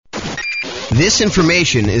This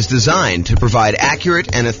information is designed to provide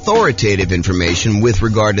accurate and authoritative information with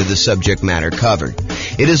regard to the subject matter covered.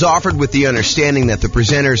 It is offered with the understanding that the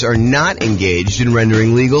presenters are not engaged in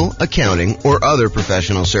rendering legal, accounting, or other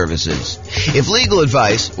professional services. If legal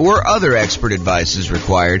advice or other expert advice is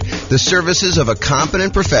required, the services of a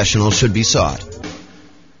competent professional should be sought.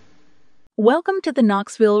 Welcome to the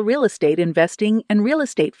Knoxville Real Estate Investing and Real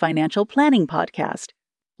Estate Financial Planning Podcast.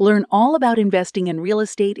 Learn all about investing in real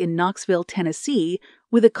estate in Knoxville, Tennessee,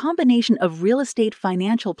 with a combination of real estate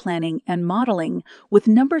financial planning and modeling with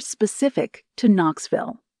numbers specific to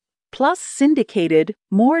Knoxville. Plus syndicated,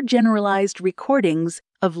 more generalized recordings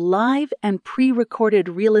of live and pre-recorded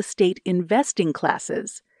real estate investing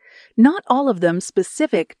classes, not all of them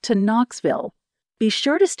specific to Knoxville. Be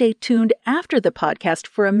sure to stay tuned after the podcast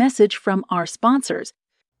for a message from our sponsors.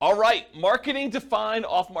 All right, marketing to find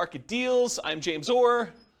off-market deals. I'm James Orr.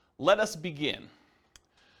 Let us begin.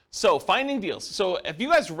 So, finding deals. So, have you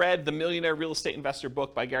guys read the Millionaire Real Estate Investor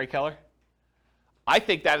book by Gary Keller? I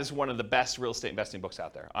think that is one of the best real estate investing books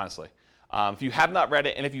out there, honestly. If you have not read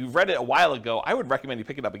it, and if you read it a while ago, I would recommend you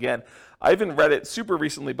pick it up again. I haven't read it super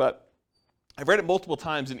recently, but I've read it multiple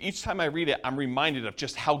times, and each time I read it, I'm reminded of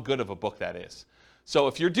just how good of a book that is. So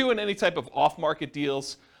if you're doing any type of off-market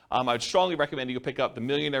deals, I would strongly recommend you pick up The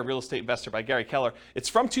Millionaire Real Estate Investor by Gary Keller. It's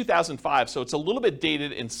from 2005, so it's a little bit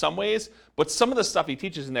dated in some ways, but some of the stuff he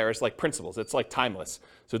teaches in there is like principles. It's like timeless,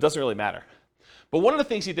 so it doesn't really matter. But one of the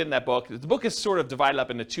things he did in that book, the book is sort of divided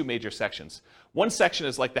up into two major sections. One section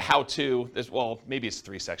is like the how-to. Well, maybe it's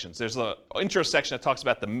three sections. There's an intro section that talks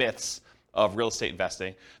about the myths of real estate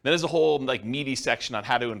investing. Then there's a whole like meaty section on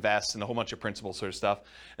how to invest and a whole bunch of principles sort of stuff.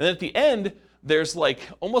 And then at the end, there's like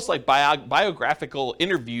almost like biographical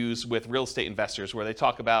interviews with real estate investors where they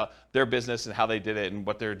talk about their business and how they did it and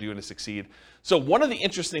what they're doing to succeed. So one of the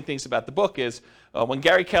interesting things about the book is when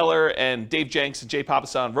Gary Keller and Dave Jenks and Jay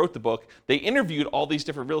Papasan wrote the book, they interviewed all these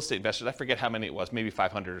different real estate investors. I forget how many it was, maybe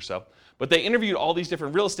 500 or so. But they interviewed all these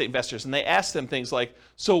different real estate investors and they asked them things like,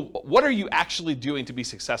 so what are you actually doing to be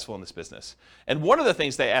successful in this business? And one of the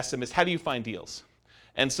things they asked them is, how do you find deals?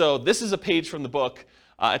 And so this is a page from the book.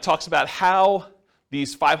 It talks about how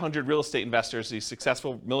these 500 real estate investors, these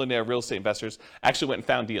successful millionaire real estate investors, actually went and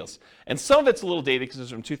found deals. And some of it's a little dated because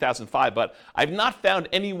it's from 2005, but I've not found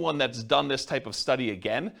anyone that's done this type of study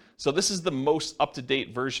again. So this is the most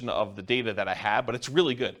up-to-date version of the data that I have, but it's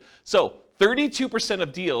really good. So 32%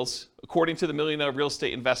 of deals, according to the Millionaire Real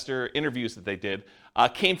Estate Investor interviews that they did,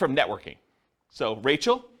 came from networking. So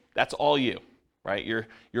Rachel, that's all you. Right?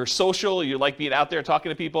 You're social, you like being out there talking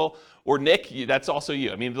to people, or Nick, that's also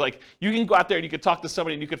you. I mean, like you can go out there and you could talk to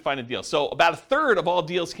somebody and you could find a deal. So about a third of all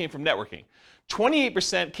deals came from networking.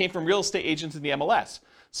 28% came from real estate agents in the MLS.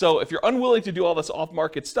 So if you're unwilling to do all this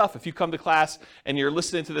off-market stuff, if you come to class and you're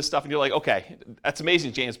listening to this stuff and you're like, okay, that's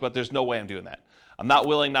amazing, James, but there's no way I'm doing that. I'm not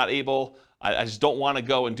willing, not able. I just don't want to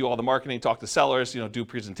go and do all the marketing, talk to sellers, do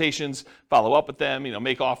presentations, follow up with them,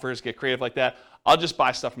 make offers, get creative like that. I'll just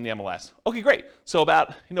buy stuff from the MLS. Okay, great. So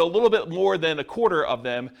about, a little bit more than a quarter of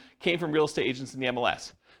them came from real estate agents in the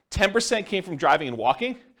MLS. 10% came from driving and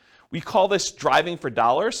walking. We call this driving for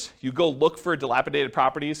dollars. You go look for dilapidated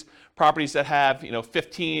properties that have,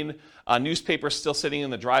 15 newspapers still sitting in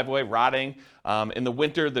the driveway, rotting. In the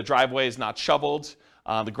winter, the driveway is not shoveled.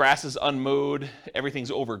 The grass is unmowed. Everything's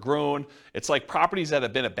overgrown. It's like properties that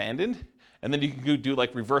have been abandoned. And then you can go do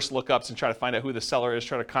like reverse lookups and try to find out who the seller is,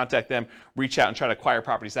 try to contact them, reach out and try to acquire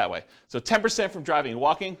properties that way. So 10% from driving and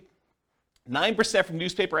walking, 9% from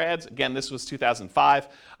newspaper ads. Again, this was 2005.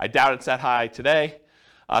 I doubt it's that high today.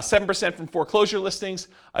 7% from foreclosure listings.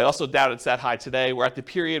 I also doubt it's that high today. We're at the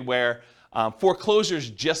period where foreclosures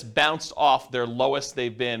just bounced off their lowest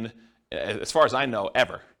they've been, as far as I know,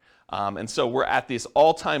 ever. And so we're at these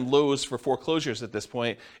all-time lows for foreclosures at this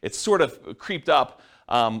point. It's sort of creeped up.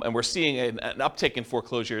 And we're seeing an uptick in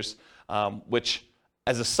foreclosures, which,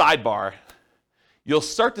 as a sidebar, you'll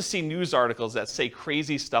start to see news articles that say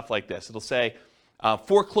crazy stuff like this. It'll say,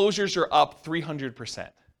 foreclosures are up 300%.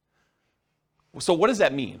 So what does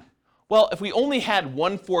that mean? Well, if we only had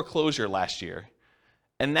one foreclosure last year,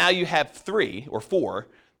 and now you have 3 or 4,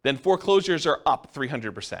 then foreclosures are up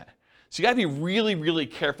 300%. So you gotta be really, really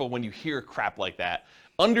careful when you hear crap like that.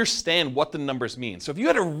 Understand what the numbers mean. So if you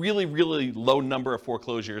had a really, really low number of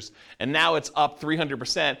foreclosures and now it's up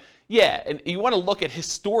 300%, yeah, and you want to look at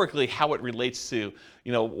historically how it relates to,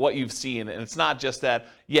 what you've seen. And it's not just that,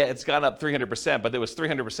 yeah, it's gone up 300%, but there was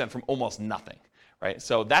 300% from almost nothing, right?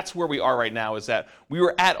 So that's where we are right now, is that we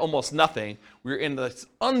were at almost nothing. We were in this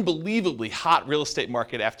unbelievably hot real estate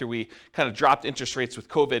market after we kind of dropped interest rates with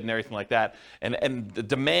COVID and everything like that. And the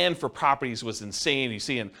demand for properties was insane. You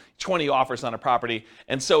see 20 offers on a property.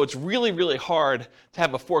 And so it's really, really hard to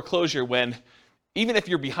have a foreclosure when, even if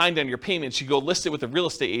you're behind on your payments, you go list it with a real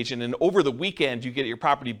estate agent, and over the weekend you get your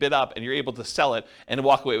property bid up and you're able to sell it and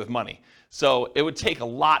walk away with money. So it would take a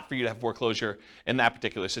lot for you to have foreclosure in that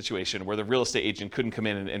particular situation where the real estate agent couldn't come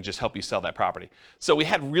in and just help you sell that property. So we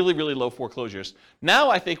had really, really low foreclosures. Now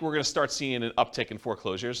I think we're going to start seeing an uptick in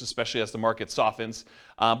foreclosures, especially as the market softens.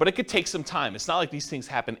 But it could take some time. It's not like these things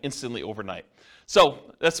happen instantly overnight. So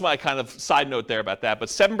that's my kind of side note there about that. But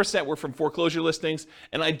 7% were from foreclosure listings,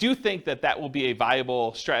 and I do think that that will be a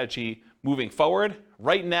viable strategy moving forward.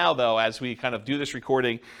 Right now, though, as we kind of do this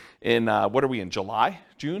recording in, what are we in, July?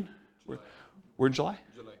 June? We're in July?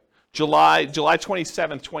 July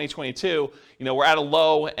 27th, 2022. We're at a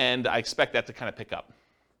low, and I expect that to kind of pick up.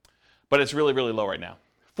 But it's really, really low right now.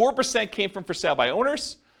 4% came from for sale by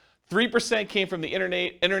owners. 3% came from the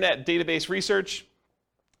internet database research.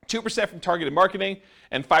 2% from targeted marketing,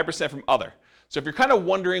 and 5% from other. So if you're kind of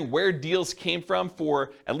wondering where deals came from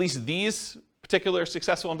for at least these particular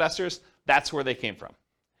successful investors, that's where they came from.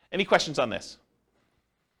 Any questions on this?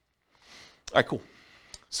 All right, cool.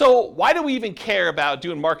 So why do we even care about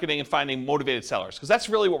doing marketing and finding motivated sellers? Because that's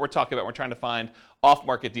really what we're talking about. We're trying to find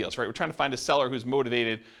off-market deals, right? We're trying to find a seller who's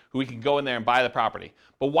motivated, who we can go in there and buy the property.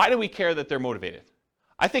 But why do we care that they're motivated?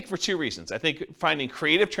 I think for two reasons. I think finding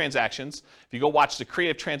creative transactions. If you go watch the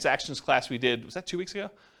creative transactions class we did, was that 2 weeks ago?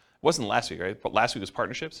 It wasn't last week, right? But last week was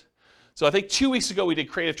partnerships. So I think 2 weeks ago we did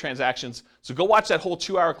creative transactions. So go watch that whole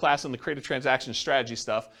 2-hour class on the creative transaction strategy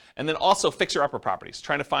stuff. And then also fixer-upper properties,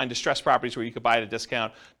 trying to find distressed properties where you could buy at a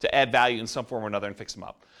discount to add value in some form or another and fix them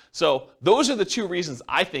up. So those are the two reasons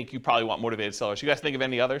I think you probably want motivated sellers. You guys think of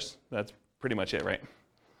any others? That's pretty much it, right?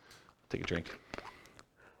 Take a drink.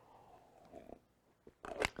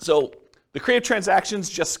 So the creative transactions,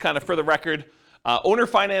 just kind of for the record, owner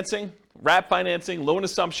financing, wrap financing, loan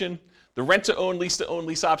assumption, the rent-to-own,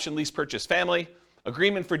 lease option, lease purchase family,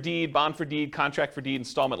 agreement for deed, bond for deed, contract for deed,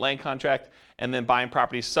 installment land contract, and then buying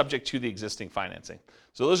properties subject to the existing financing.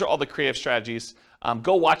 So those are all the creative strategies.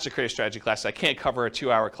 Go watch the creative strategy class. I can't cover a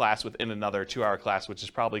 2-hour class within another 2-hour class, which is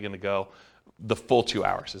probably going to go the full 2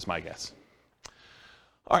 hours, is my guess.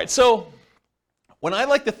 All right, so when I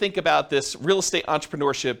like to think about this real estate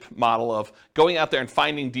entrepreneurship model of going out there and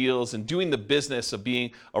finding deals and doing the business of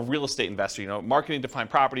being a real estate investor, marketing to find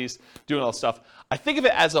properties, doing all this stuff, I think of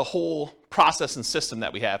it as a whole process and system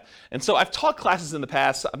that we have. And so I've taught classes in the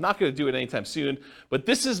past. I'm not going to do it anytime soon, but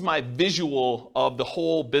this is my visual of the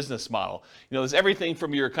whole business model. There's everything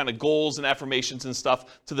from your kind of goals and affirmations and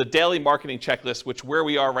stuff to the daily marketing checklist, which where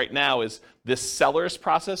we are right now is this seller's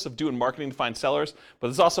process of doing marketing to find sellers, but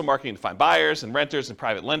there's also marketing to find buyers and renters and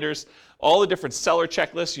private lenders. All the different seller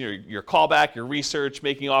checklists, your callback, your research,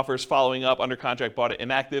 making offers, following up, under contract, bought it,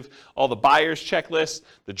 inactive, all the buyers checklist,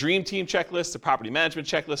 the dream team checklist, the property management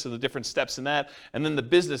checklist, and the different steps in that, and then the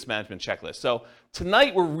business management checklist. So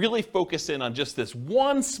tonight we're really focused in on just this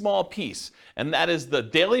one small piece, and that is the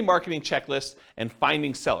daily marketing checklist and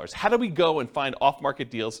finding sellers. How do we go and find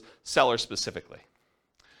off-market deals, sellers specifically?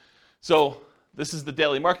 So this is the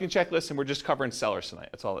daily marketing checklist, and we're just covering sellers tonight.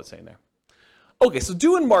 That's all it's saying there. Okay, so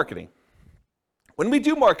doing marketing. When we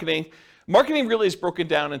do marketing, marketing really is broken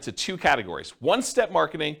down into two categories: one-step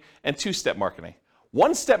marketing and two-step marketing.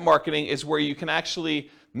 One-step marketing is where you can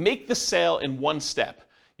actually make the sale in one step.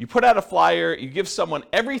 You put out a flyer, you give someone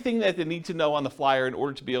everything that they need to know on the flyer in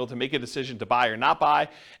order to be able to make a decision to buy or not buy,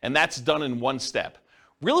 and that's done in one step.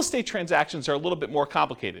 Real estate transactions are a little bit more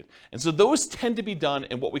complicated, and so those tend to be done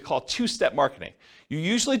in what we call two-step marketing. You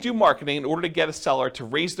usually do marketing in order to get a seller to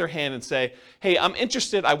raise their hand and say, hey, I'm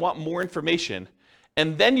interested, I want more information,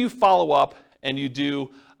 and then you follow up and you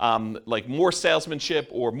do like more salesmanship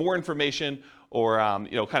or more information or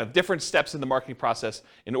kind of different steps in the marketing process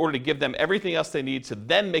in order to give them everything else they need to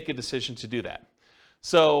then make a decision to do that.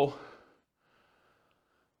 So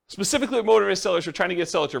specifically with motivated sellers, we're trying to get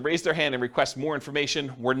sellers to raise their hand and request more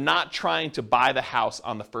information. We're not trying to buy the house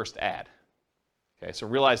on the first ad. Okay, so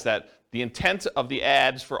realize that the intent of the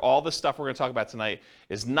ads for all the stuff we're going to talk about tonight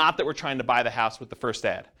is not that we're trying to buy the house with the first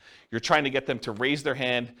ad. You're trying to get them to raise their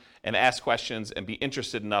hand and ask questions and be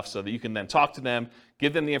interested enough so that you can then talk to them,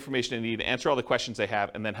 give them the information they need, answer all the questions they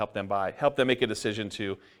have, and then help them buy, help them make a decision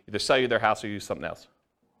to either sell you their house or use something else.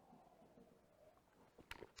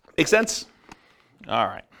 Make sense? All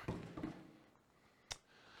right.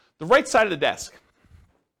 The right side of the desk.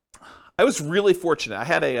 I was really fortunate. I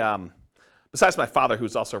had besides my father,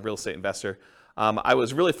 who's also a real estate investor, I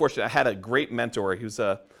was really fortunate. I had a great mentor. He was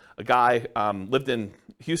a guy, lived in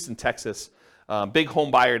Houston, Texas, big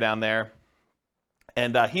home buyer down there.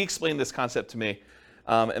 And he explained this concept to me.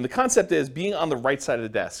 And the concept is being on the right side of the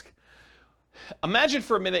desk. Imagine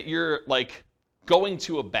for a minute you're like going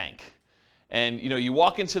to a bank. And you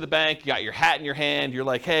walk into the bank, you got your hat in your hand, you're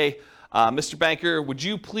like, hey, Mr. Banker, would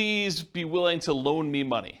you please be willing to loan me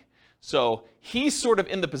money? So he's sort of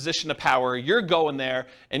in the position of power. You're going there,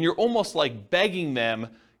 and you're almost like begging them,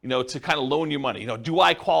 to kind of loan you money. Do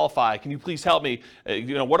I qualify? Can you please help me?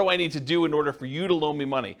 What do I need to do in order for you to loan me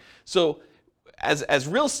money? So as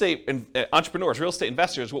real estate entrepreneurs, real estate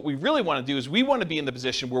investors, what we really want to do is we want to be in the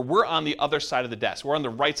position where we're on the other side of the desk. We're on the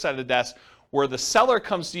right side of the desk where the seller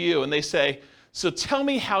comes to you and they say, so tell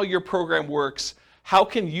me how your program works. How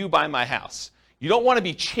can you buy my house? You don't want to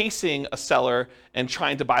be chasing a seller and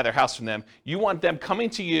trying to buy their house from them. You want them coming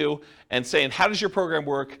to you and saying, how does your program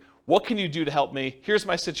work? What can you do to help me? Here's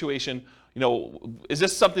my situation. Is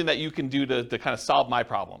this something that you can do to kind of solve my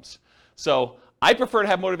problems? So I prefer to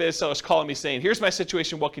have motivated sellers calling me saying, here's my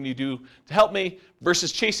situation, what can you do to help me?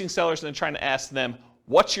 Versus chasing sellers and then trying to ask them,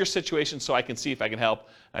 what's your situation so I can see if I can help?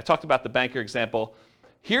 And I talked about the banker example.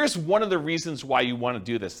 Here's one of the reasons why you want to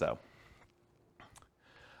do this though.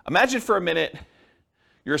 Imagine for a minute,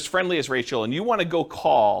 you're as friendly as Rachel and you want to go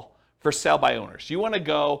call for sale by owners. You want to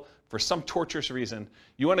go, for some torturous reason,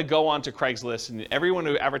 you want to go onto Craigslist and everyone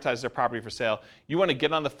who advertises their property for sale, you want to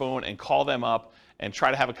get on the phone and call them up and try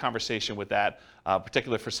to have a conversation with that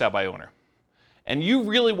particular for sale by owner. And you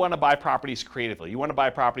really want to buy properties creatively. You want to buy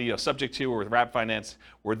property subject to or with wrap finance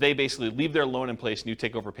where they basically leave their loan in place and you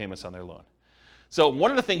take over payments on their loan. So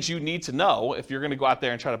one of the things you need to know if you're going to go out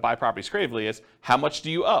there and try to buy properties creatively is how much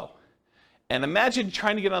do you owe? And imagine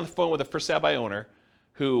trying to get on the phone with a for sale by owner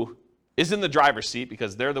who is in the driver's seat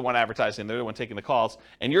because they're the one advertising, they're the one taking the calls,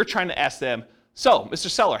 and you're trying to ask them, so, Mr.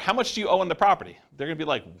 Seller, how much do you owe on the property? They're going to be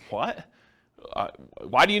like, what?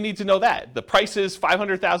 Why do you need to know that? The price is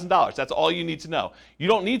 $500,000. That's all you need to know. You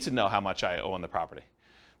don't need to know how much I owe on the property.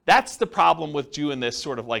 That's the problem with doing this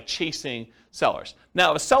sort of like chasing sellers.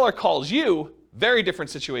 Now, if a seller calls you, very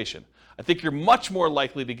different situation. I think you're much more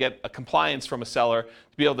likely to get a compliance from a seller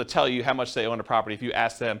to be able to tell you how much they own a property if you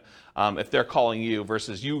ask them if they're calling you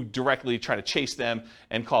versus you directly try to chase them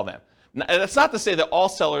and call them. Now, that's not to say that all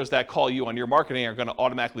sellers that call you on your marketing are going to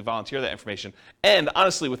automatically volunteer that information. And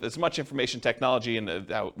honestly, with as much information technology and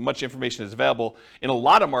how much information is available in a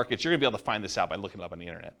lot of markets, you're going to be able to find this out by looking it up on the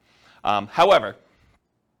internet. However,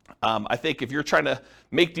 I think if you're trying to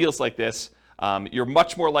make deals like this, you're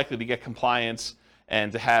much more likely to get compliance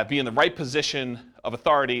and to be in the right position of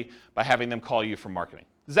authority by having them call you for marketing.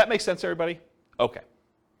 Does that make sense, everybody? Okay.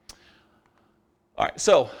 All right,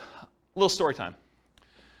 so a little story time.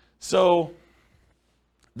 So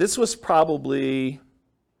this was probably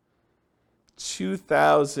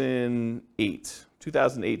 2008,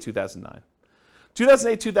 2009.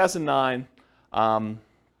 2009,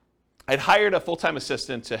 I'd hired a full-time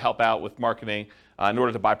assistant to help out with marketing in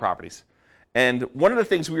order to buy properties. And one of the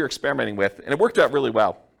things we were experimenting with, and it worked out really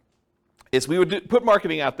well, is we would put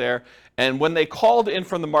marketing out there, and when they called in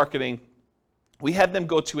from the marketing, we had them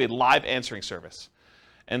go to a live answering service.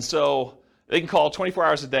 And so they can call 24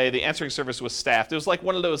 hours a day. The answering service was staffed. It was like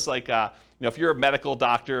one of those, like, if you're a medical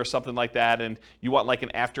doctor or something like that, and you want like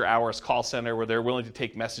an after-hours call center where they're willing to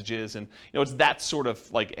take messages, and it's that sort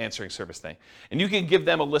of like answering service thing. And you can give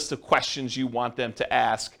them a list of questions you want them to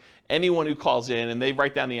ask anyone who calls in, and they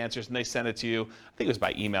write down the answers and they send it to you. I think it was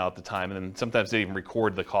by email at the time, and then sometimes they even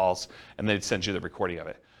record the calls and they'd send you the recording of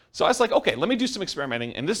it. So I was like, okay, let me do some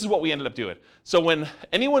experimenting, and this is what we ended up doing. So when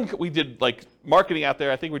we did like marketing out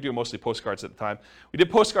there, I think we were doing mostly postcards at the time. We did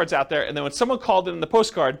postcards out there, and then when someone called in the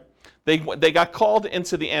postcard, they got called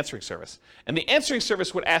into the answering service. And the answering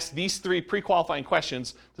service would ask these 3 pre-qualifying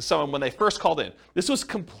questions to someone when they first called in. This was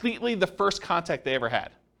completely the first contact they ever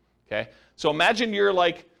had. Okay? So imagine you're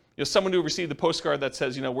like, someone who received the postcard that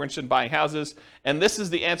says, we're interested in buying houses, and this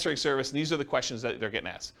is the answering service, and these are the questions that they're getting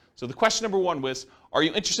asked. So the question number 1 was, are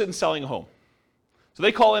you interested in selling a home? So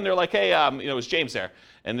they call in, they're like, hey, is James there?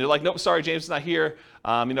 And they're like, nope, sorry, James is not here.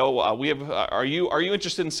 Are you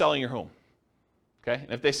interested in selling your home? Okay,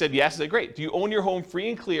 and if they said yes, they say, great. Do you own your home free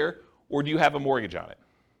and clear, or do you have a mortgage on it?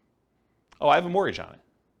 Oh, I have a mortgage on it.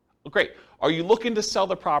 Well, great. Are you looking to sell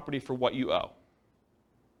the property for what you owe?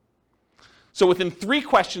 So within 3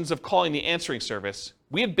 questions of calling the answering service,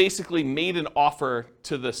 we had basically made an offer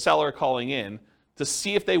to the seller calling in to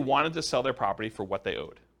see if they wanted to sell their property for what they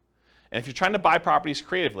owed. And if you're trying to buy properties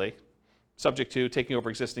creatively, subject to taking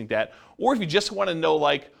over existing debt, or if you just want to know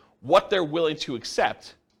like what they're willing to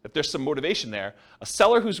accept, if there's some motivation there, a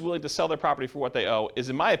seller who's willing to sell their property for what they owe is,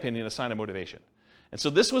 in my opinion, a sign of motivation. And so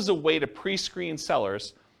this was a way to pre-screen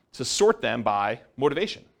sellers to sort them by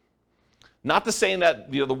motivation. Not to say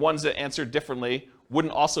that the ones that answered differently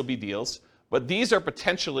wouldn't also be deals, but these are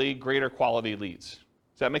potentially greater quality leads.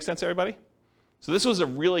 Does that make sense, everybody? So this was a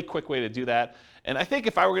really quick way to do that. And I think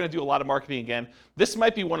if I were going to do a lot of marketing again, this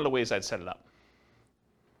might be one of the ways I'd set it up.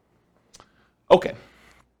 Okay,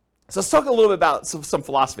 so let's talk a little bit about some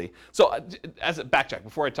philosophy. So as a backtrack,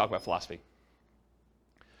 before I talk about philosophy,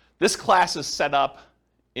 this class is set up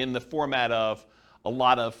in the format of a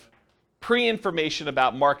lot of pre-information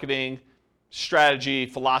about marketing, strategy,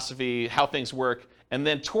 philosophy, how things work. And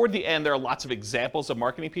then toward the end, there are lots of examples of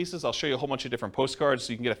marketing pieces. I'll show you a whole bunch of different postcards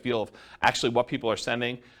so you can get a feel of actually what people are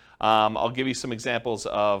sending. I'll give you some examples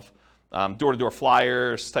of door-to-door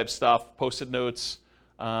flyers type stuff, Post-it notes.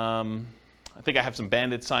 I think I have some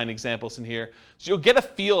bandit sign examples in here. So you'll get a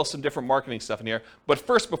feel of some different marketing stuff in here. But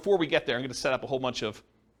first, before we get there, I'm going to set up a whole bunch of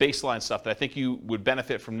baseline stuff that I think you would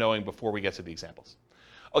benefit from knowing before we get to the examples.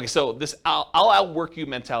 Okay, so this I'll outwork you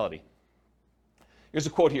mentality. Here's a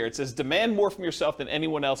quote here. It says, demand more from yourself than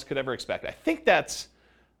anyone else could ever expect. I think it's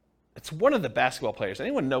one of the basketball players.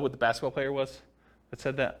 Anyone know what the basketball player was that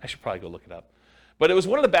said that? I should probably go look it up. But it was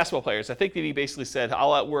one of the basketball players. I think that he basically said,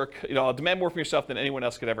 I'll demand more from yourself than anyone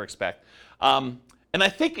else could ever expect. And I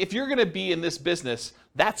think if you're going to be in this business,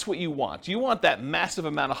 that's what you want. You want that massive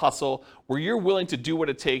amount of hustle where you're willing to do what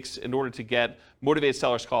it takes in order to get motivated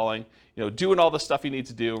sellers calling, doing all the stuff you need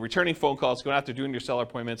to do, returning phone calls, going out there doing your seller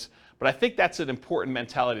appointments. But I think that's an important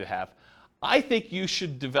mentality to have. I think you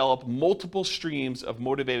should develop multiple streams of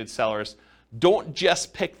motivated sellers. Don't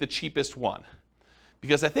just pick the cheapest one.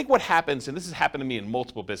 Because I think what happens, and this has happened to me in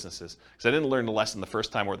multiple businesses, because I didn't learn the lesson the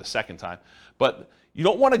first time or the second time, but you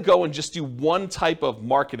don't want to go and just do one type of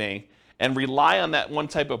marketing and rely on that one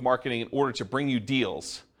type of marketing in order to bring you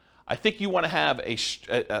deals. I think you want to have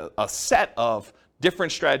a set of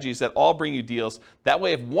different strategies that all bring you deals. That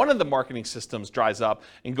way, if one of the marketing systems dries up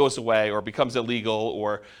and goes away or becomes illegal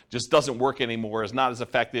or just doesn't work anymore, is not as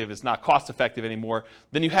effective, is not cost effective anymore,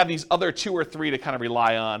 then you have these other 2 or 3 to kind of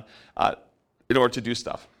rely on in order to do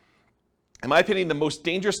stuff. In my opinion, the most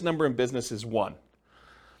dangerous number in business is 1.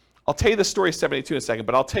 I'll tell you the story of 72 in a second,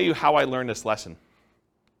 but I'll tell you how I learned this lesson.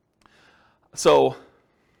 So,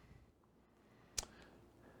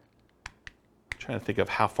 I'm trying to think of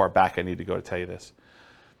how far back I need to go to tell you this.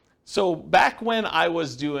 So back when I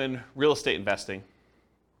was doing real estate investing,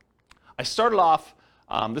 I started off,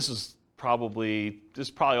 this is probably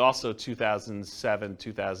also 2007,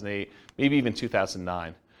 2008, maybe even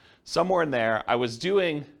 2009. Somewhere in there, I was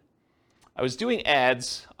doing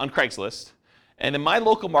ads on Craigslist, and in my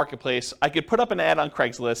local marketplace, I could put up an ad on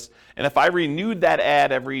Craigslist, and if I renewed that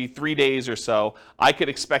ad every 3 days or so, I could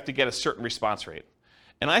expect to get a certain response rate.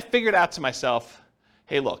 And I figured out to myself,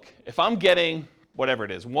 hey, look, if I'm getting whatever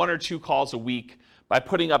it is, 1 or 2 calls a week by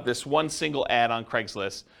putting up this one single ad on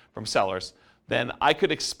Craigslist from sellers, then I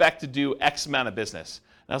could expect to do X amount of business.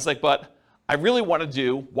 And I was like, but I really want to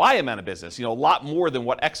do Y amount of business, a lot more than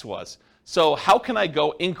what X was. So how can I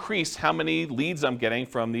go increase how many leads I'm getting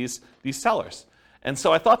from these sellers? And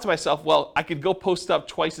so I thought to myself, well, I could go post up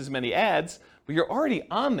twice as many ads, but you're already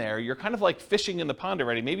on there. You're kind of like fishing in the pond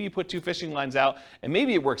already. Maybe you put 2 fishing lines out, and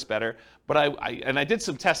maybe it works better. But I did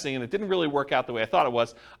some testing, and it didn't really work out the way I thought it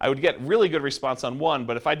was. I would get really good response on one,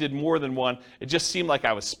 but if I did more than one, it just seemed like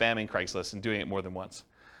I was spamming Craigslist and doing it more than once.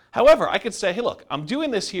 However, I could say, hey, look, I'm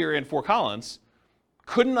doing this here in Fort Collins.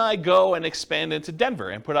 Couldn't I go and expand into Denver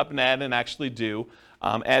and put up an ad and actually do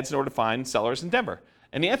ads in order to find sellers in Denver?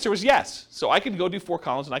 And the answer was yes. So I could go do Fort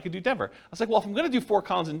Collins and I could do Denver. I was like, well, if I'm going to do Fort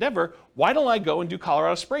Collins and Denver, why don't I go and do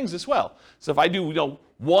Colorado Springs as well? So if I do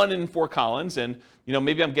 1 in Fort Collins and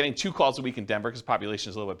maybe I'm getting 2 calls a week in Denver because the population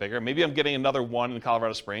is a little bit bigger. Maybe I'm getting another 1 in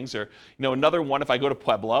Colorado Springs, or another 1 if I go to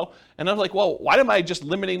Pueblo. And I was like, well, why am I just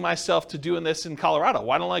limiting myself to doing this in Colorado?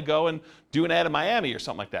 Why don't I go and do an ad in Miami or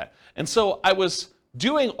something like that? And so I was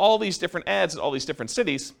doing all these different ads in all these different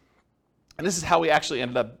cities. And this is how we actually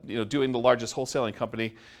ended up doing the largest wholesaling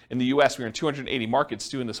company in the US. We were in 280 markets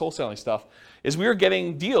doing this wholesaling stuff. Is we were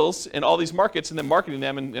getting deals in all these markets and then marketing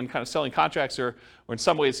them and kind of selling contracts or in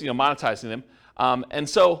some ways monetizing them. And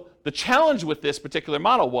so the challenge with this particular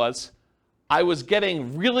model was I was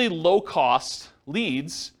getting really low cost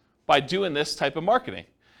leads by doing this type of marketing.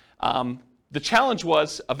 The challenge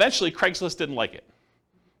was eventually Craigslist didn't like it,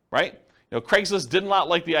 right? Craigslist did not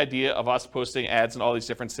like the idea of us posting ads in all these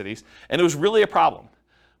different cities, and it was really a problem.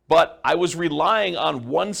 But I was relying on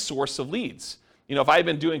one source of leads. if I had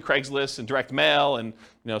been doing Craigslist and direct mail and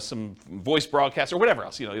some voice broadcasts or whatever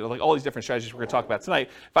else, like all these different strategies we're going to talk about tonight,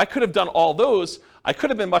 if I could have done all those, I could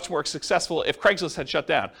have been much more successful if Craigslist had shut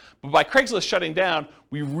down. But by Craigslist shutting down,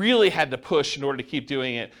 we really had to push in order to keep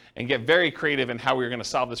doing it and get very creative in how we were going to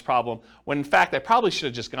solve this problem, when in fact I probably should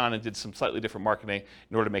have just gone and did some slightly different marketing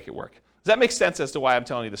in order to make it work. Does that make sense as to why I'm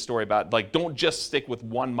telling you the story about, don't just stick with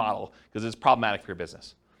one model because it's problematic for your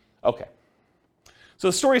business? Okay. So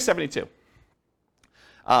the story is 72.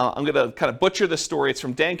 I'm going to kind of butcher this story. It's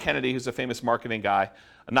from Dan Kennedy, who's a famous marketing guy,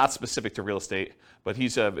 not specific to real estate, but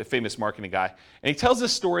he's a famous marketing guy. And he tells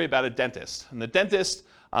this story about a dentist. And the dentist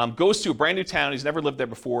goes to a brand new town. He's never lived there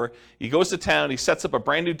before. He goes to town. He sets up a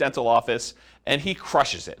brand new dental office, and he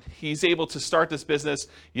crushes it. He's able to start this business.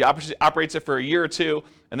 He operates it for a year or two,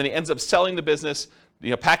 and then he ends up selling the business,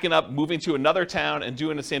 packing up, moving to another town, and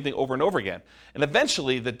doing the same thing over and over again. And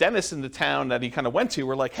eventually, the dentists in the town that he kind of went to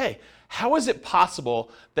were like, hey, how is it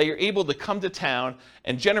possible that you're able to come to town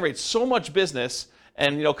and generate so much business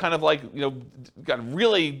and,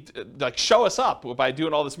 really show us up by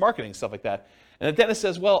doing all this marketing, stuff like that? And the dentist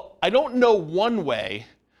says, well, I don't know one way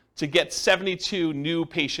to get 72 new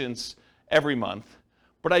patients every month,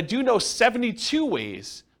 but I do know 72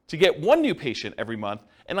 ways to get one new patient every month,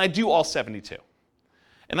 and I do all 72.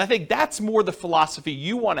 And I think that's more the philosophy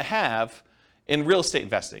you want to have in real estate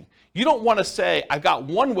investing. You don't want to say, I've got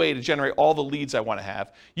one way to generate all the leads I want to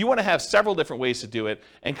have. You want to have several different ways to do it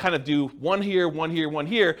and kind of do one here, one here, one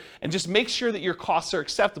here, and just make sure that your costs are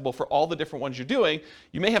acceptable for all the different ones you're doing.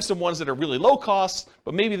 You may have some ones that are really low cost,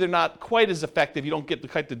 but maybe they're not quite as effective. You don't get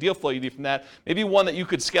the deal flow you need from that. Maybe one that you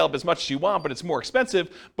could scale up as much as you want, but it's more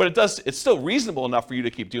expensive, but it's still reasonable enough for you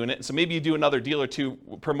to keep doing it. And so maybe you do another deal or two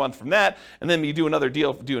per month from that, and then you do another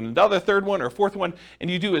deal, do another third one or fourth one, and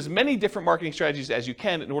you do as many different marketing strategies as you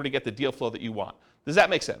can in order to get the deal flow that you want. Does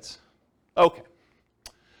that make sense? Okay.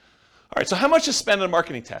 All right, so how much to spend on a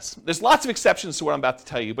marketing test? There's lots of exceptions to what I'm about to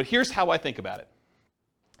tell you, but here's how I think about it.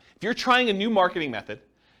 If you're trying a new marketing method,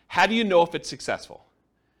 how do you know if it's successful?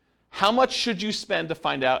 How much should you spend to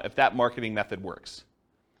find out if that marketing method works?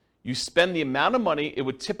 You spend the amount of money it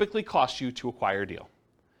would typically cost you to acquire a deal,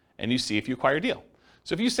 and you see if you acquire a deal.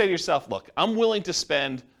 So if you say to yourself, look, I'm willing to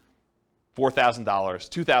spend $4,000,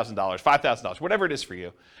 $2,000, $5,000, whatever it is for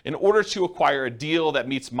you, in order to acquire a deal that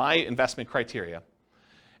meets my investment criteria,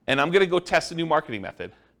 and I'm going to go test a new marketing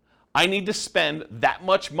method, I need to spend that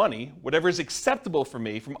much money, whatever is acceptable for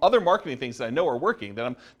me from other marketing things that I know are working,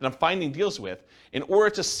 that I'm finding deals with, in order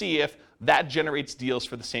to see if that generates deals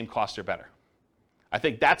for the same cost or better. I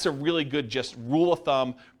think that's a really good just rule of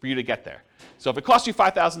thumb for you to get there. So if it costs you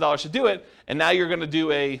 $5,000 to do it, and now you're going to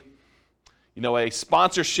do a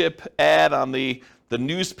sponsorship ad on the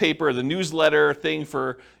newspaper, the newsletter thing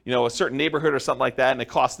for, a certain neighborhood or something like that, and it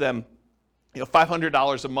costs them,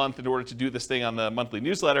 $500 a month in order to do this thing on the monthly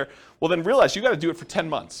newsletter, well, then realize you got to do it for 10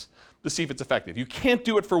 months to see if it's effective. You can't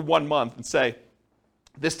do it for 1 month and say,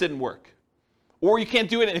 this didn't work. Or you can't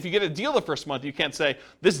do it, and if you get a deal the first month, you can't say,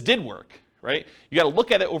 this did work, right? You got to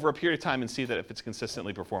look at it over a period of time and see that if it's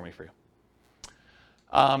consistently performing for you.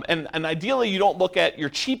 And ideally, you don't look at your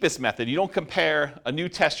cheapest method. You don't compare a new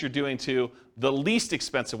test you're doing to the least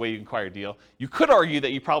expensive way you can acquire a deal. You could argue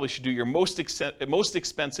that you probably should do your most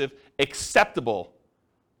expensive, acceptable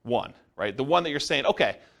one, right? The one that you're saying,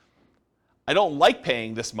 okay, I don't like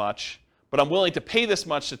paying this much, but I'm willing to pay this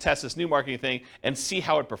much to test this new marketing thing and see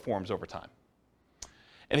how it performs over time.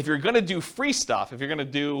 And if you're going to do free stuff, if you're going to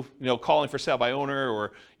do, calling for sale by owner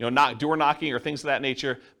or, door knocking or things of that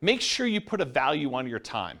nature, make sure you put a value on your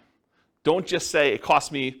time. Don't just say it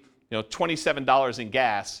cost me, $27 in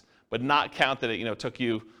gas, but not count that it, took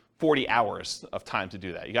you 40 hours of time to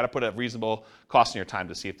do that. You got to put a reasonable cost on your time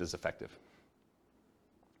to see if this is effective.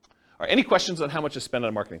 All right, any questions on how much to spend on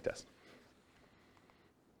a marketing test?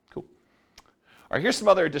 Cool. All right, here's some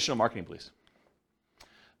other additional marketing beliefs.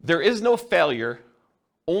 There is no failure,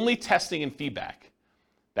 only testing and feedback.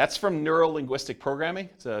 That's from neuro-linguistic programming.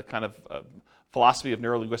 It's a kind of philosophy of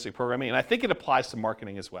neuro-linguistic programming, and I think it applies to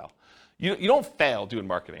marketing as well. You don't fail doing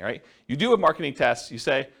marketing, right? You do a marketing test, you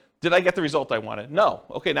say, did I get the result I wanted? No.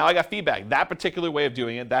 Okay, now I got feedback. That particular way of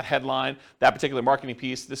doing it, that headline, that particular marketing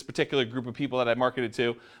piece, this particular group of people that I marketed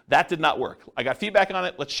to, that did not work. I got feedback on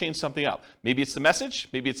it, let's change something up. Maybe it's the message,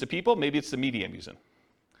 maybe it's the people, maybe it's the media I'm using.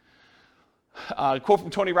 Quote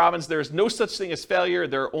from Tony Robbins, there is no such thing as failure,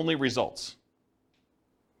 there are only results.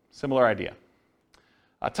 Similar idea.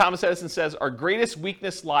 Thomas Edison says, our greatest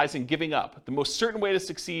weakness lies in giving up. The most certain way to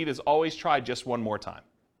succeed is always try just one more time.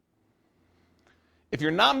 If you're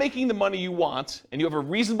not making the money you want and you have a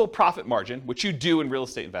reasonable profit margin, which you do in real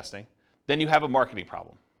estate investing, then you have a marketing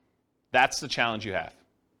problem. That's the challenge you have.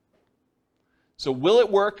 So will it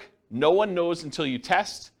work? No one knows until you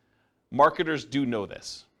test. Marketers do know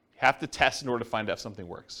this. You have to test in order to find out if something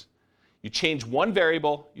works. You change one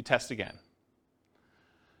variable, you test again.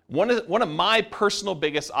 One of my personal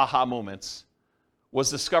biggest aha moments was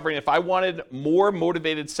discovering if I wanted more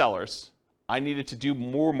motivated sellers, I needed to do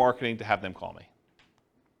more marketing to have them call me.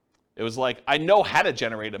 It was like, I know how to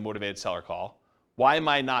generate a motivated seller call. Why am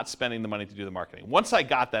I not spending the money to do the marketing? Once I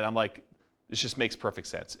got that, I'm like, this just makes perfect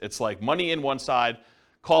sense. It's like money in one side,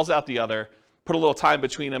 calls out the other, put a little time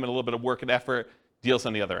between them and a little bit of work and effort, deals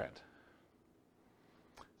on the other end.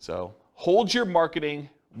 So hold your marketing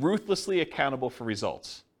ruthlessly accountable for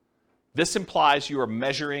results. This implies you are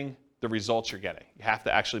measuring the results you're getting. You have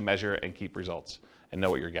to actually measure and keep results and know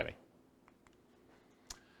what you're getting.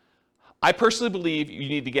 I personally believe you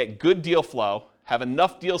need to get good deal flow, have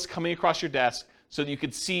enough deals coming across your desk so that you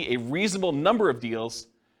can see a reasonable number of deals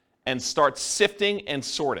and start sifting and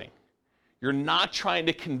sorting. You're not trying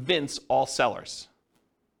to convince all sellers.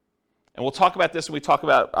 And we'll talk about this when we talk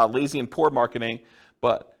about lazy and poor marketing,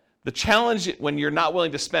 but the challenge when you're not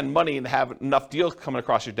willing to spend money and have enough deals coming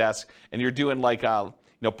across your desk and you're doing like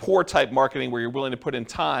poor type marketing where you're willing to put in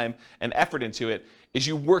time and effort into it is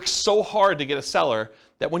you work so hard to get a seller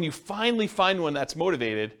that when you finally find one that's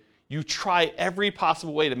motivated, you try every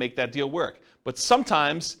possible way to make that deal work. But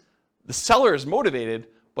sometimes the seller is motivated,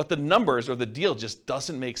 but the numbers or the deal just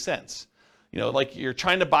doesn't make sense. Like you're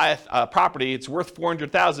trying to buy a property, it's worth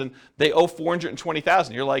 $400,000, they owe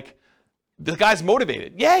 $420,000. You're like, the guy's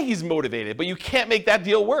motivated. Yeah, he's motivated, but you can't make that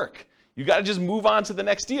deal work. You got to just move on to the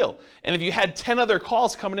next deal. And if you had 10 other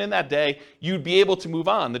calls coming in that day, you'd be able to move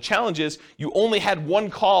on. The challenge is you only had one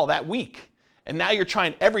call that week, and now you're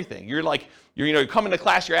trying everything. You're like, you're coming to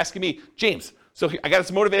class, you're asking me, James, so I got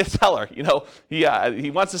this motivated seller.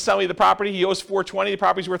 He wants to sell me the property. He owes $420. The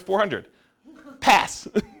property's worth $400. Pass.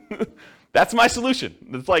 That's my solution.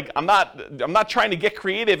 It's like I'm not trying to get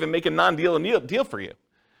creative and make a non-deal deal for you,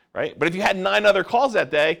 right? But if you had 9 other calls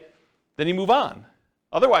that day, then you move on.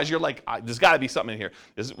 Otherwise, you're like, there's got to be something in here.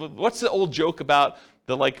 What's the old joke about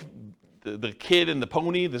the kid and the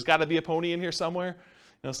pony? There's got to be a pony in here somewhere,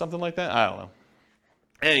 something like that. I don't know.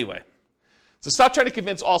 Anyway, so stop trying to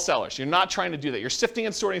convince all sellers. You're not trying to do that. You're sifting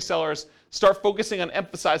and sorting sellers. Start focusing on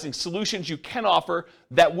emphasizing solutions you can offer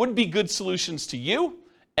that would be good solutions to you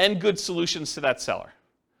and good solutions to that seller.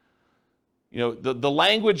 The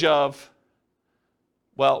language of,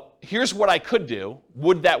 well, here's what I could do.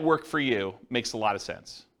 Would that work for you? Makes a lot of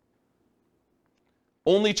sense.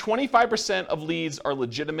 Only 25% of leads are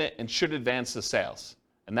legitimate and should advance to sales.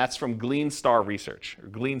 And that's from Gleanstar Research, or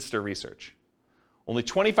Gleanster Research. Only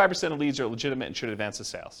 25% of leads are legitimate and should advance to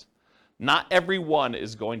sales. Not every one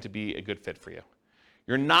is going to be a good fit for you.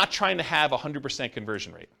 You're not trying to have a 100%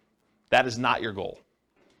 conversion rate. That is not your goal.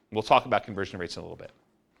 We'll talk about conversion rates in a little bit.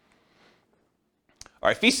 All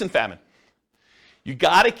right, feast and famine. You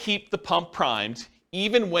got to keep the pump primed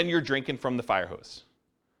even when you're drinking from the fire hose.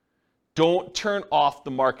 Don't turn off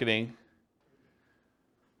the marketing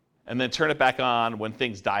and then turn it back on when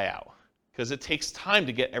things die out, because it takes time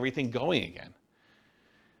to get everything going again.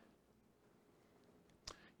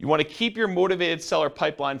 You want to keep your motivated seller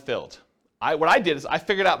pipeline filled. What I did is I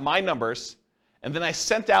figured out my numbers, and then I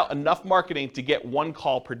sent out enough marketing to get 1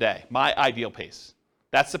 call per day, my ideal pace.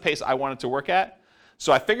 That's the pace I wanted to work at.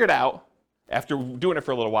 So I figured out, after doing it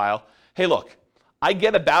for a little while, hey, look, I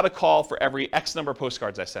get about a call for every X number of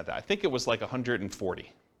postcards I sent out. I think it was like 140.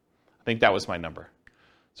 I think that was my number.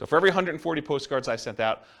 So for every 140 postcards I sent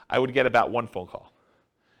out, I would get about 1 phone call.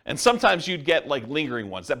 And sometimes you'd get like lingering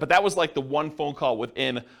ones, but that was like the 1 phone call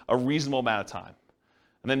within a reasonable amount of time.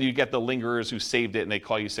 And then you get the lingerers who saved it and they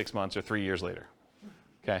call you 6 months or 3 years later.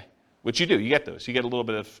 Okay? Which you do, you get those. You get a little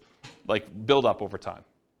bit of like build up over time.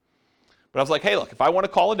 But I was like, hey, look, if I want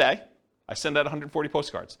to call a day, I send out 140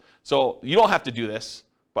 postcards. So you don't have to do this,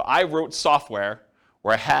 but I wrote software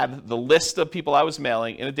where I had the list of people I was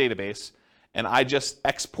mailing in a database, and I just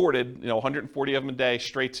exported 140 of them a day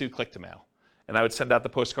straight to Click-to-Mail. And I would send out the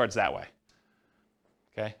postcards that way.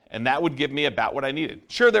 Okay? And that would give me about what I needed.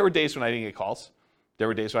 Sure, there were days when I didn't get calls. There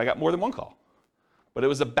were days when I got more than 1 call. But it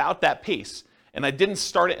was about that pace. And I didn't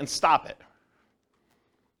start it and stop it.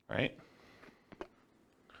 Right?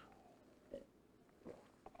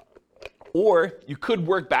 Or you could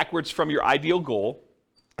work backwards from your ideal goal.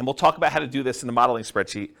 And we'll talk about how to do this in the modeling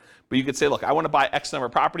spreadsheet. But you could say, look, I want to buy X number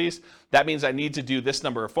of properties. That means I need to do this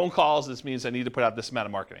number of phone calls. This means I need to put out this amount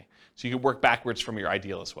of marketing. So you can work backwards from your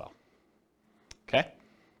ideal as well. Okay?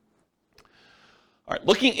 All right,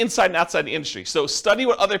 looking inside and outside the industry. So study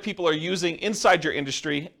what other people are using inside your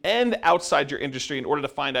industry and outside your industry in order to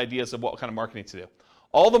find ideas of what kind of marketing to do.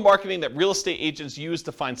 All the marketing that real estate agents use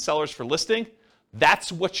to find sellers for listing,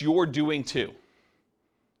 that's what you're doing too.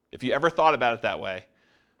 If you ever thought about it that way,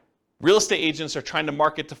 real estate agents are trying to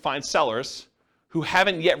market to find sellers who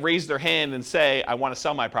haven't yet raised their hand and say, I want to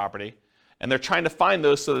sell my property. And they're trying to find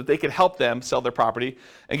those so that they can help them sell their property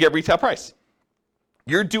and get retail price.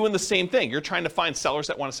 You're doing the same thing. You're trying to find sellers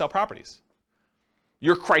that want to sell properties.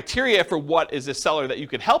 Your criteria for what is a seller that you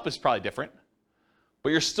could help is probably different, but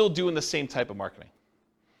you're still doing the same type of marketing.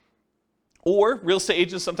 Or real estate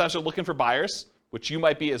agents sometimes are looking for buyers, which you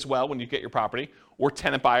might be as well when you get your property, or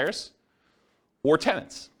tenant buyers, or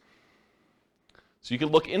tenants. So you can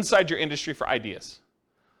look inside your industry for ideas.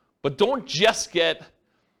 But don't just get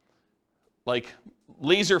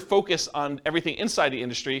laser focus on everything inside the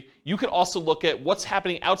industry. You can also look at what's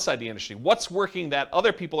happening outside the industry, what's working that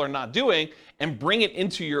other people are not doing, and bring it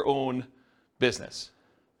into your own business.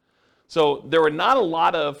 So there were not a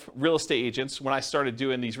lot of real estate agents when I started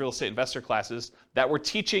doing these real estate investor classes that were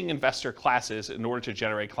teaching investor classes in order to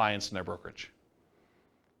generate clients in their brokerage.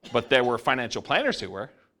 But there were financial planners who were.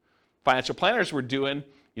 Financial planners were doing,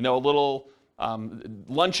 a little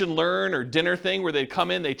lunch and learn or dinner thing where they'd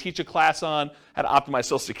come in, they teach a class on how to optimize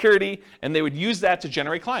Social Security, and they would use that to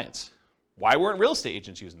generate clients. Why weren't real estate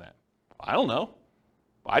agents using that? I don't know.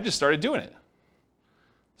 I just started doing it.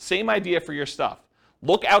 Same idea for your stuff.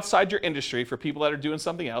 Look outside your industry for people that are doing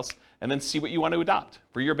something else, and then see what you want to adopt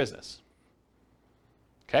for your business.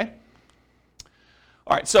 Okay?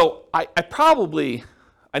 All right, so I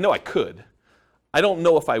know I could. I don't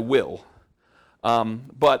know if I will,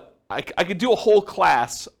 but I could do a whole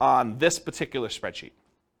class on this particular spreadsheet.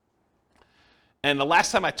 And the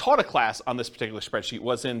last time I taught a class on this particular spreadsheet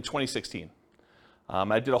was in 2016.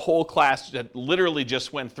 I did a whole class that literally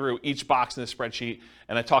just went through each box in the spreadsheet,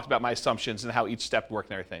 and I talked about my assumptions and how each step worked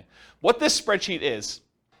and everything. What this spreadsheet is,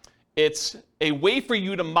 it's a way for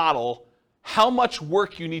you to model how much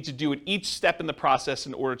work you need to do at each step in the process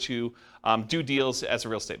in order to do deals as a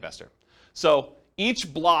real estate investor. So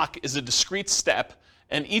each block is a discrete step,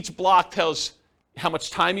 and each block tells how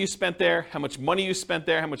much time you spent there, how much money you spent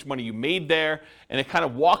there, how much money you made there, and it kind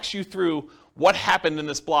of walks you through what happened in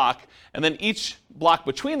this block, and then each block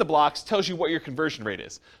between the blocks tells you what your conversion rate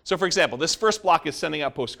is. So for example, this first block is sending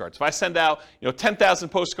out postcards. If I send out 10,000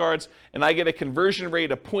 postcards and I get a conversion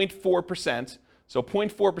rate of 0.4%, so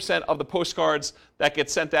 0.4% of the postcards that get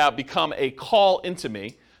sent out become a call into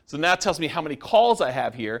me. So now it tells me how many calls I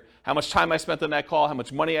have here, how much time I spent on that call, how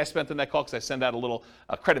much money I spent on that call, because I send out a little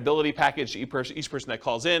credibility package to each person that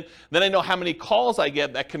calls in. Then I know how many calls I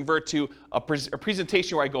get that convert to a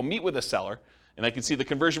presentation where I go meet with a seller, and I can see the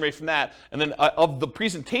conversion rate from that. And then of the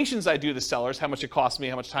presentations I do to sellers, how much it costs me,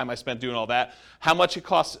 how much time I spent doing all that, how much it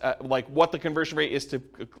costs, what the conversion rate is to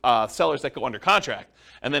sellers that go under contract.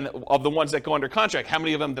 And then of the ones that go under contract, how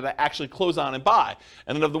many of them did I actually close on and buy?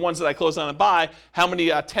 And then of the ones that I close on and buy, how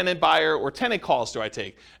many tenant buyer or tenant calls do I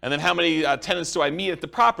take? And then how many tenants do I meet at the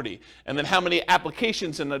property? And then how many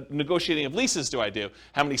applications and the negotiating of leases do I do?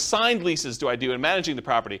 How many signed leases do I do in managing the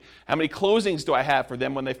property? How many closings do I have for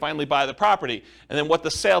them when they finally buy the property? And then what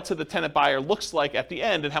the sale to the tenant buyer looks like at the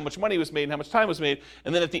end, and how much money was made and how much time was made.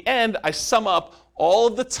 And then at the end, I sum up all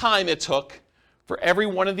of the time it took for every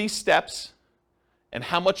one of these steps, and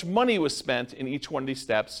how much money was spent in each one of these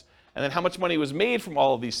steps, and then how much money was made from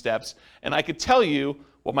all of these steps. And I could tell you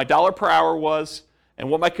what my dollar per hour was, and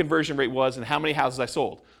what my conversion rate was, and how many houses I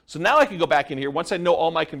sold. So now I can go back in here, once I know all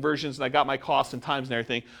my conversions and I got my costs and times and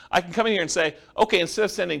everything, I can come in here and say, okay, instead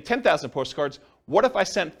of sending 10,000 postcards, what if I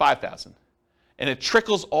sent 5,000? And it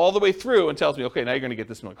trickles all the way through and tells me, okay, now you're going to get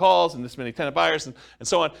this many calls and this many tenant buyers and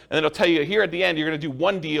so on. And then it'll tell you here at the end, you're going to do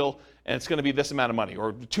one deal and it's going to be this amount of money,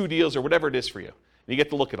 or 2 deals, or whatever it is for you. And you get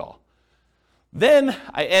to look at all. Then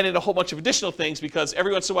I added a whole bunch of additional things, because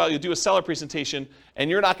every once in a while you'll do a seller presentation and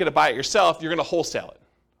you're not going to buy it yourself, you're going to wholesale it.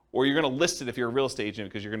 Or you're going to list it if you're a real estate agent,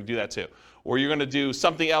 because you're going to do that too. Or you're going to do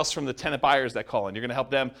something else from the tenant buyers that call in. You're going to help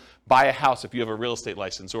them buy a house if you have a real estate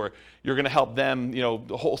license. Or you're going to help them,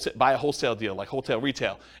 buy a wholesale deal, like wholesale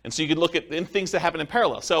retail. And so you can look at things that happen in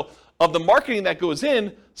parallel. So of the marketing that goes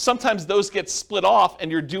in, sometimes those get split off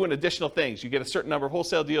and you're doing additional things. You get a certain number of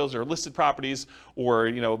wholesale deals or listed properties,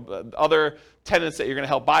 or other tenants that you're going to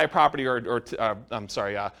help buy a property,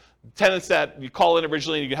 tenants that you call in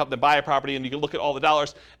originally and you can help them buy a property, and you can look at all the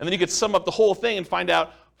dollars, and then you can sum up the whole thing and find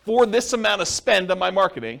out, for this amount of spend on my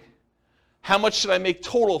marketing, how much should I make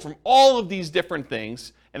total from all of these different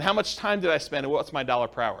things, and how much time did I spend, and what's my dollar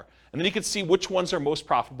per hour? And then you can see which ones are most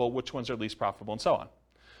profitable, which ones are least profitable, and so on.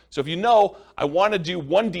 So if you know, I want to do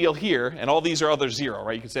one deal here, and all these are other 0,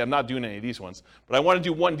 right? You can say, I'm not doing any of these ones, but I want to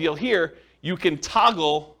do one deal here. You can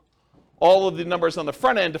toggle all of the numbers on the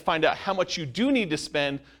front end to find out how much you do need to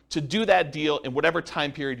spend to do that deal in whatever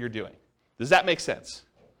time period you're doing. Does that make sense?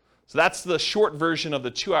 So that's the short version of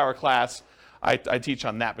the 2-hour class I teach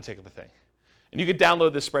on that particular thing. And you can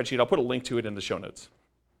download this spreadsheet. I'll put a link to it in the show notes.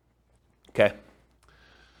 Okay.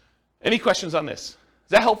 Any questions on this? Is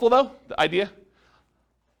that helpful, though, the idea?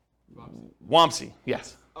 Wamsi,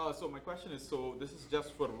 yes. So my question is, so this is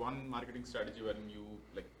just for one marketing strategy when you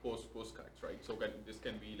like post postcards, right? So this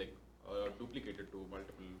can be like duplicated to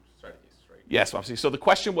multiple strategies, right? Yes, Wamsi. So the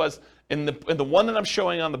question was, in the one that I'm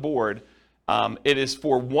showing on the board, it is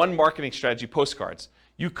for one marketing strategy, postcards.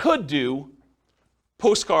 You could do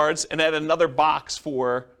postcards and add another box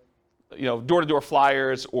for door-to-door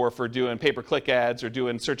flyers or for doing pay-per-click ads or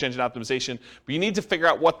doing search engine optimization. But you need to figure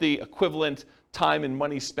out what the equivalent time and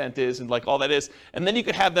money spent is and like all that is. And then you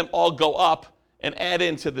could have them all go up and add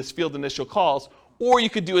into this field initial calls. Or you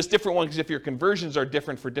could do a different one, because if your conversions are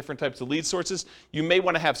different for different types of lead sources, you may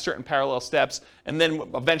want to have certain parallel steps, and then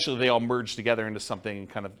eventually they all merge together into something and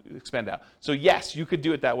kind of expand out. So yes, you could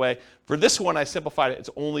do it that way. For this one, I simplified it. It's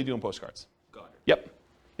only doing postcards. Got it.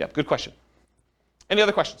 Yep, good question. Any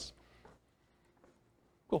other questions?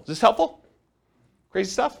 Cool. Is this helpful? Crazy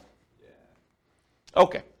stuff? Yeah.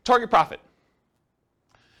 Okay, target profit.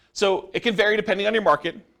 So it can vary depending on your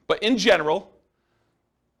market, but in general,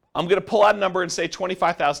 I'm going to pull out a number and say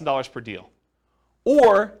 $25,000 per deal,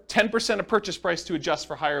 or 10% of purchase price to adjust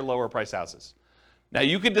for higher, lower price houses. Now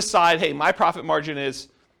you could decide, hey, my profit margin is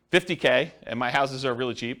 $50K and my houses are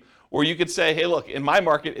really cheap, or you could say, hey, look, in my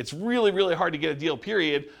market, it's really, really hard to get a deal,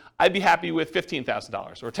 period. I'd be happy with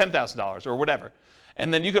 $15,000 or $10,000 or whatever.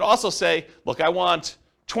 And then you could also say, look, I want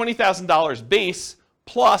 $20,000 base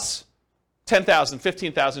plus $10,000,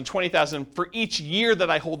 $15,000, $20,000 for each year that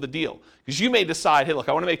I hold the deal. Because you may decide, hey, look,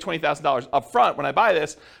 I want to make $20,000 up front when I buy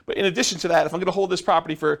this, but in addition to that, if I'm going to hold this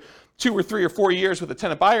property for 2 or 3 or 4 years with a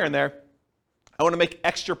tenant buyer in there, I want to make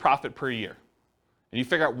extra profit per year. And you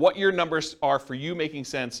figure out what your numbers are for you making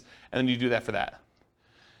sense, and then you do that for that.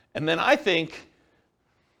 And then I think,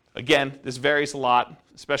 again, this varies a lot,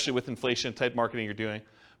 especially with inflation type marketing you're doing,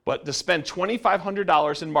 but to spend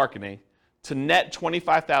 $2,500 in marketing to net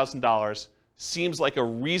 $25,000 seems like a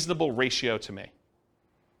reasonable ratio to me.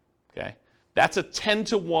 Okay? That's a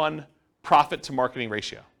 10-to-1 profit to marketing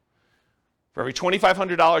ratio. For every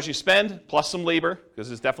 $2,500 you spend, plus some labor, because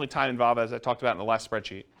there's definitely time involved, as I talked about in the last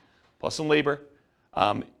spreadsheet, plus some labor.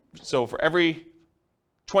 So for every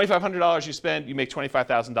 $2,500 you spend, you make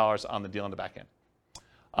 $25,000 on the deal on the back end.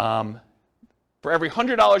 For every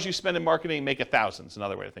 $100 you spend in marketing, make $1,000 is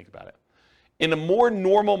another way to think about it. In a more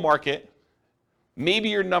normal market, maybe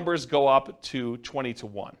your numbers go up to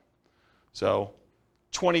 20-to-1. So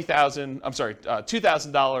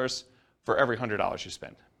 $2,000 for every $100 you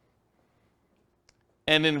spend.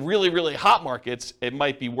 And in really, really hot markets, it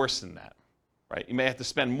might be worse than that, right? You may have to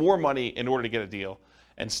spend more money in order to get a deal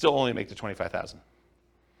and still only make the $25,000.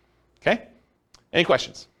 Okay? Any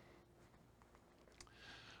questions?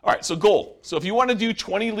 All right, so goal. So if you want to do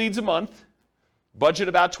 20 leads a month, budget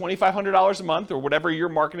about $2,500 a month or whatever your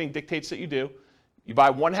marketing dictates that you do. You buy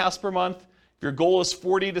one house per month. If your goal is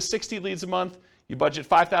 40 to 60 leads a month, you budget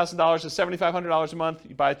 $5,000 to $7,500 a month.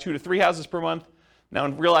 You buy 2 to 3 houses per month. Now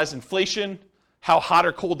realize inflation, how hot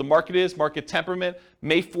or cold the market is, market temperament,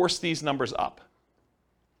 may force these numbers up.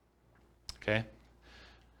 Okay?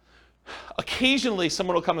 Occasionally,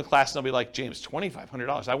 someone will come to class and they'll be like, James,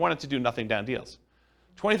 $2,500. I wanted to do nothing down deals.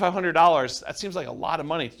 $2,500, that seems like a lot of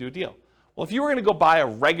money to do a deal. Well, if you were going to go buy a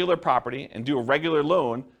regular property and do a regular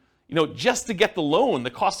loan, just to get the loan, the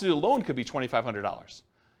cost to do the loan could be $2,500.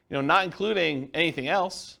 Not including anything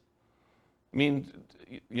else. I mean,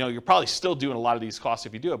 you're probably still doing a lot of these costs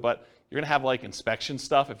if you do it, but you're going to have like inspection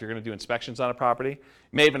stuff if you're going to do inspections on a property. You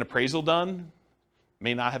may have an appraisal done.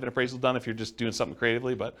 May not have an appraisal done if you're just doing something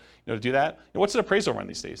creatively, but to do that. What's an appraisal run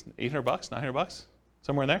these days? $800, $900,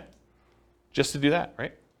 somewhere in there? Just to do that,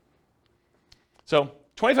 right? So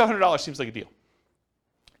 $2,500 seems like a deal.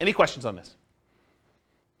 Any questions on this?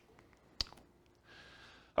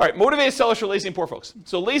 All right, motivated sellers for lazy and poor folks.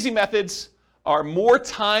 So lazy methods are more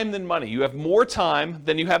time than money. You have more time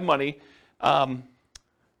than you have money. I'm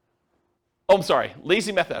sorry,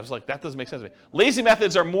 lazy method. I was like, that doesn't make sense to me. Lazy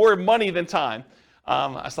methods are more money than time. I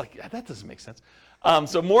was like, yeah, that doesn't make sense.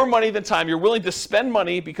 So more money than time. You're willing to spend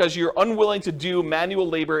money because you're unwilling to do manual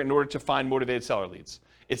labor in order to find motivated seller leads.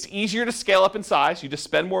 It's easier to scale up in size. You just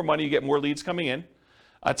spend more money, you get more leads coming in.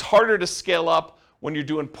 It's harder to scale up when you're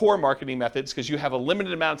doing poor marketing methods because you have a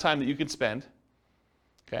limited amount of time that you can spend.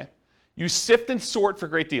 Okay? You sift and sort for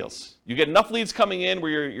great deals. You get enough leads coming in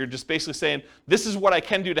where you're just basically saying, this is what I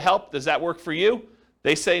can do to help. Does that work for you?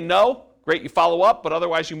 They say no. Great, you follow up, but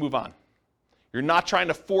otherwise you move on. You're not trying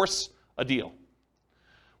to force a deal.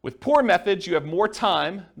 With poor methods, you have more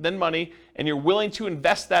time than money, and you're willing to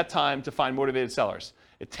invest that time to find motivated sellers.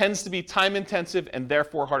 It tends to be time intensive and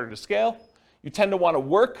therefore harder to scale. You tend to want to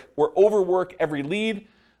work or overwork every lead,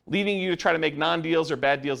 leading you to try to make non-deals or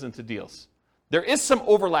bad deals into deals. There is some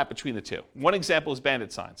overlap between the two. One example is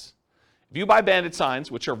bandit signs. If you buy bandit signs,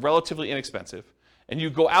 which are relatively inexpensive, and you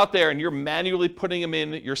go out there and you're manually putting them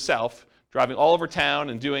in yourself, driving all over town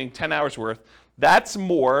and doing 10 hours worth, that's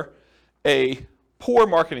more a poor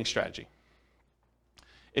marketing strategy.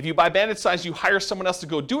 If you buy bandit signs, you hire someone else to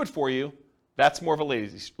go do it for you, that's more of a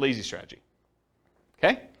lazy strategy.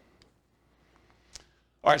 Okay?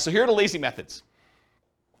 All right, so here are the lazy methods.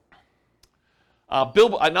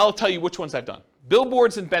 And I'll tell you which ones I've done.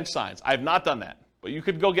 Billboards and bench signs. I have not done that. But you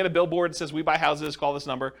could go get a billboard that says, we buy houses, call this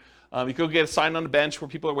number. You could go get a sign on the bench where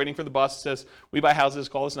people are waiting for the bus that says, we buy houses,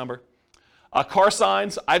 call this number. Car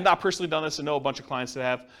signs, I've not personally done this. I know a bunch of clients that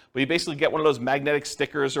have. But you basically get one of those magnetic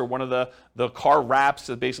stickers or one of the car wraps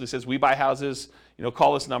that basically says, we buy houses,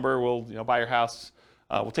 call this number, we'll buy your house.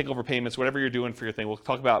 We'll take over payments, whatever you're doing for your thing. We'll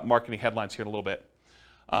talk about marketing headlines here in a little bit.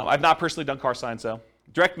 I've not personally done car signs, though.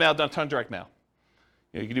 Direct mail, done a ton of direct mail.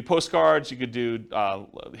 You can do postcards, you could do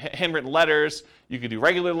handwritten letters, you could do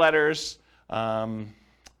regular letters,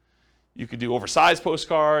 you could do oversized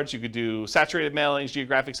postcards, you could do saturated mailings,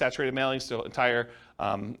 geographic saturated mailings to entire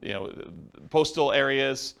postal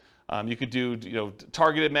areas. You could do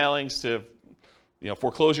targeted mailings to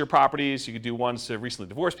foreclosure properties. You could do ones to recently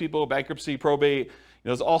divorced people, bankruptcy, probate.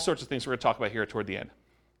 There's all sorts of things we're going to talk about here toward the end.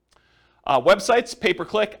 Websites,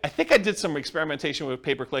 pay-per-click. I think I did some experimentation with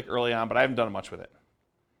pay-per-click early on, but I haven't done much with it.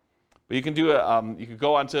 But you can do you could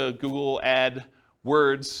go onto Google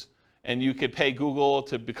AdWords, and you could pay Google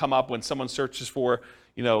to come up when someone searches for,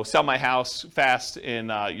 sell my house fast in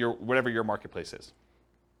whatever your marketplace is.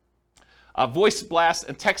 Voice blast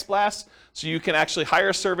and text blast, so you can actually hire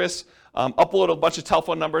a service, upload a bunch of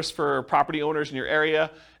telephone numbers for property owners in your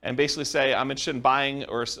area, and basically say, I'm interested in buying,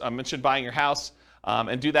 or I'm interested in buying your house.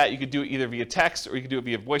 And do that. You could do it either via text or you could do it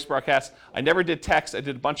via voice broadcast. I never did text. I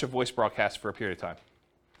did a bunch of voice broadcasts for a period of time.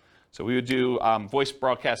 So we would do voice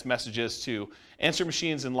broadcast messages to answer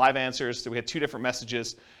machines and live answers. So we had 2 different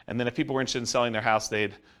messages. And then if people were interested in selling their house,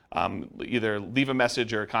 they'd either leave a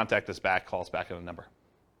message or contact us back, call us back on a number.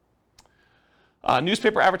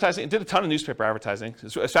 Newspaper advertising. I did a ton of newspaper advertising.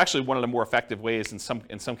 It's actually one of the more effective ways in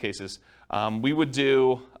some cases. We would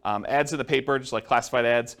do ads in the paper, just like classified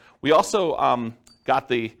ads. We also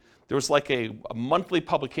there was like a monthly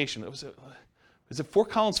publication. Is it Fort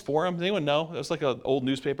Collins Forum? Does anyone know? It was like an old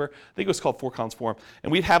newspaper. I think it was called Fort Collins Forum.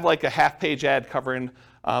 And we'd have like a half-page ad covering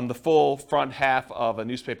the full front half of a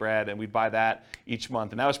newspaper ad, and we'd buy that each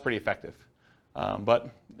month. And that was pretty effective. But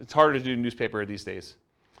it's harder to do newspaper these days.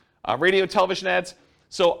 Radio, television ads.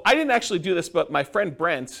 So I didn't actually do this, but my friend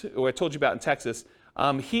Brent, who I told you about in Texas,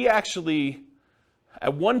 he actually,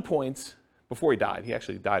 at one point, before he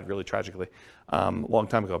actually died really tragically, a long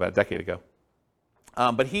time ago, about a decade ago.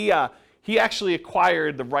 But he actually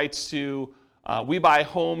acquired the rights to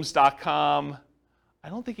WeBuyHomes.com. I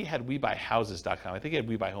don't think he had WeBuyHouses.com. I think he had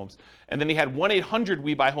WeBuyHomes. And then he had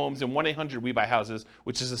 1-800-WeBuyHomes and 1-800-WeBuyHouses,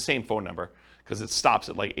 which is the same phone number because it stops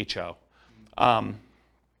at like HO.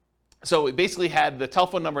 So it basically had the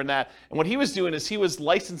telephone number and that. And what he was doing is he was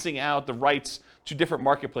licensing out the rights to different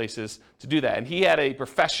marketplaces to do that. And he had a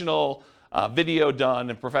professional video done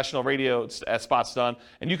and professional radio spots done.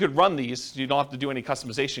 And you could run these. You don't have to do any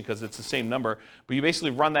customization because it's the same number. But you basically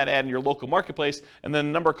run that ad in your local marketplace, and then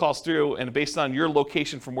the number calls through. And based on your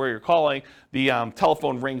location from where you're calling, the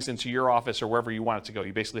telephone rings into your office or wherever you want it to go.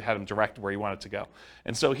 You basically had them direct where you want it to go.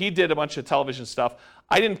 And so he did a bunch of television stuff.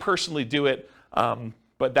 I didn't personally do it.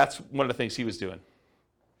 But that's one of the things he was doing.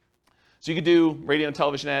 So you could do radio and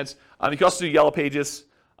television ads. You can also do Yellow Pages.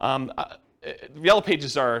 Yellow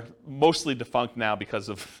Pages are mostly defunct now because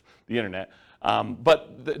of the internet.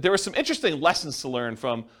 But there were some interesting lessons to learn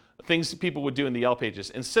from things that people would do in the Yellow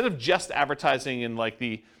Pages. Instead of just advertising in like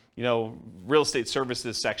the real estate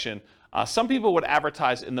services section, some people would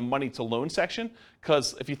advertise in the money to loan section.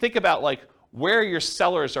 Because if you think about like where your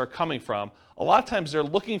sellers are coming from, a lot of times they're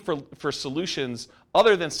looking for solutions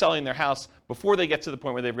other than selling their house before they get to the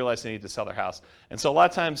point where they realize they need to sell their house. And so a lot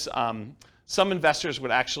of times some investors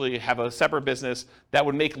would actually have a separate business that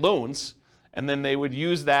would make loans, and then they would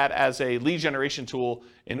use that as a lead generation tool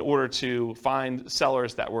in order to find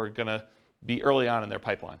sellers that were going to be early on in their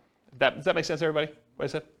pipeline. Does that make sense, everybody? What I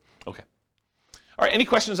said? Okay. All right, any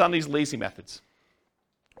questions on these lazy methods?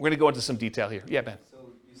 We're going to go into some detail here. Yeah, Ben. So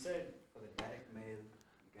you said for the direct mail,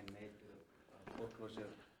 you can mail to foreclosure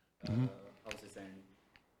houses and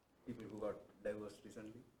people who got divorced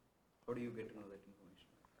recently. How do you get to know that information?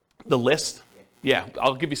 The list? Yeah,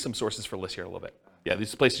 I'll give you some sources for lists here in a little bit. Yeah,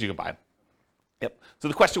 these are places you can buy them. Yep. So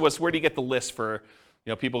the question was, where do you get the list for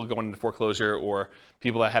people going into foreclosure or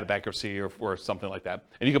people that had a bankruptcy or something like that?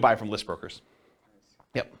 And you can buy it from list brokers.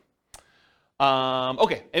 Yep.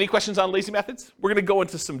 Okay, any questions on lazy methods? We're going to go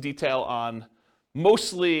into some detail on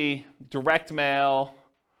mostly direct mail.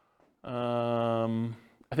 I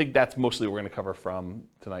think that's mostly what we're going to cover from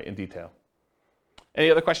tonight in detail.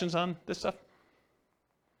 Any other questions on this stuff?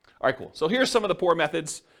 All right, cool. So here's some of the poor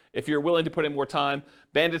methods. If you're willing to put in more time,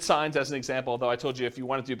 bandit signs as an example, although I told you if you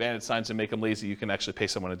want to do bandit signs and make them lazy, you can actually pay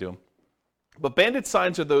someone to do them. But bandit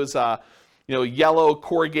signs are those yellow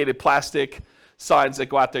corrugated plastic signs that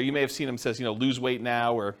go out there. You may have seen them, says, lose weight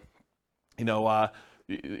now, or,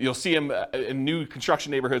 you'll see them in new construction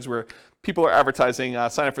neighborhoods where people are advertising,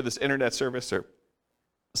 sign up for this internet service or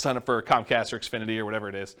sign up for Comcast or Xfinity or whatever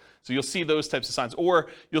it is. So you'll see those types of signs, or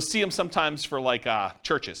you'll see them sometimes for like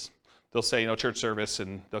churches. They'll say, church service,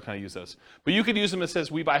 and they'll kind of use those. But you could use them. It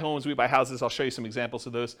says, we buy homes, we buy houses. I'll show you some examples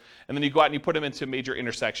of those. And then you go out and you put them into major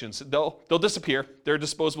intersections. They'll disappear. They're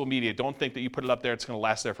disposable media. Don't think that you put it up there, it's going to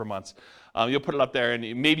last there for months. You'll put it up there,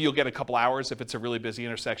 and maybe you'll get a couple hours if it's a really busy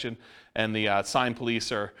intersection, and the sign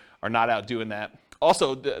police are not out doing that.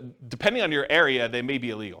 Also, depending on your area, they may be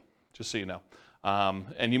illegal, just so you know.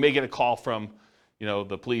 And you may get a call from,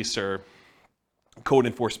 the police or code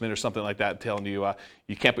enforcement or something like that telling you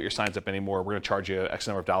you can't put your signs up anymore. We're going to charge you X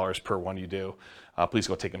number of dollars per one you do. Please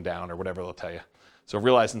go take them down or whatever they'll tell you. So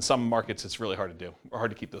realize in some markets it's really hard to do or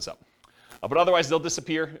hard to keep those up. But otherwise they'll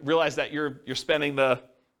disappear. Realize that you're spending the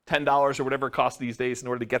 $10 or whatever it costs these days in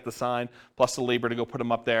order to get the sign, plus the labor to go put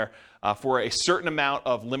them up there for a certain amount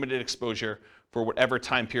of limited exposure for whatever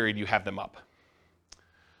time period you have them up.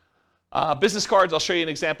 Business cards, I'll show you an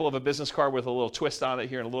example of a business card with a little twist on it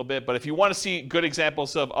here in a little bit. But if you want to see good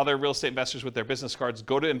examples of other real estate investors with their business cards,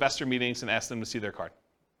 go to investor meetings and ask them to see their card.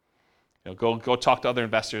 Go talk to other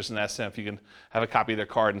investors and ask them if you can have a copy of their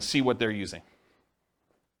card and see what they're using.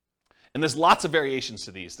 And there's lots of variations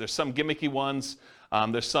to these. There's some gimmicky ones.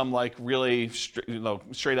 There's some like really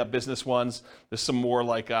straight up business ones. There's some more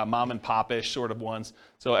like mom and pop-ish sort of ones.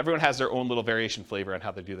 So everyone has their own little variation flavor on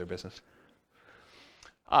how they do their business.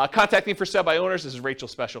 Contacting for sale by owners, this is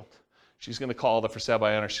Rachel's special. She's going to call the for sale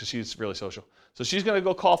by owners because she's really social. So she's going to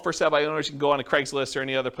go call for sale by owners. You can go on a Craigslist or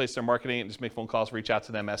any other place they're marketing it and just make phone calls, reach out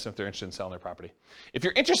to them, ask them if they're interested in selling their property. If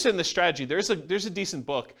you're interested in this strategy, there's a decent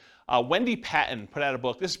book. Wendy Patton put out a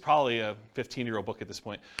book. This is probably a 15-year-old book at this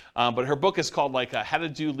point. But her book is called How to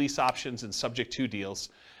Do Lease Options and Subject to Deals.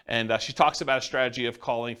 And she talks about a strategy of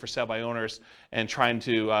calling for sale by owners and trying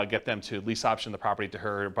to get them to lease option the property to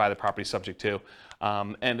her or buy the property subject to.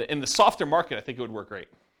 And in the softer market, I think it would work great.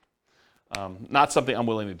 Not something I'm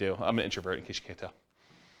willing to do. I'm an introvert, in case you can't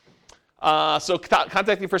tell. So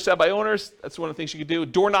contacting for sale by owners, that's one of the things you can do.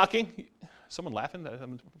 Door knocking. Someone laughing that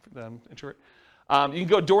I'm an introvert? You can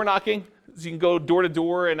go door knocking. So you can go door to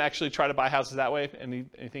door and actually try to buy houses that way.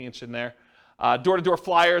 Anything interested in there? Door to door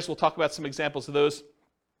flyers. We'll talk about some examples of those.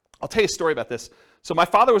 I'll tell you a story about this. So my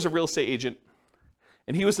father was a real estate agent,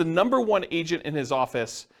 and he was the #1 agent in his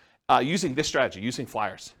office using this strategy, using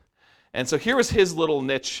flyers. And so here was his little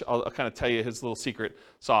niche. I'll kind of tell you his little secret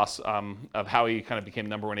sauce of how he kind of became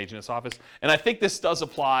 #1 agent in his office. And I think this does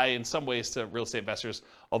apply in some ways to real estate investors,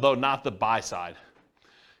 although not the buy side.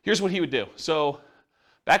 Here's what he would do. So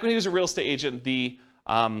back when he was a real estate agent, the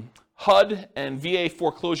HUD and VA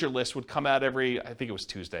foreclosure list would come out every, I think it was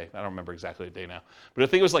Tuesday. I don't remember exactly the day now. But I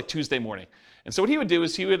think it was like Tuesday morning. And so what he would do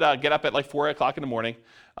is he would get up at like 4 o'clock in the morning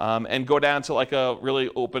and go down to like a really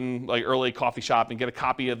open, like early coffee shop and get a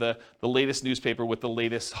copy of the latest newspaper with the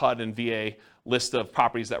latest HUD and VA list of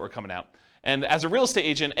properties that were coming out. And as a real estate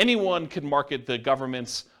agent, anyone could market the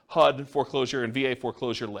government's HUD foreclosure and VA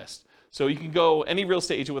foreclosure list. So you can go, any real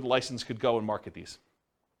estate agent with a license could go and market these.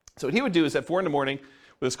 So what he would do is at 4 in the morning,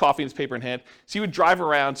 with his coffee and his paper in hand, so he would drive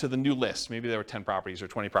around to the new list. Maybe there were 10 properties or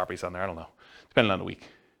 20 properties on there, I don't know, depending on the week.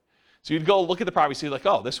 So you'd go look at the properties, so you'd like,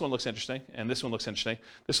 oh, this one looks interesting, and this one looks interesting,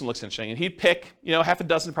 this one looks interesting. And he'd pick, half a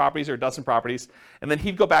dozen properties or a dozen properties, and then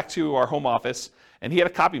he'd go back to our home office, and he had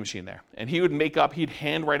a copy machine there. And he would he'd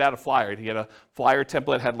hand write out a flyer. He had a flyer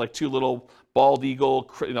template, had like 2 little bald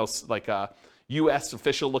eagle, like U.S.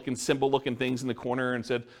 official-looking, symbol-looking things in the corner and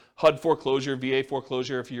said, HUD foreclosure, VA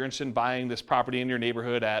foreclosure, if you're interested in buying this property in your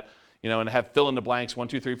neighborhood at, and have fill in the blanks, 1,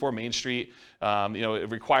 2, 3, 4 Main Street, it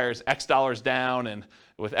requires X dollars down, and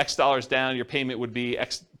with X dollars down, your payment would be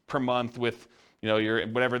X per month with your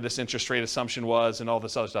whatever this interest rate assumption was and all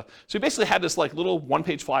this other stuff. So he basically had this like little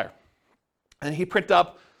one-page flyer. And he'd print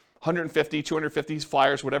up 150, 250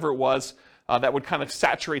 flyers, whatever it was, that would kind of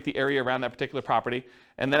saturate the area around that particular property.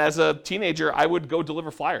 And then as a teenager, I would go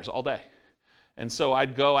deliver flyers all day. And so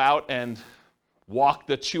I'd go out and walk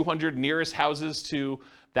the 200 nearest houses to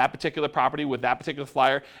that particular property with that particular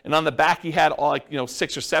flyer. And on the back, he had all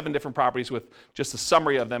 6 or 7 different properties with just a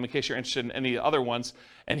summary of them in case you're interested in any other ones.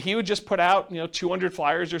 And he would just put out 200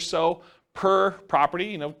 flyers or so per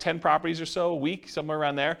property, 10 properties or so a week, somewhere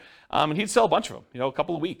around there. And he'd sell a bunch of them, a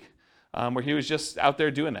couple a week, where he was just out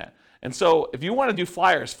there doing that. And so if you want to do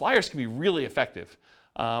flyers can be really effective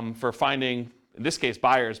for finding, in this case,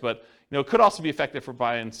 buyers, but it could also be effective for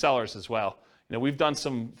buying sellers as well. We've done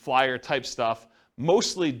some flyer type stuff,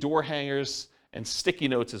 mostly door hangers and sticky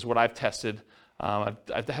notes is what I've tested. I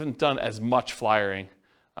haven't done as much flyering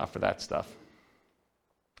for that stuff.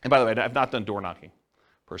 And by the way, I've not done door knocking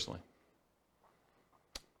personally.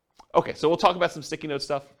 Okay, so we'll talk about some sticky note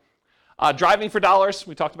stuff. Driving for dollars,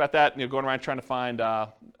 we talked about that, going around trying to find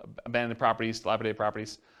abandoned properties, dilapidated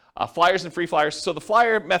properties. Flyers and free flyers. So the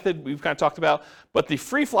flyer method we've kind of talked about, but the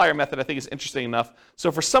free flyer method I think is interesting enough.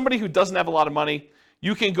 So for somebody who doesn't have a lot of money,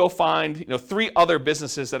 you can go find 3 other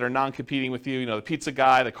businesses that are non-competing with you, the pizza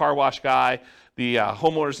guy, the car wash guy, the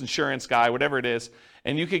homeowner's insurance guy, whatever it is,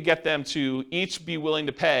 and you could get them to each be willing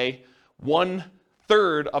to pay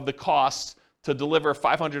 1/3 of the cost to deliver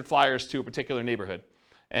 500 flyers to a particular neighborhood.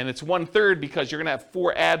 And it's 1/3 because you're going to have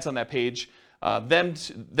 4 ads on that page, them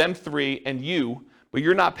 3 and you, but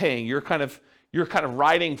you're not paying. You're kind of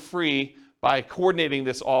riding free by coordinating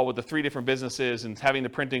this all with the 3 different businesses and having the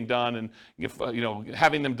printing done and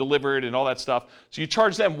having them delivered and all that stuff. So you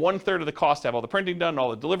charge them 1/3 of the cost to have all the printing done, all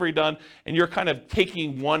the delivery done, and you're kind of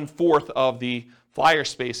taking 1/4 of the flyer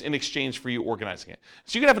space in exchange for you organizing it.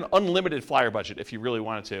 So you can have an unlimited flyer budget if you really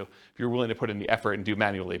wanted to, if you're willing to put in the effort and do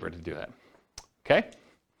manual labor to do that. Okay?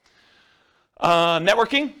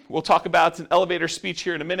 Networking, we'll talk about an elevator speech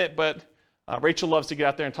here in a minute, but Rachel loves to get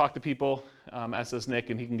out there and talk to people, as does Nick,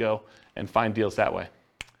 and he can go and find deals that way.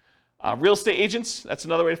 Real estate agents, that's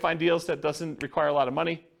another way to find deals that doesn't require a lot of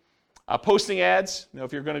money. Posting ads,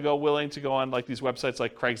 if you're going to willing to go on like these websites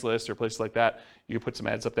like Craigslist or places like that, you can put some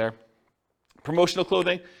ads up there. Promotional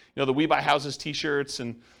clothing, the We Buy Houses t-shirts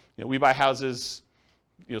and We Buy Houses,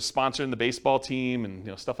 sponsoring the baseball team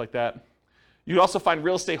and stuff like that. You can also find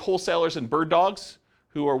real estate wholesalers and bird dogs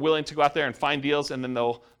who are willing to go out there and find deals, and then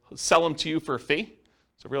they'll sell them to you for a fee.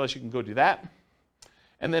 So realize you can go do that.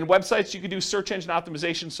 And then websites, you can do search engine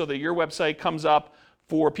optimization so that your website comes up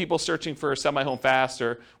for people searching for Sell My Home Fast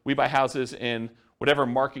or We Buy Houses in whatever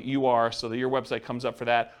market you are, so that your website comes up for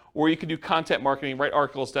that. Or you can do content marketing, write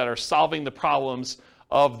articles that are solving the problems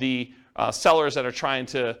of the sellers that are trying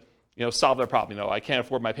to solve their problem. I can't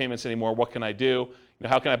afford my payments anymore. What can I do?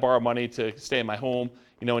 How can I borrow money to stay in my home?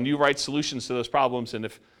 And you write solutions to those problems. And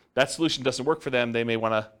if that solution doesn't work for them, they may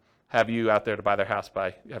want to have you out there to buy their house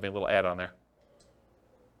by having a little ad on there.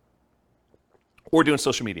 Or doing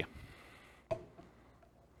social media.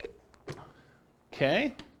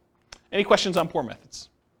 Okay. Any questions on poor methods?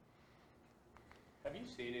 Have you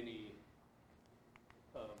seen any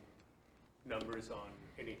numbers on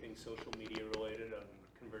anything social media related on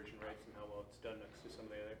conversion rates and how well it's done next to some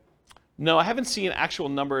of the other? No, I haven't seen actual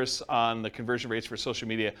numbers on the conversion rates for social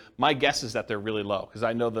media. My guess is that they're really low because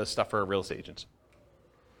I know the stuff for real estate agents.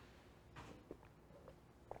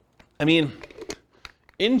 I mean,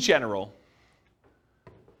 in general,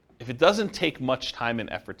 if it doesn't take much time and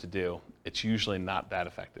effort to do, it's usually not that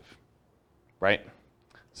effective, right?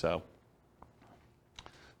 So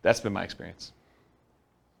that's been my experience.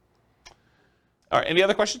 All right, any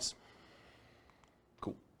other questions?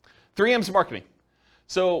 Cool. 3 M's marketing.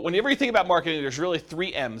 So whenever you think about marketing, there's really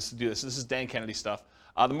 3 M's to do this. This is Dan Kennedy stuff.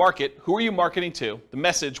 The market, who are you marketing to? The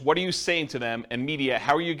message, what are you saying to them? And media,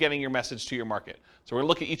 how are you getting your message to your market? So we're going to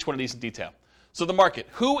look at each one of these in detail. So the market,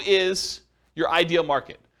 who is your ideal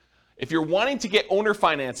market? If you're wanting to get owner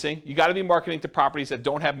financing, you got to be marketing to properties that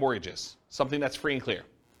don't have mortgages, something that's free and clear.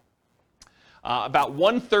 About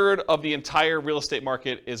 1/3 of the entire real estate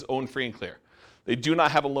market is owned free and clear. They do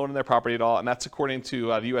not have a loan in their property at all, and that's according to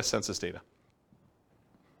the U.S. Census data.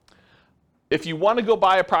 If you want to go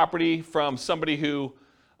buy a property from somebody who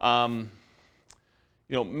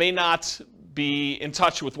may not be in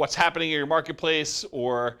touch with what's happening in your marketplace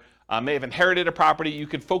or may have inherited a property, you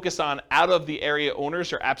can focus on out-of-the-area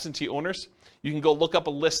owners or absentee owners. You can go look up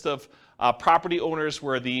a list of property owners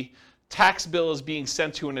where the tax bill is being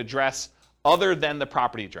sent to an address other than the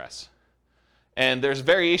property address. And there's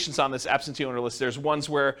variations on this absentee owner list. There's ones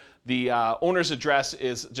where the owner's address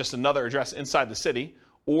is just another address inside the city,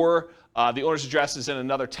 or the owner's address is in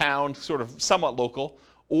another town, sort of somewhat local,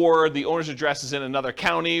 or the owner's address is in another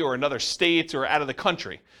county or another state or out of the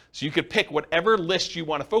country. So you could pick whatever list you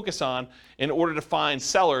want to focus on in order to find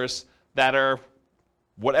sellers that are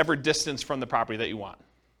whatever distance from the property that you want.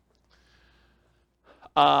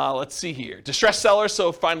 Let's see here. Distressed sellers,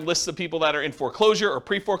 so find lists of people that are in foreclosure or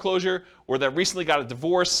pre-foreclosure, or that recently got a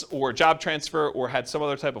divorce or a job transfer or had some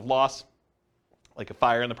other type of loss, like a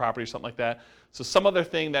fire in the property or something like that. So some other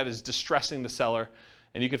thing that is distressing the seller,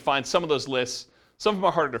 and you can find some of those lists. Some of them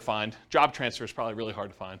are harder to find. Job transfer is probably really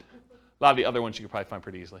hard to find. A lot of the other ones you can probably find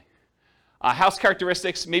pretty easily. House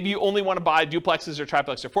characteristics, maybe you only want to buy duplexes or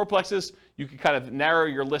triplexes or fourplexes. You can kind of narrow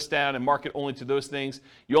your list down and market only to those things.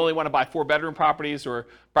 You only want to buy 4-bedroom properties, or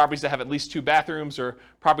properties that have at least 2 bathrooms, or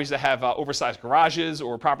properties that have oversized garages,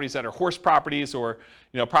 or properties that are horse properties, or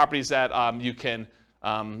properties that you can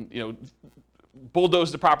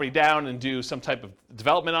bulldoze the property down and do some type of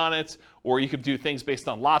development on it, or you could do things based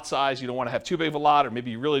on lot size. You don't want to have too big of a lot, or maybe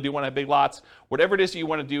you really do want to have big lots. Whatever it is that you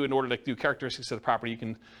want to do in order to do characteristics of the property, you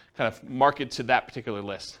can kind of market to that particular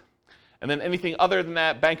list. And then anything other than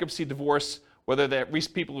that, bankruptcy, divorce, whether they're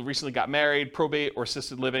people who recently got married, probate, or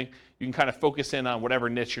assisted living, you can kind of focus in on whatever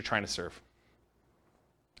niche you're trying to serve.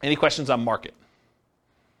 Any questions on market?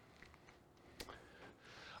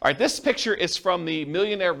 All right, this picture is from the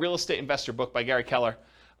Millionaire Real Estate Investor book by Gary Keller.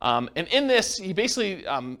 And in this, he basically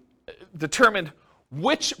determined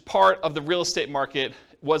which part of the real estate market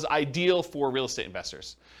was ideal for real estate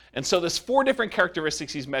investors. And so there's 4 different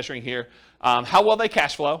characteristics he's measuring here. How well they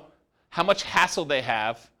cash flow, how much hassle they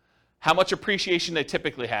have, how much appreciation they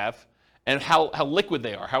typically have, and how liquid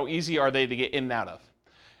they are, how easy are they to get in and out of.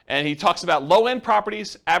 And he talks about low-end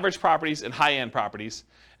properties, average properties, and high-end properties.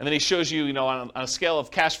 And then he shows you, on a scale of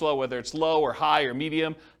cash flow, whether it's low or high or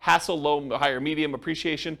medium, hassle, low, high, or medium,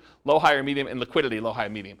 appreciation, low, high, or medium, and liquidity, low, high,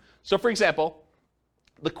 medium. So for example,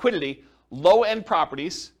 liquidity, low-end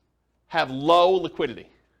properties have low liquidity.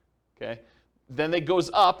 Okay? Then it goes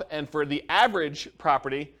up, and for the average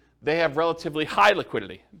property, they have relatively high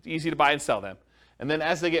liquidity. It's easy to buy and sell them. And then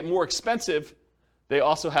as they get more expensive, they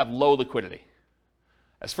also have low liquidity.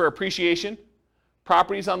 As for appreciation,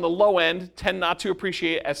 properties on the low end tend not to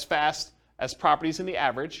appreciate as fast as properties in the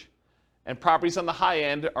average, and properties on the high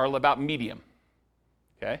end are about medium.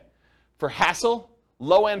 Okay? For hassle,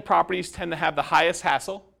 low-end properties tend to have the highest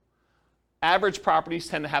hassle, average properties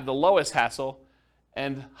tend to have the lowest hassle,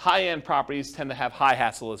 and high-end properties tend to have high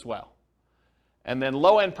hassle as well. And then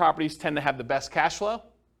low-end properties tend to have the best cash flow,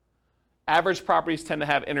 average properties tend to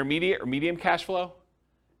have intermediate or medium cash flow,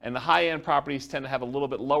 and the high-end properties tend to have a little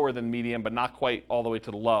bit lower than medium, but not quite all the way to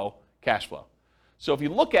the low cash flow. So if you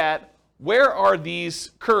look at where are these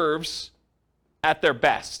curves at their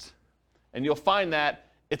best, and you'll find that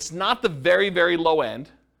it's not the very, very low end,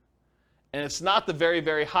 and it's not the very,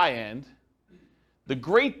 very high end. The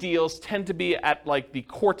great deals tend to be at like the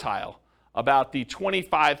quartile, about the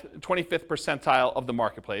 25th percentile of the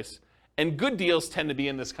marketplace, and good deals tend to be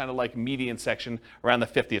in this kind of like median section around the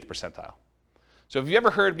 50th percentile. So if you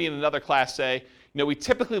ever heard me in another class say, we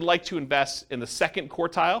typically like to invest in the second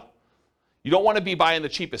quartile. You don't want to be buying the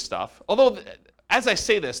cheapest stuff. Although, as I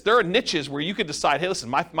say this, there are niches where you could decide, hey, listen,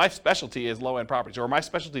 my specialty is low-end properties, or my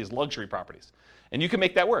specialty is luxury properties. And you can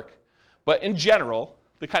make that work. But in general,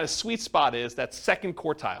 the kind of sweet spot is that second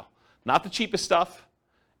quartile. Not the cheapest stuff,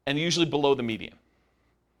 and usually below the median.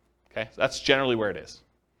 Okay, so that's generally where it is.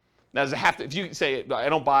 Now, does it have to, if you say, I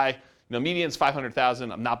don't buy, median's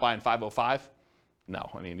 500,000, I'm not buying 505, no,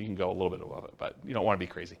 you can go a little bit above it, but you don't want to be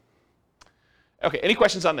crazy. Okay, any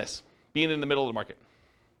questions on this? Being in the middle of the market.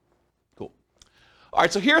 Cool. All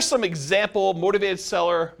right, so here's some example motivated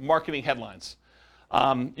seller marketing headlines.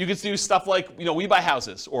 You could do stuff like, we buy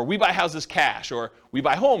houses, or we buy houses cash, or we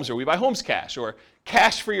buy homes, or we buy homes cash, or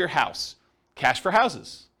cash for your house, cash for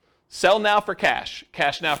houses. Sell now for cash,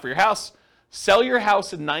 cash now for your house. Sell your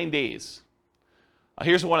house in 9 days.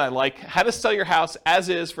 Here's one I like. How to sell your house as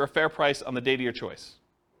is for a fair price on the date of your choice.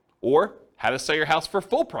 Or how to sell your house for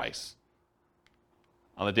full price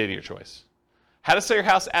on the date of your choice. How to sell your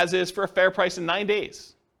house as is for a fair price in 9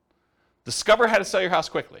 days. Discover how to sell your house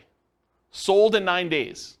quickly. Sold in 9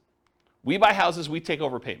 days. We buy houses, we take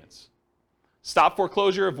over payments. Stop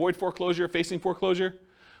foreclosure, avoid foreclosure, facing foreclosure.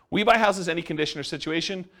 We buy houses any condition or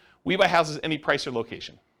situation. We buy houses any price or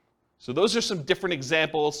location. So those are some different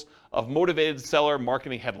examples of motivated seller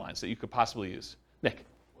marketing headlines that you could possibly use. Nick?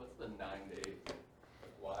 What's the 9 days?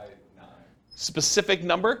 Why 9? Specific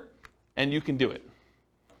number, and you can do it.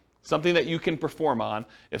 something that you can perform on.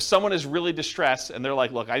 If someone is really distressed and they're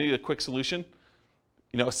like, look, I need a quick solution,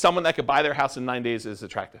 someone that could buy their house in 9 days is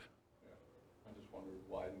attractive. I just wondered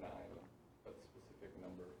why 9, that specific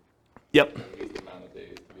number. Yep. The amount of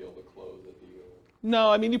days to be able to close a deal.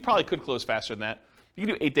 No, I mean, you probably could close faster than that. You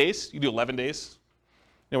can do 8 days. You can do 11 days.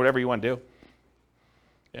 Whatever you want to do.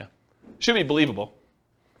 Yeah. Should be believable.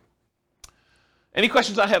 Any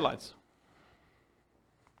questions on headlines?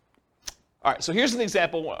 All right, so here's an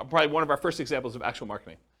example, probably one of our first examples of actual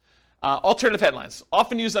marketing. Alternative headlines,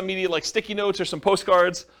 often used on media like sticky notes or some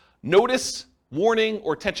postcards. Notice, warning,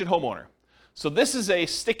 or attention homeowner. So this is a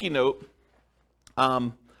sticky note.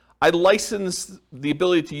 I licensed the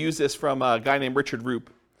ability to use this from a guy named Richard Roop.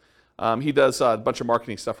 He does a bunch of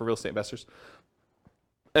marketing stuff for real estate investors.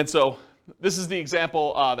 And so this is the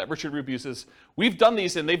example that Richard Roop uses. We've done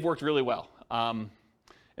these and they've worked really well.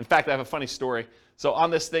 In fact, I have a funny story. So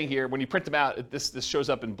on this thing here, when you print them out, this shows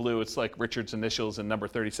up in blue. It's like Richard's initials and number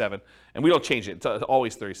 37. And we don't change it. It's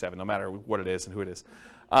always 37, no matter what it is and who it is.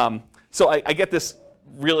 So I get this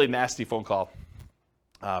really nasty phone call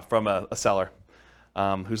from a seller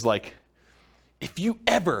who's like, if you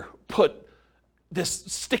ever put this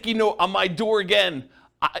sticky note on my door again,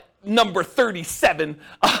 number 37.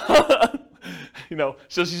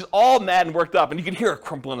 So she's all mad and worked up, and you can hear her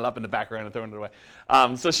crumpling it up in the background and throwing it away.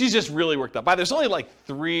 So she's just really worked up. There's only like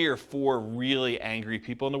 3 or 4 really angry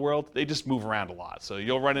people in the world. They just move around a lot, so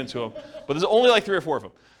you'll run into them. But there's only like 3 or 4 of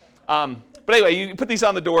them. But anyway, you put these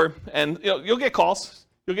on the door, and you'll get calls.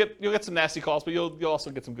 You'll get some nasty calls, but you'll also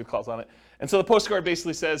get some good calls on it. And so the postcard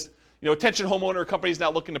basically says, attention homeowner, company's now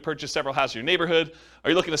looking to purchase several houses in your neighborhood. Are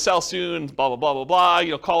you looking to sell soon? Blah, blah, blah, blah,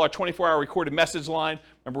 blah. Call our 24-hour recorded message line.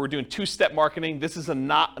 Remember, we're doing 2-step marketing. This is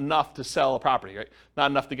not enough to sell a property, right? Not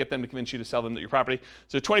enough to get them to convince you to sell them your property.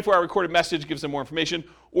 So 24-hour recorded message gives them more information.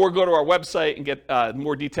 Or go to our website and get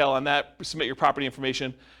more detail on that. Submit your property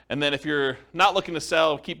information. And then if you're not looking to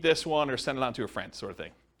sell, keep this one or send it on to a friend, sort of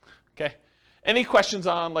thing. Okay? Any questions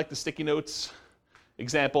on like the sticky notes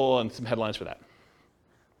example and some headlines for that?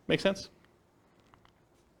 Make sense?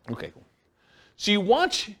 Okay, cool. So you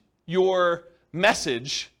want your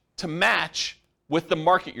message to match with the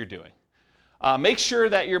market you're doing. Make sure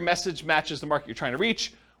that your message matches the market you're trying to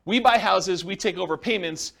reach. We buy houses, we take over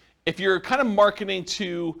payments. If you're kind of marketing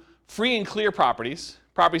to free and clear properties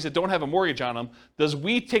that don't have a mortgage on them, does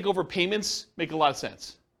we take over payments make a lot of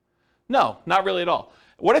sense? No, not really at all.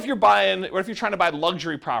 What if you're trying to buy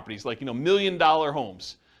luxury properties like, $1 million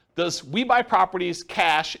homes? Does we buy properties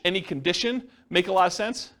cash, any condition, make a lot of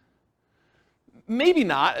sense? Maybe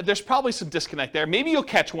not. There's probably some disconnect there. Maybe you'll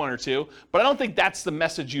catch 1 or 2, but I don't think that's the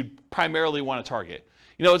message you'd primarily want to target.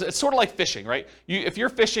 It's sort of like fishing, right? If you're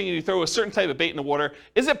fishing and you throw a certain type of bait in the water,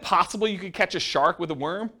 is it possible you could catch a shark with a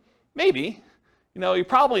worm? Maybe. You're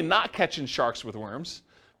probably not catching sharks with worms,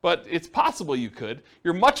 but it's possible you could.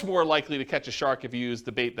 You're much more likely to catch a shark if you use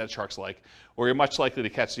the bait that sharks like, or you're much likely to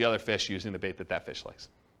catch the other fish using the bait that fish likes.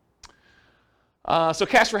 So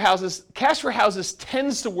cash for houses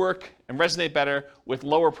tends to work and resonate better with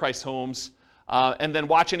lower priced homes. And then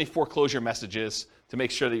watch any foreclosure messages to make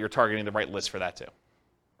sure that you're targeting the right list for that too.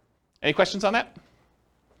 Any questions on that?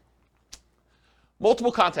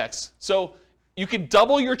 Multiple contacts. So you can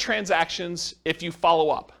double your transactions if you follow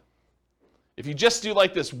up. If you just do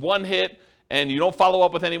like this one hit and you don't follow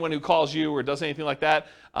up with anyone who calls you or does anything like that,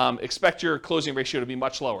 expect your closing ratio to be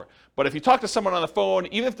much lower. But if you talk to someone on the phone,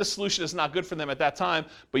 even if the solution is not good for them at that time,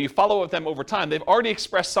 but you follow up with them over time, they've already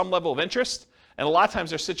expressed some level of interest, and a lot of times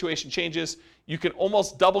their situation changes. You can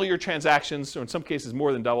almost double your transactions, or in some cases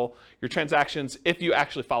more than double your transactions if you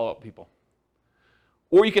actually follow up with people.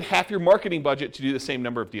 Or you can half your marketing budget to do the same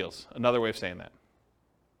number of deals. Another way of saying that.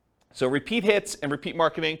 So repeat hits and repeat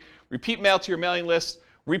marketing, repeat mail to your mailing list,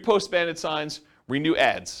 repost banded signs, renew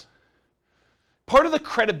ads. Part of the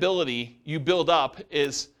credibility you build up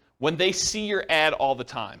is when they see your ad all the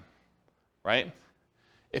time, right?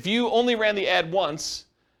 If you only ran the ad once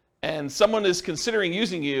and someone is considering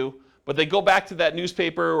using you, but they go back to that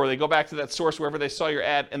newspaper or they go back to that source wherever they saw your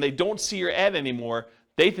ad and they don't see your ad anymore,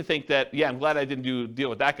 they think that, yeah, I'm glad I didn't do a deal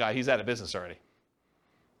with that guy. He's out of business already.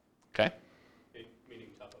 Okay? Meaning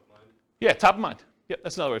top of mind? Yeah, top of mind. Yep,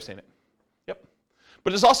 that's another way of saying it. Yep.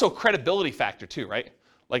 But there's also a credibility factor too, right?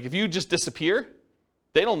 Like if you just disappear,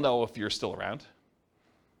 they don't know if you're still around.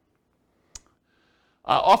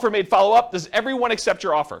 Offer made follow-up. Does everyone accept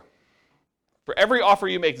your offer? For every offer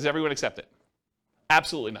you make, does everyone accept it?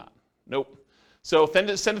 Absolutely not. Nope. So send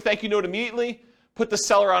a thank you note immediately. Put the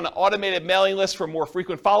seller on an automated mailing list for more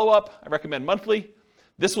frequent follow-up. I recommend monthly.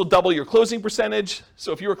 This will double your closing percentage.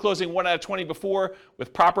 So if you were closing 1 out of 20 before,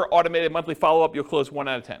 with proper automated monthly follow-up, you'll close 1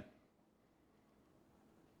 out of 10.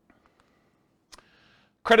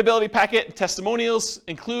 Credibility packet and testimonials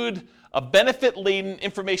include a benefit-laden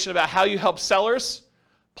information about how you help sellers,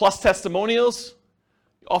 plus testimonials.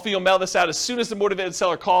 Often you'll mail this out as soon as the motivated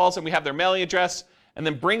seller calls, and we have their mailing address. And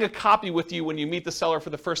then bring a copy with you when you meet the seller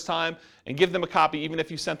for the first time, and give them a copy even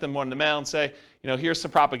if you sent them one in the mail, and say, here's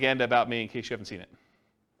some propaganda about me in case you haven't seen it.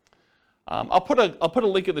 I'll put a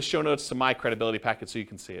link in the show notes to my credibility packet so you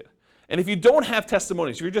can see it. And if you don't have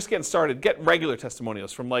testimonials, if you're just getting started, get regular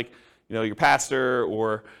testimonials from your pastor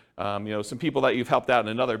or some people that you've helped out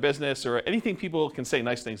in another business, or anything people can say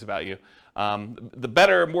nice things about you. The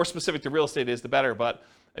better, more specific to real estate is, the better. But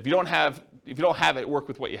if you don't have it, work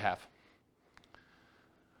with what you have.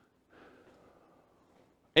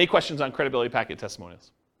 Any questions on credibility packet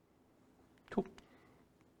testimonials? Cool.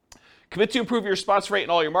 Commit to improve your response rate in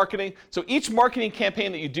all your marketing. So each marketing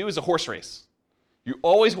campaign that you do is a horse race. You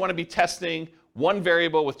always want to be testing one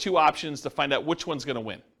variable with 2 options to find out which one's going to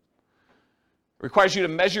win. It requires you to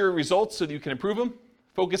measure your results so that you can improve them.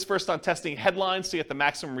 Focus first on testing headlines to get the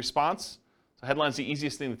maximum response. So headlines are the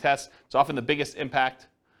easiest thing to test. It's often the biggest impact.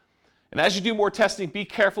 And as you do more testing, be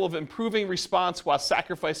careful of improving response while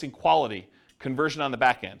sacrificing quality. Conversion on the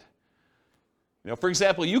back end. For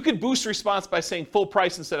example, you could boost response by saying full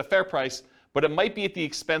price instead of fair price, but it might be at the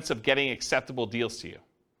expense of getting acceptable deals to you.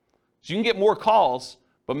 So you can get more calls,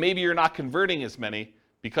 but maybe you're not converting as many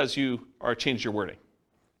because you changed your wording.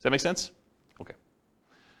 Does that make sense? Okay.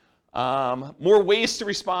 More ways to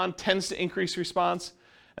respond tends to increase response.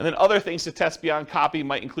 And then other things to test beyond copy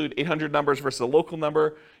might include 800 numbers versus a local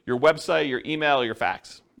number, your website, your email, your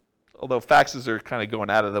fax. Although faxes are kind of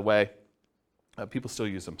going out of the way. People still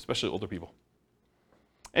use them, especially older people.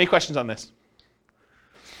 Any questions on this?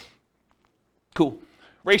 Cool.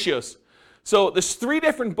 Ratios. So there's 3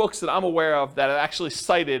 different books that I'm aware of that have actually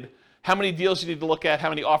cited how many deals you need to look at, how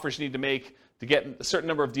many offers you need to make to get a certain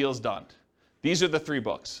number of deals done. These are the 3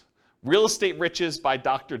 books. Real Estate Riches by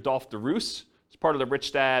Dr. Dolph DeRoos. It's part of the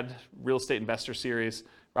Rich Dad Real Estate Investor Series,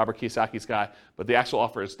 Robert Kiyosaki's guy. But the actual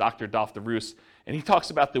author is Dr. Dolph DeRoos. And he talks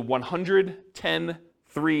about the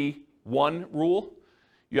 100-10-3-1 rule.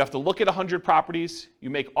 You have to look at 100 properties, you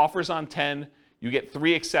make offers on 10, you get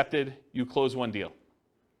 3 accepted, you close 1 deal.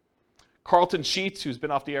 Carlton Sheets, who's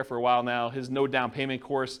been off the air for a while now, his no down payment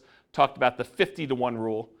course talked about the 50-1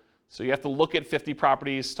 rule. So you have to look at 50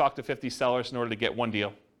 properties, talk to 50 sellers in order to get 1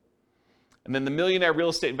 deal. And then the Millionaire Real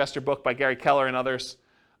Estate Investor book by Gary Keller and others,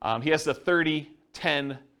 he has the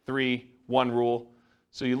 30-10-3-1 rule.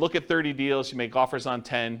 So you look at 30 deals, you make offers on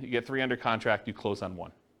 10, you get 3 under contract, you close on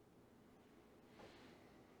 1.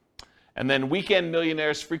 And then Weekend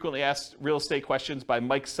Millionaires, Frequently Asked Real Estate Questions by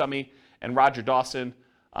Mike Summey and Roger Dawson.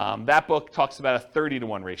 That book talks about a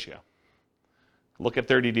 30-1 ratio. Look at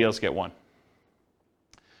 30 deals, get 1.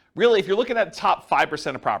 Really, if you're looking at the top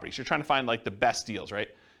 5% of properties, you're trying to find the best deals, right?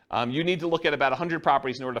 You need to look at about 100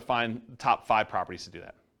 properties in order to find the top 5 properties to do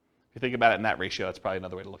that. If you think about it in that ratio, that's probably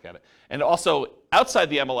another way to look at it. And also, outside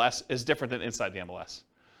the MLS is different than inside the MLS.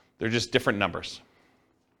 They're just different numbers.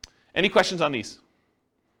 Any questions on these?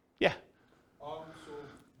 Yeah. So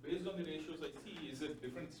based on the ratios I see, is it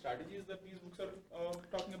different strategies that these books are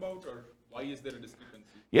talking about, or why is there a discrepancy?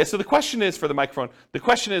 Yeah, so the question is, for the microphone, the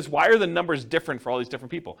question is, why are the numbers different for all these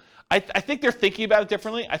different people? I think they're thinking about it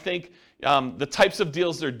differently. I think the types of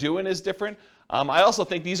deals they're doing is different. I also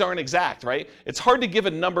think these aren't exact, right? It's hard to give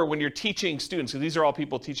a number when you're teaching students, because these are all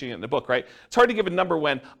people teaching it in the book, right? It's hard to give a number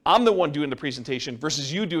when I'm the one doing the presentation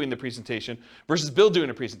versus you doing the presentation versus Bill doing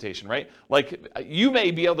the presentation, right? You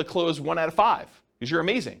may be able to close 1 out of 5 because you're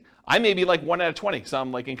amazing. I may be 1 out of 20 because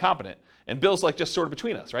I'm incompetent. And Bill's just sort of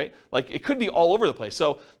between us, right? It could be all over the place.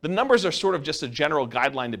 So the numbers are sort of just a general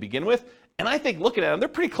guideline to begin with. And I think looking at them, they're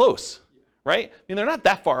pretty close, right? I mean, they're not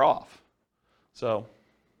that far off. So.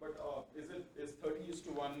 But is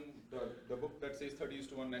 30:1, the book that says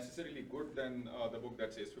 30:1 necessarily good than the book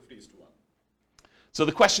that says 50:1? So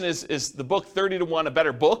the question is the book 30:1 a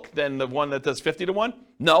better book than the one that does 50:1?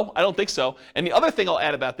 No, I don't think so. And the other thing I'll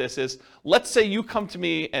add about this is, let's say you come to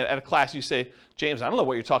me at a class, you say, James, I don't know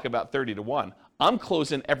what you're talking about 30:1. I'm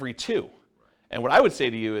closing every 2. And what I would say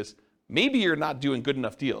to you is, maybe you're not doing good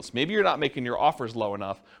enough deals. Maybe you're not making your offers low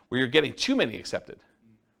enough where you're getting too many accepted,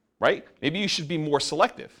 right? Maybe you should be more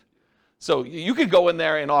selective. So you could go in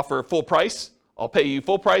there and offer full price. I'll pay you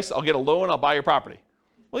full price. I'll get a loan. I'll buy your property.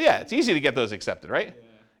 Well, yeah, it's easy to get those accepted, right?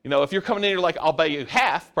 Yeah. If you're coming in, you're like, I'll pay you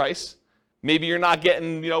half price. Maybe you're not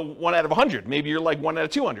getting, 1 out of 100. Maybe you're 1 out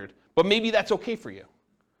of 200. But maybe that's okay for you.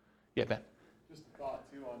 Yeah, Ben. Just a thought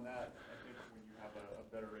too on that. I think when you have a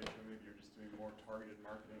more targeted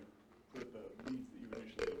marketing so that the leads that you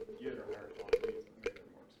initially get are higher quality leads and they're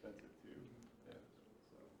more expensive too. Yeah.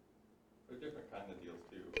 So they're different kind of deals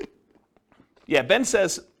too. Yeah, Ben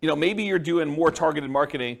says, maybe you're doing more targeted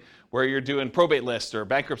marketing where you're doing probate lists or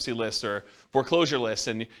bankruptcy lists or foreclosure lists,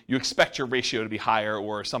 and you expect your ratio to be higher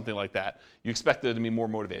or something like that. You expect it to be more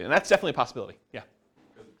motivated, and that's definitely a possibility. Yeah.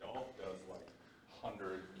 Because Golf does like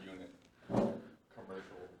 100-unit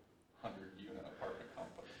commercial, 100-unit apartment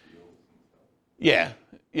complex deals and stuff.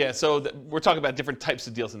 Yeah. So we're talking about different types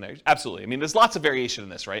of deals in there. Absolutely. I mean, there's lots of variation in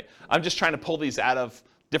this, right? I'm just trying to pull these out of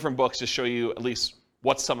different books to show you at least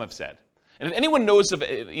what some have said. And if anyone knows of,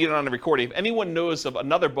 even on the recording, if anyone knows of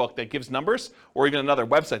another book that gives numbers, or even another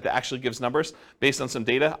website that actually gives numbers based on some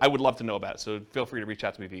data, I would love to know about it. So feel free to reach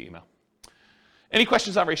out to me via email. Any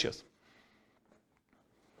questions on ratios?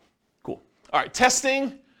 Cool. All right,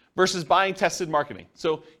 testing versus buying tested marketing.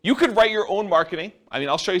 So you could write your own marketing. I mean,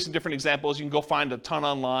 I'll show you some different examples. You can go find a ton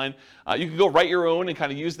online. You can go write your own and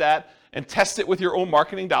kind of use that and test it with your own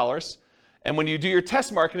marketing dollars. And when you do your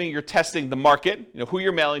test marketing, you're testing the market, who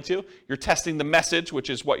you're mailing to. You're testing the message, which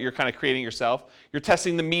is what you're kind of creating yourself. You're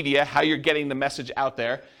testing the media, how you're getting the message out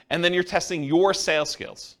there. And then you're testing your sales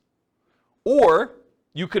skills. Or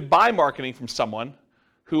you could buy marketing from someone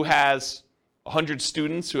who has 100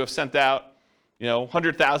 students who have sent out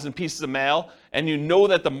 100,000 pieces of mail, and you know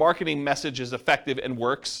that the marketing message is effective and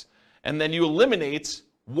works, and then you eliminate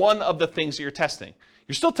one of the things that you're testing.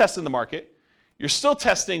 You're still testing the market. You're still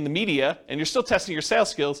testing the media, and you're still testing your sales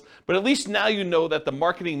skills, but at least now you know that the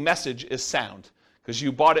marketing message is sound because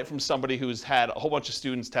you bought it from somebody who's had a whole bunch of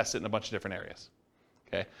students test it in a bunch of different areas.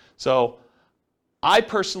 Okay, so I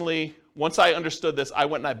personally, once I understood this, I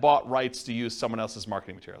went and I bought rights to use someone else's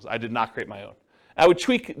marketing materials. I did not create my own. I would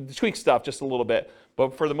tweak stuff just a little bit,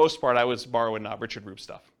 but for the most part, I was borrowing Richard Roop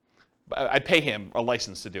stuff. I'd pay him a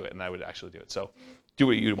license to do it, and I would actually do it. So do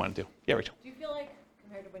what you want to do. Yeah, Rachel. Do you feel like,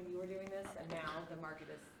 compared to when you were doing this, and now the market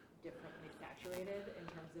is differently saturated in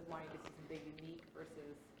terms of wanting to see something unique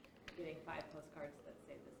versus getting 5 postcards that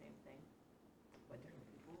say the same thing? What different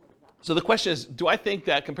people is that? So the question is, do I think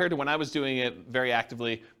that compared to when I was doing it very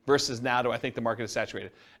actively versus now, do I think the market is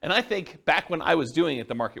saturated? And I think back when I was doing it,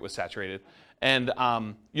 the market was saturated. And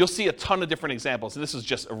you'll see a ton of different examples. And this is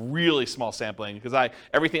just a really small sampling because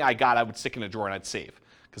everything I got, I would stick in a drawer and I'd save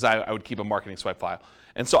because I would keep a marketing swipe file.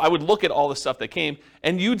 And so I would look at all the stuff that came,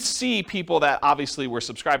 and you'd see people that obviously were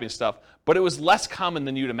subscribing to stuff, but it was less common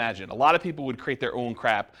than you'd imagine. A lot of people would create their own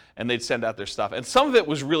crap, and they'd send out their stuff. And some of it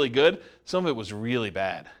was really good, some of it was really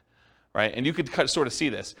bad, right? And you could sort of see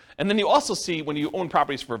this. And then you also see, when you own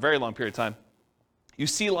properties for a very long period of time, you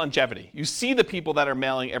see longevity. You see the people that are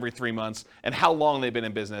mailing every 3 months and how long they've been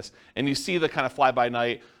in business. And you see the kind of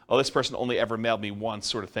fly-by-night, oh, this person only ever mailed me once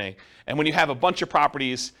sort of thing. And when you have a bunch of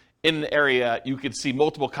properties in an area, you could see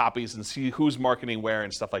multiple copies and see who's marketing where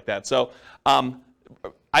and stuff like that. So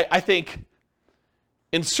I think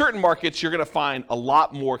in certain markets, you're going to find a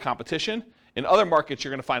lot more competition. In other markets,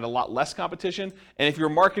 you're going to find a lot less competition. And if you're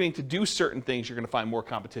marketing to do certain things, you're going to find more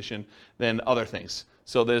competition than other things.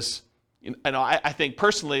 So there's, I think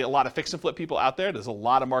personally, a lot of fix and flip people out there. There's a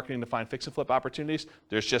lot of marketing to find fix and flip opportunities.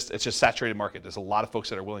 It's just saturated market. There's a lot of folks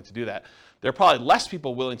that are willing to do that. There are probably less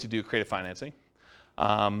people willing to do creative financing.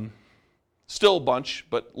 Still a bunch,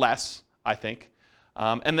 but less, I think.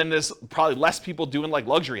 And then there's probably less people doing like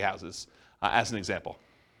luxury houses, as an example.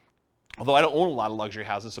 Although I don't own a lot of luxury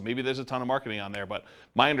houses, so maybe there's a ton of marketing on there, but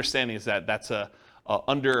my understanding is that that's a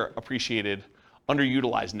underappreciated,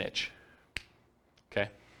 underutilized niche. Okay?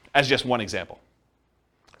 As just one example.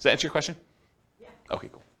 Does that answer your question? Yeah. Okay,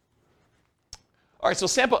 cool. All right, so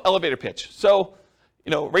sample elevator pitch. So,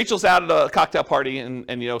 Rachel's out at a cocktail party,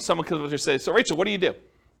 and someone comes up and say, so Rachel, what do you do?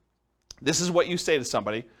 This is what you say to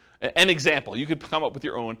somebody. An example. You could come up with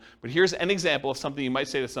your own, but here's an example of something you might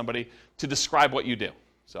say to somebody to describe what you do.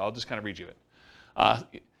 So I'll just kind of read you it.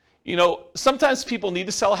 Sometimes people need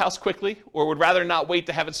to sell a house quickly or would rather not wait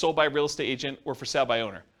to have it sold by a real estate agent or for sale by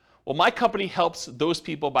owner. Well, my company helps those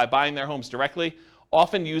people by buying their homes directly,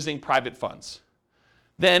 often using private funds.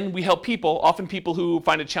 Then we help people, often people who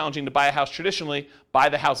find it challenging to buy a house traditionally, buy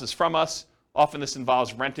the houses from us. Often this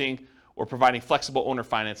involves renting or providing flexible owner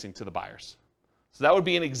financing to the buyers. So that would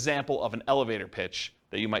be an example of an elevator pitch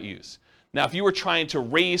that you might use. Now, if you were trying to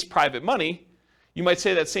raise private money, you might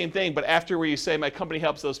say that same thing, but after where you say my company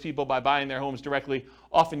helps those people by buying their homes directly,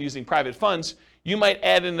 often using private funds, you might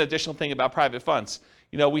add in an additional thing about private funds.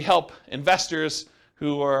 We help investors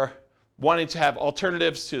who are wanting to have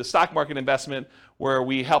alternatives to the stock market investment where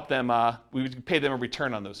we help them, we pay them a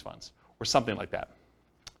return on those funds or something like that.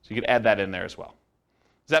 So you could add that in there as well.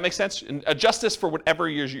 Does that make sense? And adjust this for whatever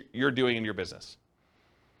you're doing in your business.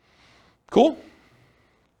 Cool?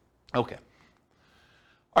 Okay.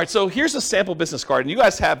 All right, so here's a sample business card, and you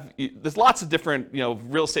guys there's lots of different,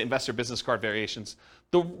 real estate investor business card variations.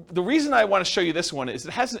 The reason I want to show you this one is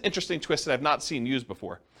it has an interesting twist that I've not seen used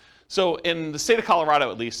before. So in the state of Colorado,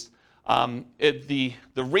 at least, the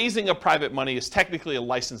raising of private money is technically a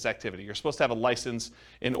licensed activity. You're supposed to have a license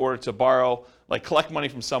in order to borrow, like collect money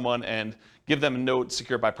from someone and give them a note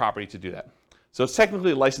secured by property to do that. So it's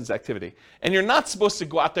technically a licensed activity. And you're not supposed to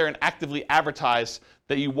go out there and actively advertise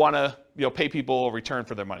that you want to pay people a return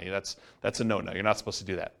for their money. That's a no-no. You're not supposed to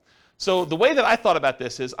do that. So the way that I thought about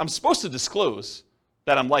this is I'm supposed to disclose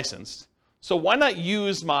that I'm licensed. So why not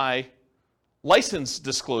use my license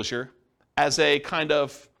disclosure as a kind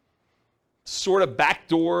of sort of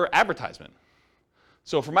backdoor advertisement?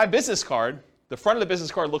 So for my business card, the front of the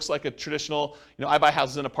business card looks like a traditional, I buy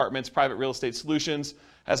houses and apartments, private real estate solutions,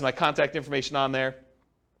 has my contact information on there,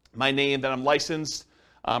 my name, that I'm licensed,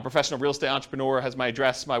 professional real estate entrepreneur, has my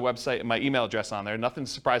address, my website, and my email address on there. Nothing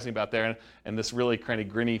surprising about there, and this really kind of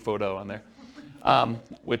grinny photo on there,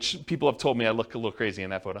 which people have told me I look a little crazy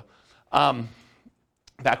in that photo,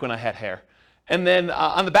 back when I had hair. And then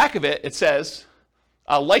on the back of it, it says,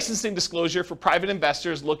 licensing disclosure for private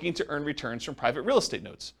investors looking to earn returns from private real estate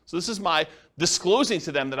notes. So this is my disclosing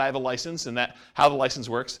to them that I have a license and how the license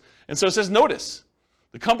works. And so it says, notice,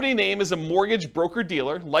 the company name is a mortgage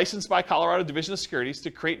broker-dealer licensed by Colorado Division of Securities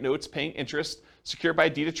to create notes paying interest secured by a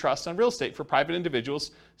deed of trust on real estate for private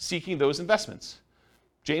individuals seeking those investments.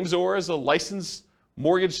 James Orr is a licensed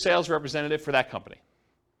mortgage sales representative for that company.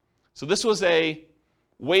 So this was a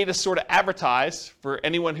way to sort of advertise for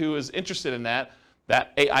anyone who is interested in that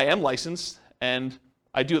I am licensed and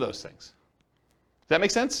I do those things. Does that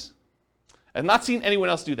make sense? I've not seen anyone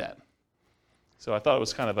else do that. So I thought it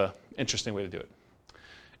was kind of an interesting way to do it.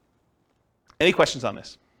 Any questions on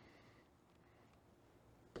this?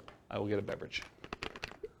 I will get a beverage.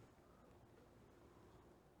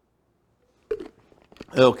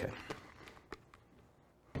 Okay.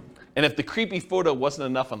 And if the creepy photo wasn't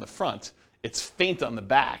enough on the front, it's faint on the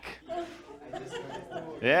back.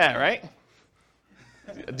 Yeah, right?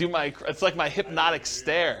 It's like my hypnotic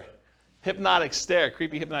stare. Hypnotic stare,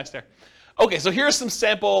 creepy hypnotic stare. Okay, so here's some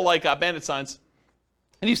sample bandit signs.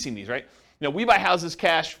 And you've seen these, right? We buy houses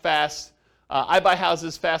cash, fast. I buy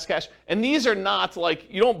houses, fast cash. And these are not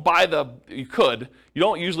you don't buy you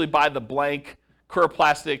don't usually buy the blank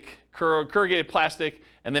corrugated plastic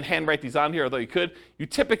and then handwrite these on here, although you could. You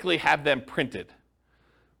typically have them printed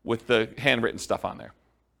with the handwritten stuff on there.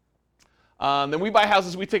 Then we buy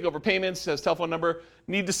houses, we take over payments, says telephone number.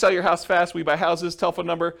 Need to sell your house fast, we buy houses, telephone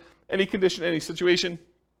number, any condition, any situation.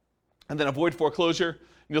 And then avoid foreclosure. And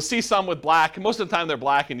you'll see some with black. Most of the time they're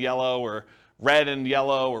black and yellow or red and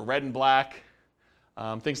yellow or red and black,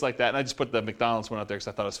 things like that. And I just put the McDonald's one out there because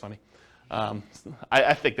I thought it was funny.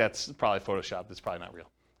 I think that's probably Photoshop. That's probably not real.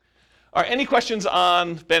 All right, any questions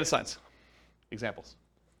on bandit signs? Examples?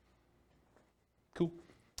 Cool.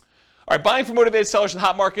 All right, buying for motivated sellers in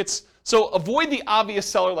hot markets. So avoid the obvious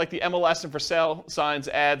seller like the MLS and for sale signs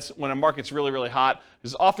ads when a market's really, really hot,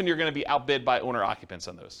 because often you're going to be outbid by owner occupants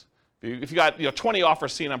on those. If you got 20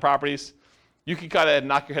 offers seen on properties, you can kind of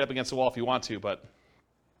knock your head up against the wall if you want to, but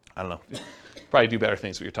I don't know. Probably do better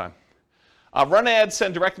things with your time. Run ads,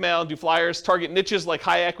 send direct mail, do flyers, target niches like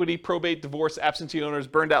high equity, probate, divorce, absentee owners,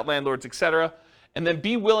 burned out landlords, etc. And then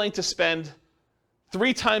be willing to spend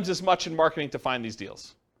 3 times as much in marketing to find these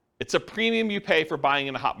deals. It's a premium you pay for buying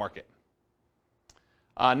in a hot market.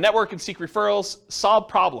 Network and seek referrals, solve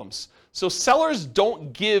problems. So sellers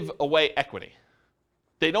don't give away equity.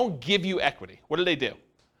 They don't give you equity. What do?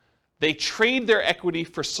 They trade their equity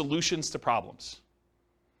for solutions to problems.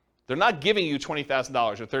 They're not giving you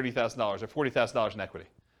 $20,000 or $30,000 or $40,000 in equity.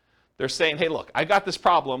 They're saying, hey, look, I got this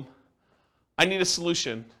problem. I need a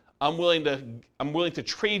solution. I'm willing to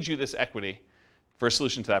trade you this equity for a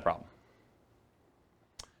solution to that problem.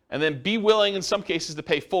 And then be willing, in some cases, to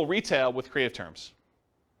pay full retail with creative terms.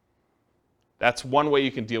 That's one way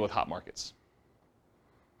you can deal with hot markets.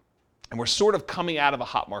 And we're sort of coming out of a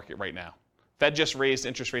hot market right now. Fed just raised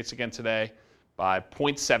interest rates again today by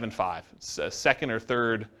 0.75. It's a second or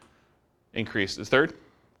third increase. Is third?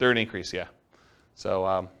 Third increase, yeah.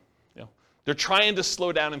 So, they're trying to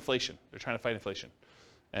slow down inflation. They're trying to fight inflation.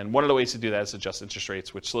 And one of the ways to do that is adjust interest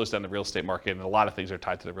rates, which slows down the real estate market, and a lot of things are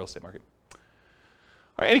tied to the real estate market.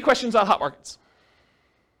 All right, any questions on hot markets?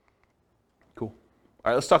 Cool.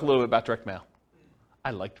 All right, let's talk a little bit about direct mail. I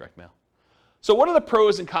like direct mail. So what are the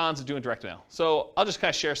pros and cons of doing direct mail? So I'll just kind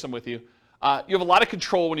of share some with you. You have a lot of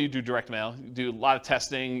control when you do direct mail. You do a lot of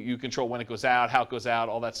testing. You control when it goes out, how it goes out,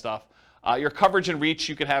 all that stuff. Your coverage and reach,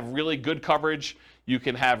 you can have really good coverage. You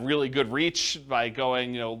can have really good reach by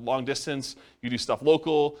going, long distance. You do stuff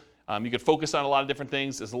local. You can focus on a lot of different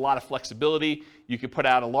things. There's a lot of flexibility. You can put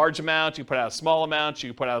out a large amount. You can put out a small amount. You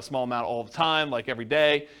can put out a small amount all the time, like every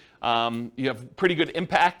day. You have pretty good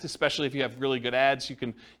impact, especially if you have really good ads. You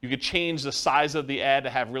could change the size of the ad to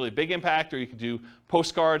have really big impact, or you could do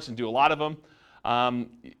postcards and do a lot of them.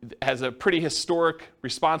 It has a pretty historic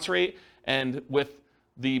response rate, and with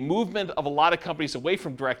the movement of a lot of companies away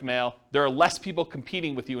from direct mail, there are less people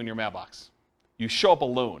competing with you in your mailbox. You show up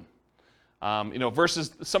alone.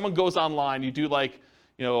 Versus someone goes online, you do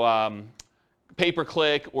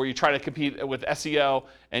pay-per-click, or you try to compete with SEO,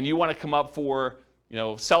 and you want to come up for,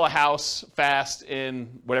 sell a house fast in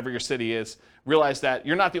whatever your city is. Realize that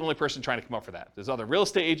you're not the only person trying to come up for that. There's other real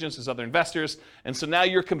estate agents, there's other investors, and so now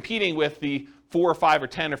you're competing with the 4 or 5 or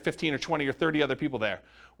 10 or 15 or 20 or 30 other people there.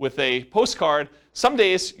 With a postcard, some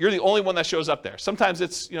days you're the only one that shows up there. Sometimes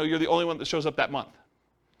it's, you're the only one that shows up that month.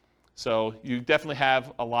 So you definitely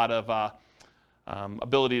have a lot of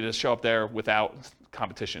ability to show up there without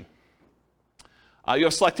competition. You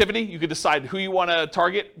have selectivity. You can decide who you want to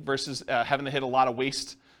target versus having to hit a lot of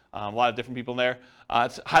waste, a lot of different people in there.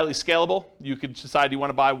 It's highly scalable. You could decide you want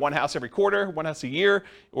to buy one house every quarter, one house a year,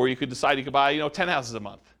 or you could decide you could buy 10 houses a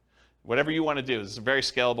month. Whatever you want to do. This is a very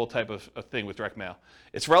scalable type of thing with direct mail.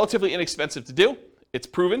 It's relatively inexpensive to do. It's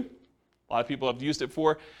proven. A lot of people have used it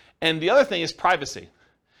for. And the other thing is privacy.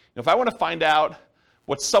 If I want to find out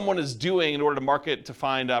what someone is doing in order to market to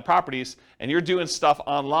find properties, and you're doing stuff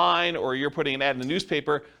online or you're putting an ad in the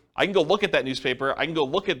newspaper, I can go look at that newspaper, I can go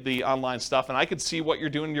look at the online stuff, and I can see what you're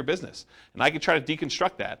doing in your business. And I can try to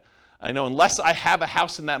deconstruct that. I know unless I have a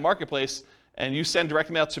house in that marketplace and you send direct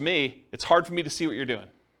mail to me, it's hard for me to see what you're doing.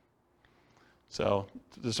 So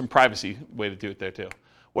there's some privacy way to do it there too.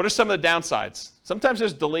 What are some of the downsides? Sometimes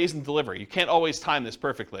there's delays in delivery. You can't always time this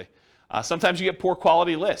perfectly. Sometimes you get poor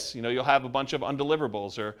quality lists. You'll have a bunch of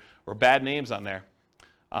undeliverables or bad names on there.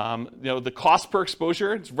 The cost per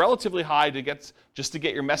exposure, it's relatively high to get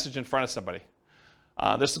your message in front of somebody.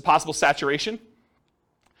 There's some possible saturation.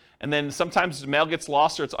 And then sometimes the mail gets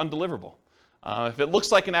lost or it's undeliverable. If it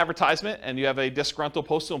looks like an advertisement and you have a disgruntled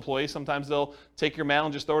postal employee, sometimes they'll take your mail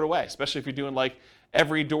and just throw it away, especially if you're doing like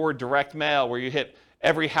every door direct mail where you hit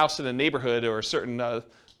every house in a neighborhood or a certain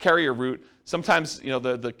carrier route. Sometimes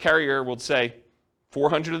the carrier will say,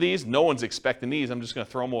 400 of these, no one's expecting these, I'm just going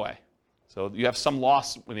to throw them away. So you have some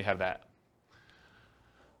loss when you have that.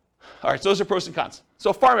 All right, so those are pros and cons.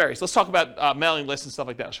 So farm areas, let's talk about mailing lists and stuff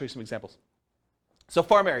like that. I'll show you some examples. So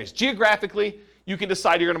farm areas, geographically, you can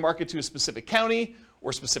decide you're going to market to a specific county or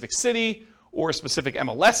a specific city or a specific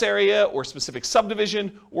MLS area or a specific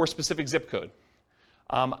subdivision or a specific zip code.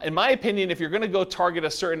 In my opinion, if you're going to go target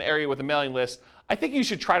a certain area with a mailing list, I think you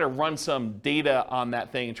should try to run some data on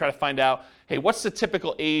that thing and try to find out, hey, what's the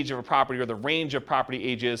typical age of a property or the range of property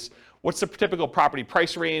ages? What's the typical property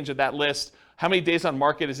price range of that list? How many days on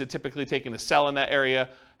market is it typically taking to sell in that area?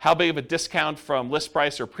 How big of a discount from list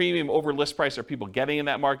price or premium over list price are people getting in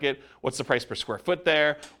that market? What's the price per square foot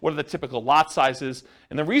there? What are the typical lot sizes?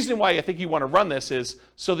 And the reason why I think you want to run this is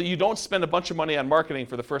so that you don't spend a bunch of money on marketing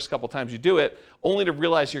for the first couple times you do it, only to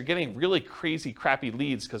realize you're getting really crazy, crappy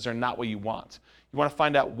leads because they're not what you want. You want to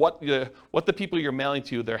find out what the people you're mailing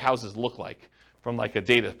to, their houses look like from like a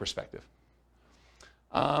data perspective.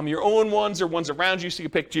 Your own ones or ones around you, so you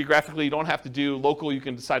can pick geographically. You don't have to do local. You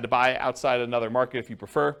can decide to buy outside another market if you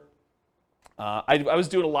prefer. I was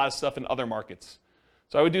doing a lot of stuff in other markets.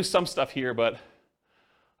 So I would do some stuff here, but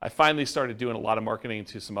I finally started doing a lot of marketing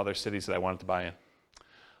to some other cities that I wanted to buy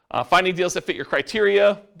in. Finding deals that fit your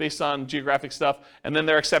criteria based on geographic stuff, and then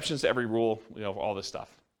there are exceptions to every rule, all this stuff.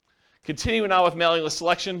 Continuing on with mailing list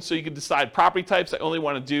selection, so you can decide property types. I only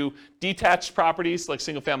want to do detached properties like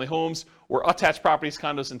single-family homes or attached properties,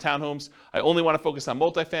 condos and townhomes. I only want to focus on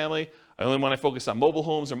multifamily. I only want to focus on mobile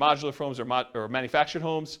homes or modular homes or manufactured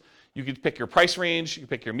homes. You can pick your price range. You can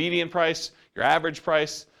pick your median price, your average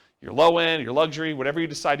price, your low end, your luxury, whatever you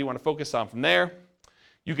decide you want to focus on from there.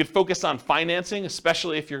 You could focus on financing,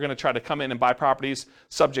 especially if you're going to try to come in and buy properties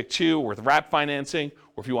subject to or with wrap financing,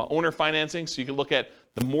 or if you want owner financing. So you can look at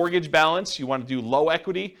the mortgage balance. You want to do low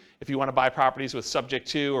equity if you want to buy properties with subject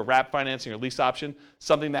to or wrap financing or lease option,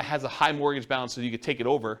 something that has a high mortgage balance so you could take it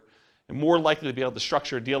over, and more likely to be able to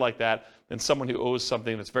structure a deal like that than someone who owes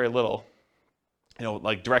something that's very little,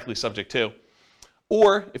 like directly subject to.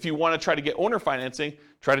 Or if you want to try to get owner financing,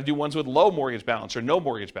 try to do ones with low mortgage balance or no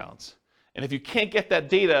mortgage balance. And if you can't get that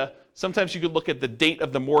data, sometimes you could look at the date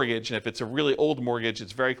of the mortgage, and if it's a really old mortgage,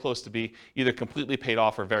 it's very close to be either completely paid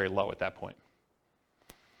off or very low at that point.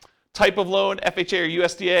 Type of loan, FHA or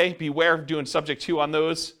USDA, beware of doing subject to on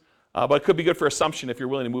those, but it could be good for assumption if you're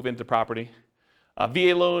willing to move into property.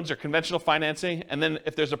 VA loans or conventional financing, and then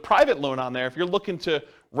if there's a private loan on there, if you're looking to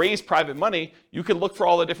raise private money, you can look for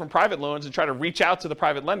all the different private loans and try to reach out to the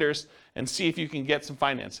private lenders and see if you can get some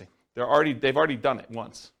financing. They've already done it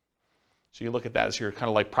once. So you look at that as your kind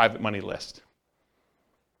of like private money list.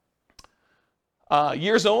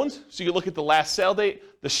 Years owned, so you look at the last sale date.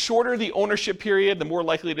 The shorter the ownership period, the more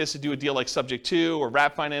likely it is to do a deal like subject to or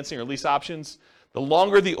wrap financing or lease options. The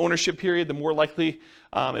longer the ownership period, the more likely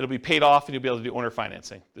it'll be paid off and you'll be able to do owner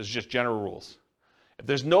financing. There's just general rules. If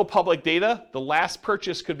there's no public data, the last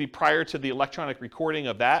purchase could be prior to the electronic recording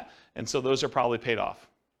of that, and so those are probably paid off.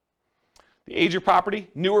 The age of property,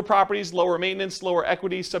 newer properties, lower maintenance, lower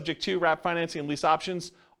equity, subject to wrap financing and lease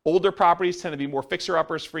options. Older properties tend to be more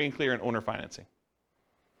fixer-uppers, free and clear, and owner financing.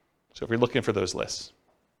 So if you're looking for those lists.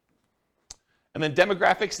 And then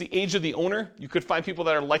demographics, the age of the owner. You could find people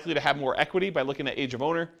that are likely to have more equity by looking at age of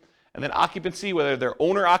owner. And then occupancy, whether they're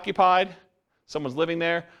owner occupied, someone's living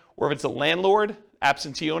there, or if it's a landlord,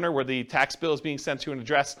 absentee owner, where the tax bill is being sent to an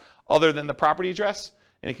address other than the property address.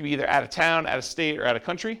 And it can be either out of town, out of state, or out of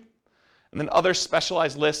country. And then other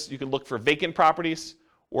specialized lists, you can look for vacant properties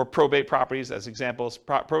or probate properties as examples.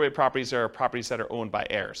 Probate properties are properties that are owned by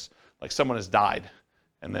heirs, like someone has died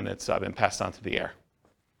and then it's been passed on to the heir.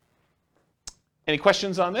 Any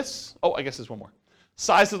questions on this? Oh, I guess there's one more.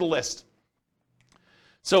 Size of the list.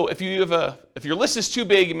 So if your list is too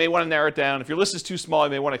big, you may want to narrow it down. If your list is too small,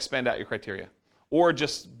 you may want to expand out your criteria or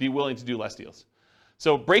just be willing to do less deals.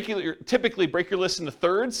 So typically break your list into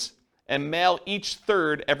thirds and mail each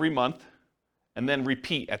third every month and then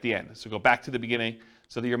repeat at the end. So go back to the beginning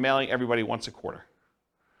so that you're mailing everybody once a quarter.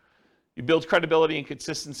 You build credibility and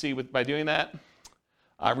consistency by doing that.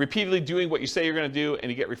 Repeatedly doing what you say you're going to do,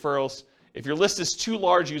 and you get referrals. If your list is too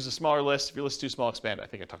large, use a smaller list. If your list is too small, expand it. I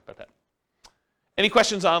think I talked about that. Any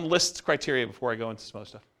questions on list criteria before I go into some other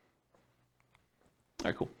stuff?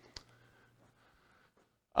 All right, cool.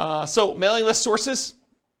 So mailing list sources.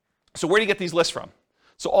 So where do you get these lists from?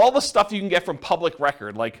 So all the stuff you can get from public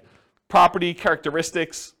record, like property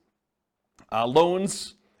characteristics,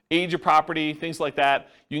 loans, age of property, things like that.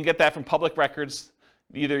 You can get that from public records,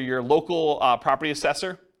 either your local property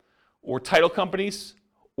assessor or title companies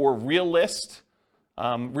or RealList.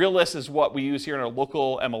 RealList is what we use here in our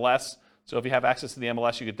local MLS. So if you have access to the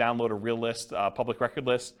MLS, you could download a RealList public record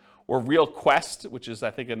list, or RealQuest, which is,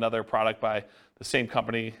 I think, another product by the same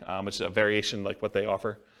company, which is a variation like what they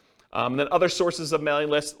offer. And then other sources of mailing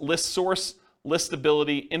lists: ListSource,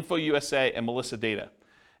 Listability, InfoUSA, and Melissa Data.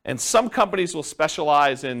 And some companies will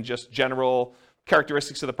specialize in just general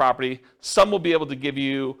characteristics of the property. Some will be able to give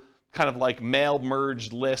you kind of like mail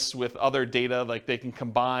merged lists with other data, like they can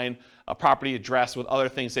combine a property address with other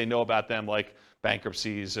things they know about them, like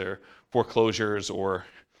bankruptcies or foreclosures or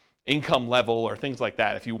income level or things like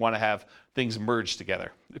that, if you want to have things merged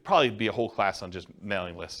together. It'd probably be a whole class on just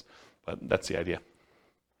mailing lists, but that's the idea.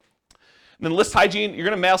 And then list hygiene, you're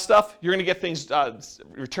going to mail stuff, you're going to get things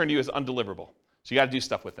returned to you as undeliverable. So you got to do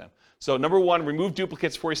stuff with them. So number one, remove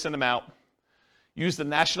duplicates before you send them out. Use the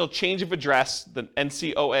National Change of Address, the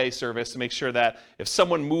NCOA service, to make sure that if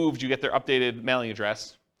someone moved, you get their updated mailing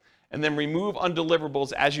address. And then remove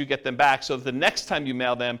undeliverables as you get them back so that the next time you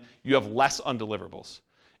mail them, you have less undeliverables.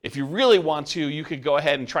 If you really want to, you could go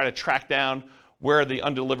ahead and try to track down where the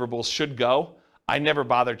undeliverables should go. I never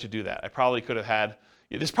bothered to do that. I probably could have had,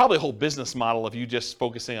 there's probably a whole business model of you just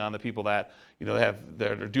focusing on the people that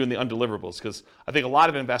that are doing the undeliverables, because I think a lot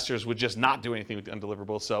of investors would just not do anything with the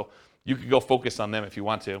undeliverable, so you could go focus on them if you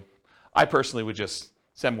want to. I personally would just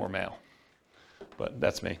send more mail, but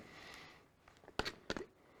that's me.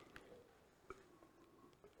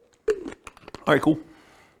 All right, cool.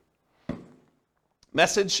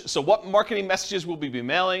 Message. So what marketing messages will we be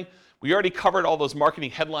mailing? We already covered all those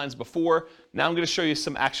marketing headlines before. Now I'm going to show you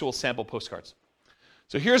some actual sample postcards.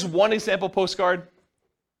 So here's one example postcard.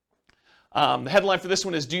 The headline for this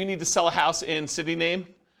one is, do you need to sell a house in city name?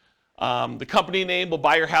 The company name will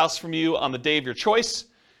buy your house from you on the day of your choice.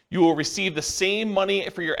 You will receive the same money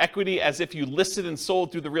for your equity as if you listed and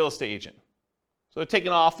sold through the real estate agent. So they're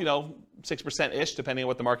taking off, 6%-ish, depending on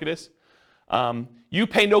what the market is. You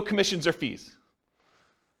pay no commissions or fees.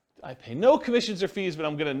 I pay no commissions or fees, but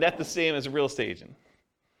I'm going to net the same as a real estate agent.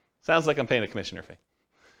 Sounds like I'm paying a commission or fee.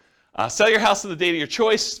 Sell your house on the date of your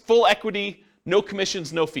choice, full equity, no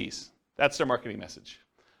commissions, no fees. That's their marketing message.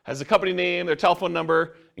 Has the company name, their telephone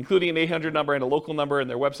number, including an 800 number and a local number and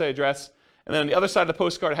their website address. And then on the other side of the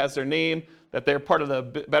postcard has their name, that they're part of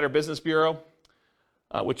the Better Business Bureau,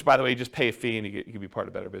 which, by the way, you just pay a fee and you can be part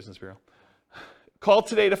of Better Business Bureau. Call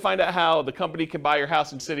today to find out how the company can buy your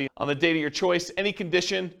house and city on the date of your choice, any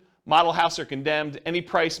condition, model house or condemned, any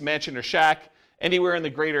price, mansion or shack, anywhere in the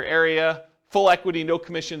greater area, full equity, no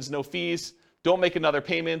commissions, no fees. Don't make another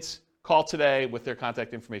payments. Call today with their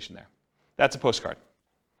contact information there. That's a postcard.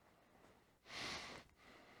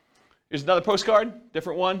 Here's another postcard,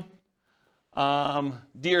 different one.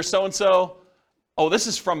 Dear so-and-so. Oh, this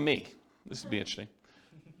is from me. This would be interesting.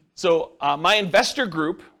 So my investor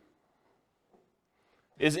group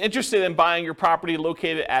is interested in buying your property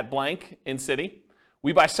located at blank in city.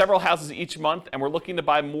 We buy several houses each month, and we're looking to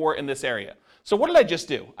buy more in this area. So what did I just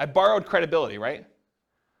do? I borrowed credibility, right?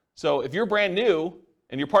 So if you're brand new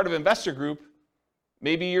and you're part of an investor group,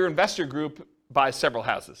 maybe your investor group buys several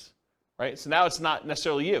houses, right? So now it's not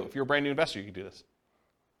necessarily you. If you're a brand new investor, you can do this.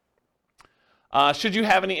 Should you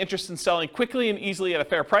have any interest in selling quickly and easily at a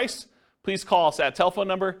fair price, please call us at telephone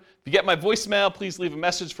number. If you get my voicemail, please leave a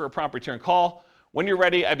message for a prompt return call. When you're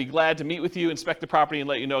ready, I'd be glad to meet with you, inspect the property, and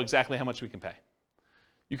let you know exactly how much we can pay.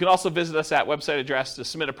 You can also visit us at website address to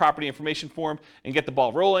submit a property information form and get the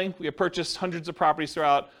ball rolling. We have purchased hundreds of properties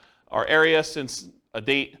throughout our area since a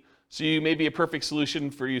date, so you may be a perfect solution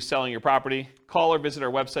for you selling your property. Call or visit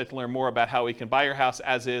our website to learn more about how we can buy your house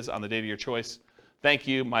as is on the date of your choice. Thank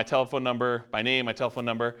you. My telephone number, my name, my telephone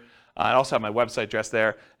number. I also have my website address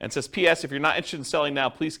there. And it says, P.S. if you're not interested in selling now,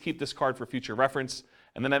 please keep this card for future reference.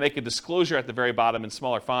 And then I make a disclosure at the very bottom in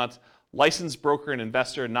smaller font. Licensed broker and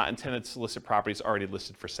investor not intended to solicit properties already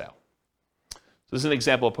listed for sale. So this is an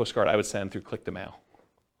example of a postcard I would send through Click to Mail.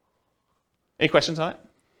 Any questions on it?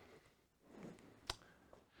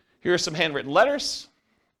 Here are some handwritten letters.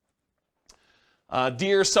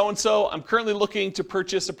 Dear so-and-so, I'm currently looking to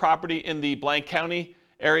purchase a property in the blank county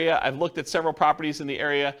area. I've looked at several properties in the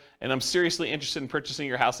area, and I'm seriously interested in purchasing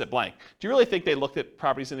your house at blank. Do you really think they looked at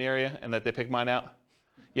properties in the area and that they picked mine out?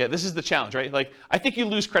 Yeah, this is the challenge, right? Like, I think you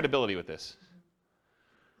lose credibility with this.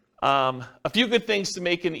 A few good things to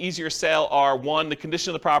make an easier sale are, 1, the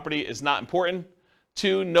condition of the property is not important.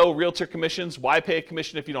 2, no realtor commissions. Why pay a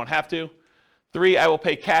commission if you don't have to? 3, I will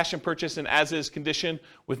pay cash and purchase in as-is condition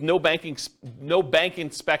with no bank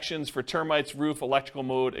inspections for termites, roof, electrical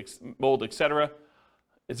mold, etc.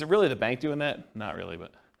 Is it really the bank doing that? Not really,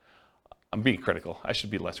 but I'm being critical. I should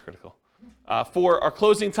be less critical. 4, our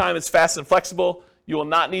closing time is fast and flexible. You will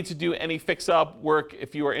not need to do any fix-up work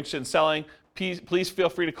if you are interested in selling. Please feel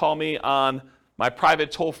free to call me on my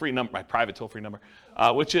private toll-free number,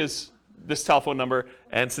 which is this telephone number,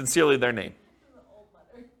 and sincerely their name.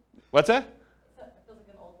 What's that? It feels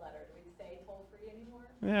like an old letter. Do we say toll-free anymore?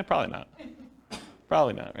 Yeah, probably not.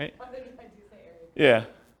 Probably not, right? I think I do say area. Yeah.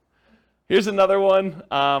 Here's another one.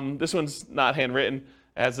 This one's not handwritten.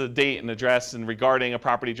 It has a date and address and regarding a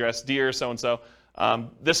property address. Dear so-and-so,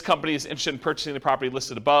 this company is interested in purchasing the property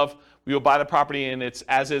listed above. We will buy the property in its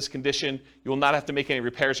as-is condition. You will not have to make any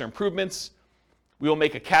repairs or improvements. We will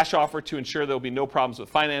make a cash offer to ensure there will be no problems with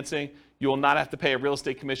financing. You will not have to pay a real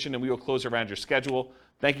estate commission, and we will close around your schedule.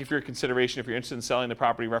 Thank you for your consideration. If you're interested in selling the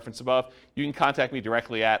property referenced above, you can contact me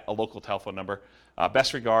directly at a local telephone number.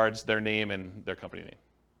 Best regards, their name and their company name.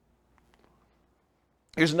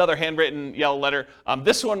 Here's another handwritten yellow letter.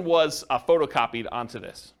 This one was photocopied onto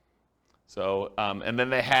this. So, and then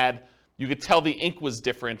they had, you could tell the ink was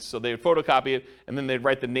different, so they would photocopy it, and then they'd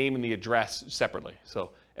write the name and the address separately.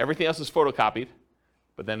 So everything else was photocopied,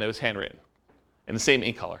 but then it was handwritten in the same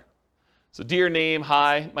ink color. So dear name,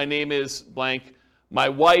 hi, my name is blank. My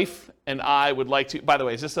wife and I would like to, by the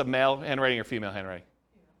way, is this a male handwriting or female handwriting?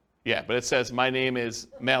 Yeah, but it says my name is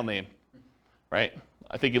male name, right?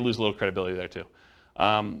 I think you lose a little credibility there too.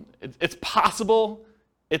 It's possible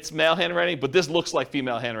it's male handwriting, but this looks like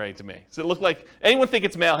female handwriting to me. Does it look like, anyone think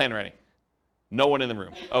it's male handwriting? No one in the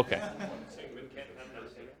room. Okay.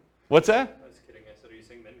 What's that? I was kidding. I said, are you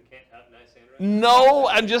saying men can't have nice handwriting? No,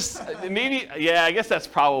 I'm just, maybe, yeah, I guess that's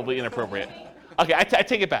probably inappropriate. Okay, I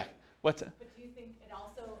take it back. What's that? But do you think it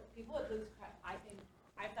also, people would lose, I think,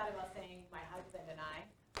 I've thought about saying my husband and I,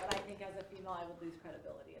 but I think as a female I would lose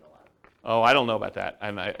credibility in a lot of ways. Oh, I don't know about that,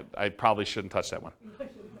 and I probably shouldn't touch that one.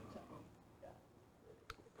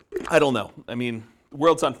 I don't know. I mean, the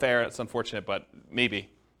world's unfair. It's unfortunate, but maybe.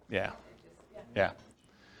 Yeah. Yeah.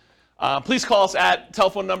 Please call us at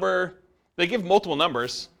telephone number. They give multiple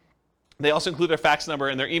numbers. They also include their fax number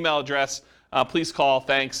and their email address. Please call.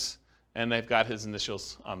 Thanks. And they've got his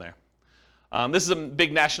initials on there. This is a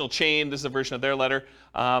big national chain. This is a version of their letter.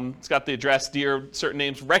 It's got the address, dear, certain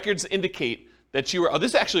names. Records indicate that you are, oh,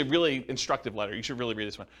 this is actually a really instructive letter. You should really read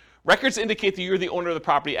this one. Records indicate that you're the owner of the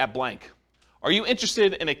property at blank. Are you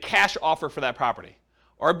interested in a cash offer for that property?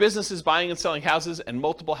 Our business is buying and selling houses and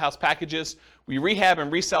multiple house packages. We rehab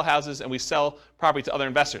and resell houses, and we sell property to other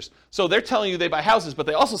investors. So they're telling you they buy houses, but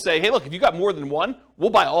they also say, hey, look, if you got more than one,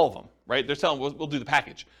 we'll buy all of them, right? They're telling we'll do the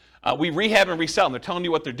package. We rehab and resell them. They're telling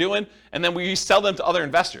you what they're doing, and then we resell them to other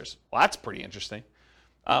investors. Well, that's pretty interesting.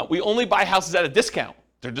 We only buy houses at a discount.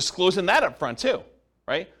 They're disclosing that up front too,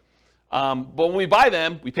 right? But when we buy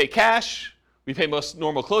them, we pay cash. We pay most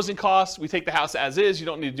normal closing costs. We take the house as is. You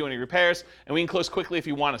don't need to do any repairs. And we can close quickly if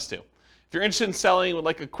you want us to. If you're interested in selling, would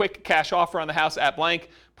like a quick cash offer on the house at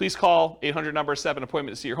blank, please call 800 number 7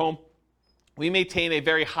 appointment to see your home. We maintain a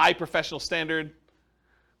very high professional standard.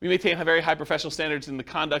 We maintain very high professional standards in the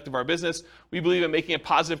conduct of our business. We believe in making a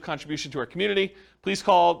positive contribution to our community. Please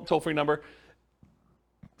call toll-free number.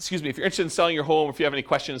 If you're interested in selling your home, or if you have any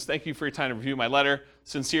questions, thank you for your time to review my letter.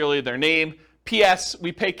 Sincerely, their name. P.S.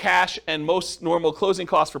 We pay cash and most normal closing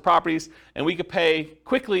costs for properties, and we could pay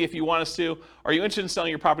quickly if you want us to. Are you interested in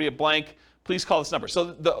selling your property at blank? Please call this number.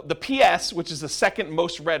 So the P.S., which is the second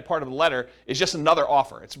most read part of the letter, is just another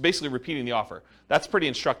offer. It's basically repeating the offer. That's pretty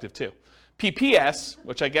instructive too. P.P.S.,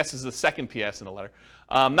 which I guess is the second P.S. in the letter,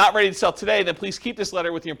 not ready to sell today, then please keep this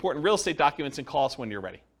letter with the important real estate documents and call us when you're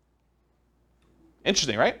ready.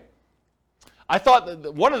 Interesting, right? I thought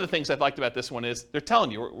that one of the things I liked about this one is they're telling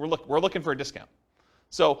you we're looking for a discount.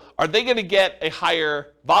 So are they going to get a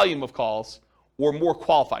higher volume of calls or more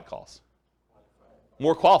qualified calls?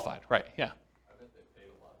 More qualified, right? Yeah. I bet they paid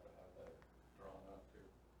a lot to have that drawn up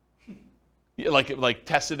too. Yeah, like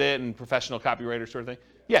tested it and professional copywriter sort of thing.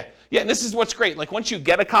 Yeah, and this is what's great. Like once you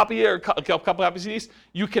get a copy or a couple copies of these,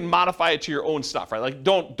 you can modify it to your own stuff, right? Like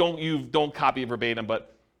don't copy it verbatim,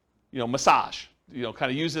 but massage.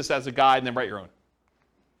 Kind of use this as a guide and then write your own.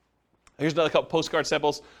 Here's another couple postcard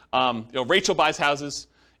samples. Rachel buys houses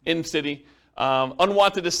in city.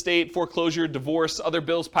 Unwanted estate, foreclosure, divorce, other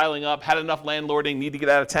bills piling up, had enough landlording, need to get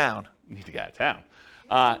out of town.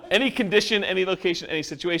 Any condition, any location, any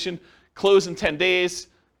situation, close in 10 days.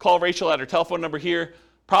 Call Rachel at her telephone number here.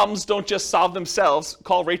 Problems don't just solve themselves.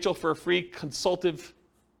 Call Rachel for a free consultative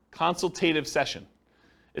session.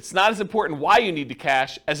 It's not as important why you need the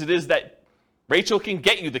cash as it is that Rachel can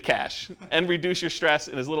get you the cash and reduce your stress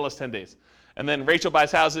in as little as 10 days. And then Rachel buys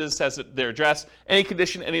houses, says their address, any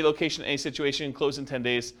condition, any location, any situation, close in 10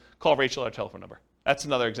 days. Call Rachel at her telephone number. That's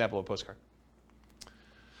another example of a postcard.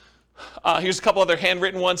 Here's a couple other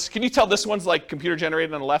handwritten ones. Can you tell this one's like computer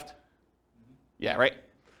generated on the left? Yeah, right?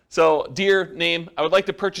 So, dear name, I would like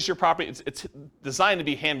to purchase your property. It's designed to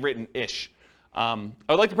be handwritten-ish. I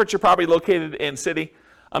would like to purchase your property located in city.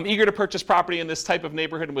 I'm eager to purchase property in this type of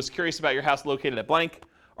neighborhood and was curious about your house located at blank.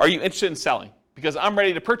 Are you interested in selling? Because I'm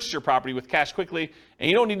ready to purchase your property with cash quickly, and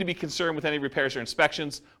you don't need to be concerned with any repairs or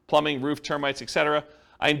inspections, plumbing, roof, termites, etc.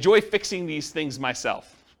 I enjoy fixing these things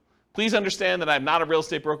myself. Please understand that I'm not a real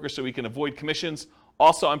estate broker, so we can avoid commissions.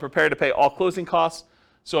 Also, I'm prepared to pay all closing costs.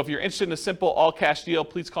 So if you're interested in a simple all-cash deal,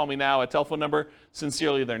 please call me now at telephone number.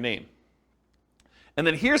 Sincerely, their name. And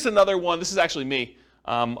then here's another one. This is actually me.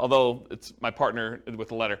 Although it's my partner with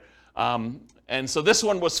the letter. And so this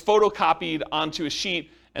one was photocopied onto a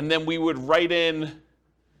sheet, and then we would write in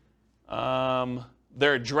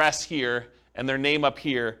their address here and their name up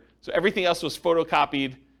here. So everything else was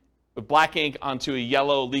photocopied with black ink onto a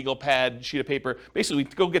yellow legal pad sheet of paper. Basically,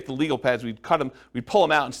 we'd go get the legal pads, we'd cut them, we'd pull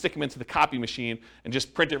them out and stick them into the copy machine and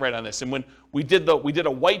just print it right on this. And when we did a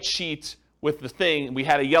white sheet with the thing, we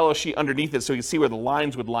had a yellow sheet underneath it so you could see where the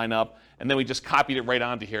lines would line up, and then we just copied it right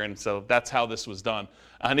onto here, and so that's how this was done.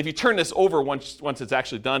 And if you turn this over once it's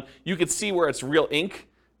actually done, you could see where it's real ink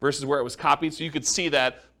versus where it was copied, so you could see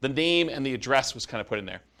that the name and the address was kind of put in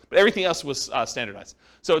there. But everything else was standardized.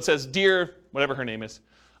 So it says, dear, whatever her name is,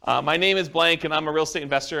 my name is blank, and I'm a real estate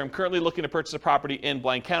investor. I'm currently looking to purchase a property in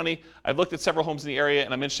blank county. I've looked at several homes in the area,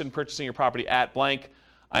 and I'm interested in purchasing your property at blank.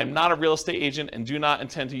 I'm not a real estate agent and do not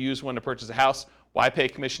intend to use one to purchase a house. Why pay a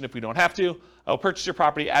commission if we don't have to? I will purchase your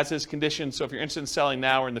property as is conditioned, so if you're interested in selling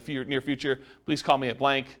now or in the near future, please call me at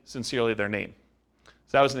blank. Sincerely, their name.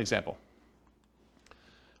 So that was an example.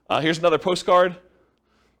 Here's another postcard.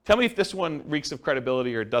 Tell me if this one reeks of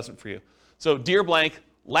credibility or it doesn't for you. So, dear blank,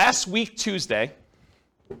 last week Tuesday,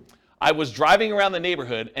 I was driving around the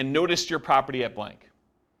neighborhood and noticed your property at blank.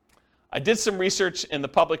 I did some research in the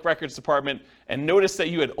public records department and noticed that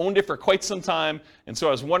you had owned it for quite some time, and so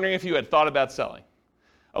I was wondering if you had thought about selling.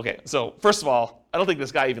 Okay, so first of all, I don't think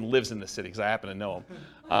this guy even lives in this city because I happen to know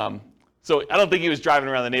him. So I don't think he was driving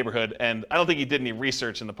around the neighborhood, and I don't think he did any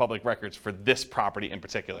research in the public records for this property in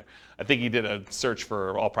particular. I think he did a search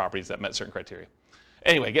for all properties that met certain criteria.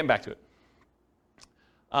 Anyway, getting back to it.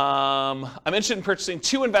 I'm interested in purchasing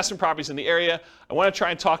 2 investment properties in the area. I want to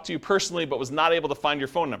try and talk to you personally, but was not able to find your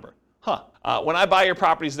phone number. When I buy your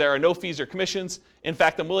properties, there are no fees or commissions. In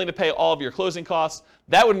fact, I'm willing to pay all of your closing costs.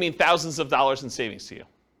 That would mean thousands of dollars in savings to you.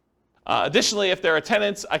 Additionally, if there are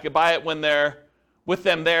tenants, I could buy it when they're with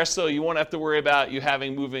them there, so you won't have to worry about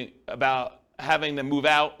having them move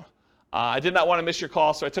out. I did not want to miss your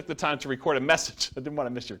call, so I took the time to record a message. I didn't want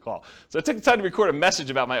to miss your call. So I took the time to record a message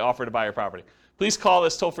about my offer to buy your property. Please call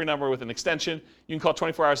this toll-free number with an extension. You can call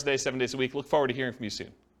 24 hours a day, 7 days a week. Look forward to hearing from you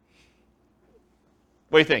soon.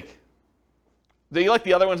 What do you think? Do you like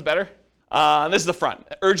the other ones better? This is the front.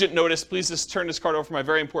 Urgent notice. Please just turn this card over for my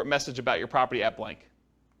very important message about your property at blank.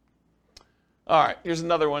 All right, here's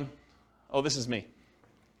another one. Oh, this is me.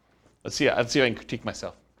 Let's see if I can critique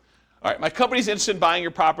myself. All right, my company's interested in buying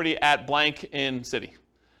your property at blank in city.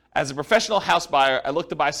 As a professional house buyer, I look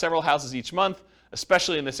to buy several houses each month,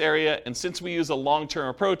 especially in this area, and since we use a long-term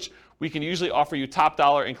approach, we can usually offer you top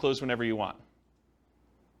dollar and close whenever you want.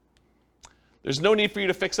 There's no need for you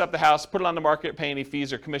to fix up the house, put it on the market, pay any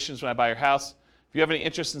fees or commissions when I buy your house. If you have any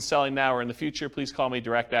interest in selling now or in the future, please call me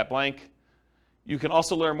direct at blank. You can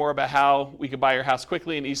also learn more about how we can buy your house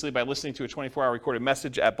quickly and easily by listening to a 24-hour recorded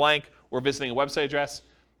message at blank or visiting a website address.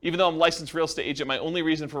 Even though I'm a licensed real estate agent, my only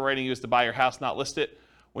reason for writing you is to buy your house, not list it.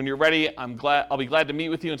 When you're ready, I'll be glad to meet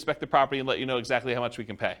with you, inspect the property, and let you know exactly how much we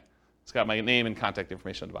can pay. It's got my name and contact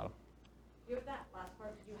information on the bottom. With that last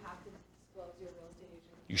part, did you have to disclose your real estate agent?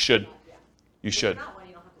 You should. Yeah. You should. If not one,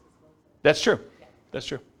 you don't have to disclose it. That's true. Yeah. That's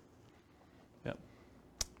true. Yep.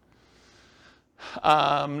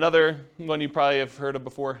 Another one you probably have heard of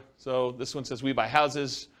before. So this one says, we buy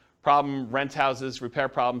houses, problem, rent houses, repair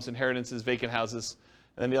problems, inheritances, vacant houses.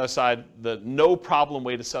 And then the other side, the no problem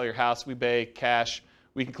way to sell your house. We pay cash.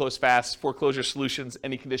 We can close fast. Foreclosure solutions,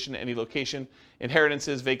 any condition, any location.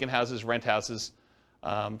 Inheritances, vacant houses, rent houses.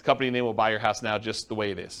 The company name will buy your house now just the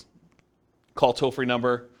way it is. Call toll-free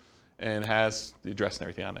number and has the address and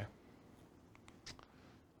everything on there.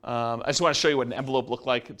 I just want to show you what an envelope looked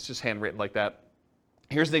like. It's just handwritten like that.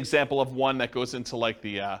 Here's an example of one that goes into like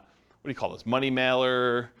the, what do you call this, money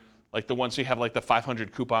mailer, like the ones you have like the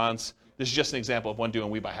 500 coupons. This is just an example of one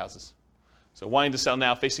doing We Buy Houses. So wanting to sell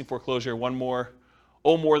now, facing foreclosure, one more,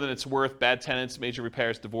 owe more than it's worth, bad tenants, major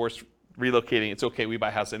repairs, divorce, relocating. It's okay, We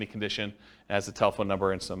Buy House, any condition. It has a telephone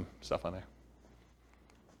number and some stuff on there.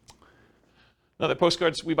 Another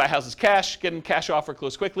postcards, We Buy Houses cash, get in cash offer,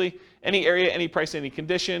 close quickly. Any area, any price, any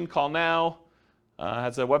condition, call now.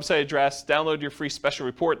 Has a website address, download your free special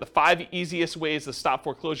report, the 5 easiest ways to stop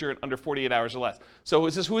foreclosure in under 48 hours or less. So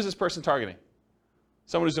who is this person targeting?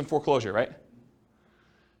 Someone who's in foreclosure, right?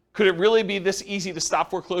 Could it really be this easy to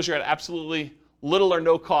stop foreclosure at absolutely little or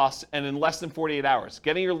no cost and in less than 48 hours?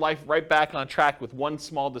 Getting your life right back on track with one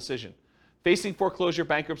small decision. Facing foreclosure,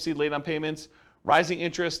 bankruptcy, late on payments, rising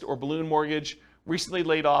interest, or balloon mortgage, recently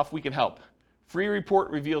laid off, we can help. Free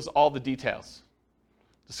report reveals all the details.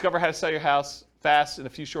 Discover how to sell your house fast in a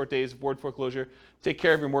few short days, avoid foreclosure, take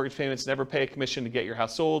care of your mortgage payments, never pay a commission to get your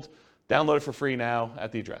house sold. Download it for free now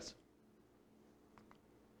at the address.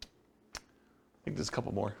 I think there's a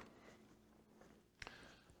couple more.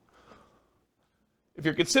 If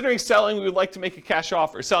you're considering selling, we would like to make a cash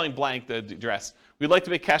offer, selling blank the address. We'd like to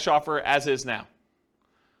make a cash offer as is now.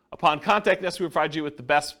 Upon contacting us, we provide you with the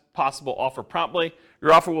best possible offer promptly.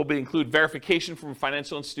 Your offer will include verification from a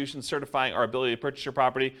financial institution certifying our ability to purchase your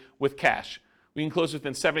property with cash. We can close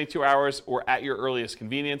within 72 hours or at your earliest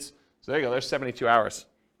convenience. So there you go, there's 72 hours.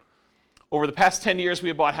 Over the past 10 years, we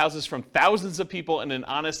have bought houses from thousands of people in an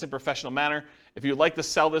honest and professional manner. If you would like to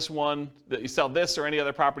sell this one, that you sell this or any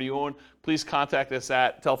other property you own, please contact us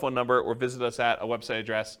at telephone number or visit us at a website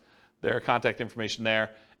address. There are contact information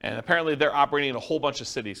there. And apparently they're operating in a whole bunch of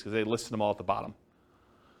cities because they listed them all at the bottom.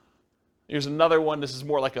 Here's another one. This is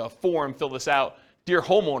more like a form. Fill this out. Dear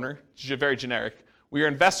homeowner, very generic. We are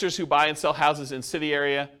investors who buy and sell houses in city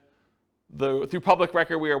area. Through public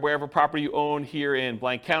record, we are aware of a property you own here in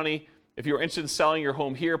blank county. If you are interested in selling your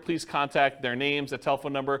home here, please contact their names, a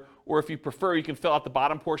telephone number, or if you prefer, you can fill out the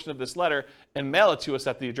bottom portion of this letter and mail it to us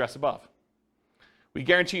at the address above. We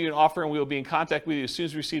guarantee you an offer and we will be in contact with you as soon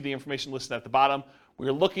as we receive the information listed at the bottom. We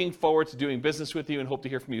are looking forward to doing business with you and hope to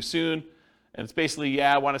hear from you soon. And it's basically,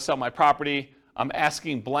 yeah, I want to sell my property. I'm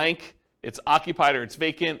asking blank. It's occupied or it's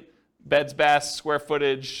vacant. Beds, baths, square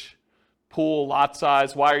footage, pool, lot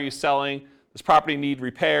size. Why are you selling? Does property need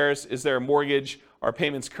repairs? Is there a mortgage? Are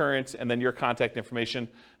payments current? And then your contact information. And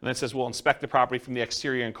then it says, we'll inspect the property from the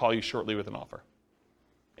exterior and call you shortly with an offer.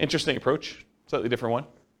 Interesting approach. Slightly different one.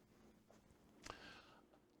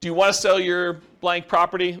 Do you want to sell your blank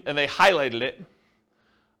property? And they highlighted it.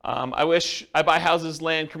 I buy houses,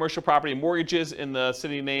 land, commercial property, and mortgages in the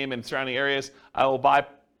city name and surrounding areas. I will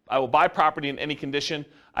buy property in any condition.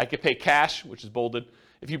 I could pay cash, which is bolded.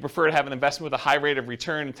 If you prefer to have an investment with a high rate of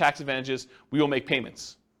return and tax advantages, we will make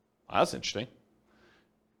payments. Wow, that's interesting.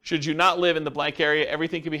 Should you not live in the blank area,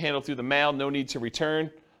 everything can be handled through the mail, no need to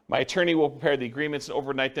return. My attorney will prepare the agreements and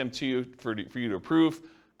overnight them to you for you to approve.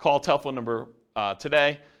 Call telephone number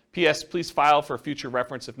today. P.S. Please file for future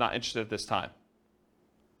reference if not interested at this time.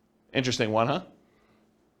 Interesting one, huh?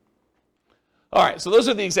 All right, so those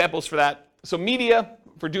are the examples for that. So media,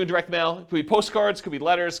 for doing direct mail, it could be postcards, could be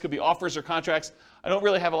letters, could be offers or contracts. I don't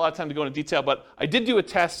really have a lot of time to go into detail, but I did do a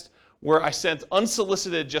test where I sent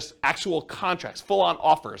unsolicited, just actual contracts, full-on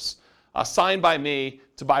offers, signed by me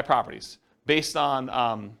to buy properties based on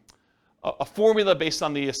a formula based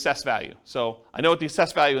on the assessed value. So I know what the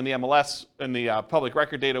assessed value in the MLS and the public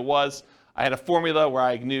record data was. I had a formula where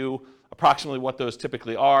I knew approximately what those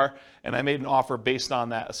typically are, and I made an offer based on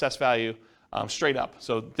that assessed value straight up.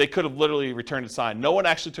 So they could have literally returned it signed. No one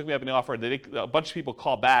actually took me up on the offer. A bunch of people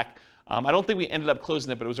called back. I don't think we ended up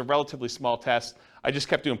closing it, but it was a relatively small test. I just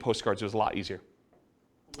kept doing postcards. It was a lot easier.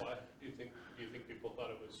 Why? Do you think people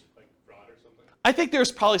thought it was like fraud or something? I think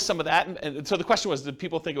there's probably some of that. And so the question was, did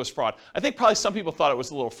people think it was fraud? I think probably some people thought it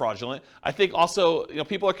was a little fraudulent. I think also,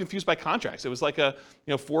 people are confused by contracts. It was like a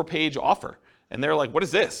 4-page offer. And they're like, what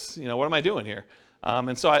is this? What am I doing here?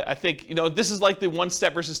 And so I think, this is like the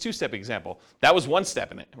 1-step versus 2-step example. That was 1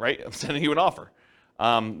 step in it, right? I'm sending you an offer.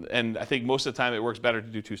 And I think most of the time it works better to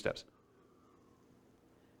do 2 steps.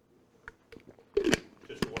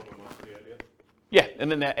 Just warm them up to the idea. Yeah, and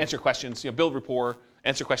then answer questions, build rapport,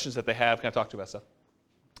 answer questions that they have, kind of talk to about stuff.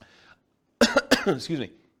 Excuse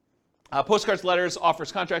me. Postcards, letters,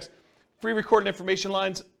 offers, contracts, free recorded information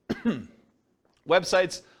lines,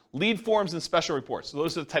 websites, lead forms, and special reports. So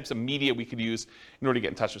those are the types of media we could use in order to get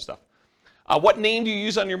in touch with stuff. What name do you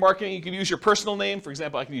use on your marketing? You could use your personal name. For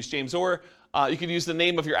example, I could use James Orr. You could use the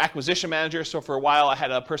name of your acquisition manager. So for a while, I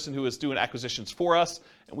had a person who was doing acquisitions for us,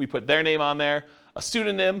 and we put their name on there. A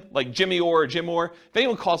pseudonym like Jimmy Orr or Jim Orr. If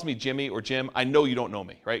anyone calls me Jimmy or Jim, I know you don't know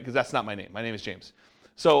me, right? Because that's not my name. My name is James.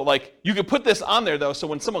 So you could put this on there, though, so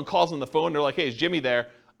when someone calls on the phone, they're like, hey, is Jimmy there?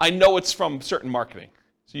 I know it's from certain marketing.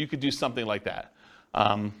 So you could do something like that.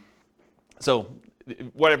 So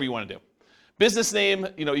whatever you want to do. Business name,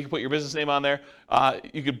 you can put your business name on there.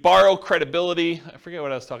 You could borrow credibility. I forget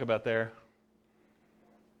what I was talking about there.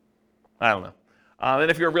 I don't know.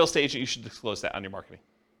 And if you're a real estate agent, you should disclose that on your marketing.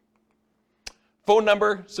 Phone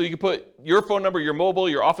number, so you can put your phone number, your mobile,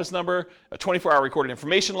 your office number, a 24-hour recorded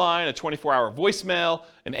information line, a 24-hour voicemail,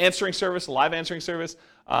 an answering service, a live answering service,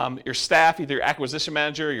 your staff, either your acquisition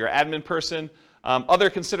manager, your admin person. Other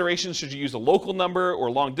considerations, should you use a local number or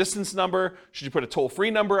long distance number? Should you put a toll-free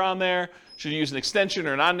number on there? Should you use an extension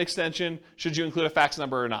or not an extension? Should you include a fax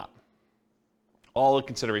number or not? All the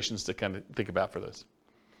considerations to kind of think about for this.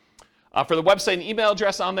 For the website and email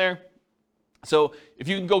address on there, so if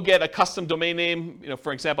you can go get a custom domain name,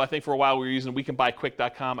 for example, I think for a while we were using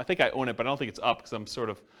wecanbuyquick.com. I think I own it, but I don't think it's up because I'm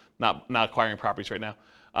sort of not acquiring properties right now.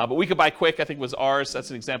 But We Can Buy Quick, I think, was ours.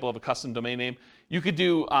 That's an example of a custom domain name. You could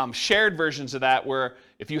do shared versions of that where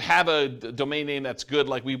if you have a domain name that's good,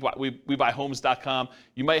 like WeBuyHomes.com,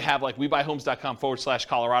 you might have like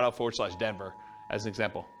WeBuyHomes.com/Colorado/Denver as an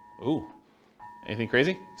example. Ooh, anything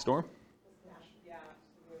crazy? Storm?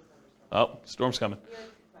 Oh, storm's coming.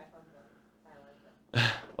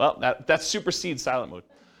 Well, that supersedes silent mode.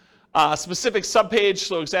 Specific subpage,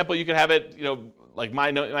 so example, you could have it, like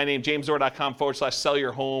my name, jamesorr.com/sell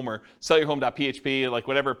your home or sellyourhome.php, like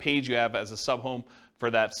whatever page you have as a sub-home for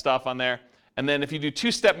that stuff on there. And then if you do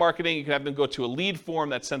 2-step marketing, you can have them go to a lead form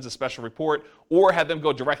that sends a special report, or have them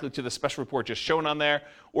go directly to the special report just shown on there,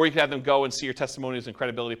 or you can have them go and see your testimonials and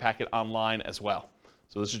credibility packet online as well.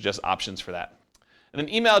 So those are just options for that. And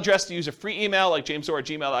then email address, do you use a free email like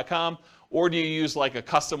jamesorr@gmail.com, or do you use like a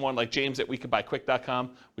custom one like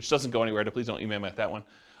james@wecanbuyquick.com, which doesn't go anywhere, so please don't email me at that one.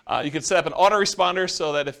 You can set up an autoresponder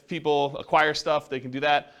so that if people acquire stuff, they can do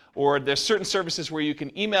that. Or there's certain services where you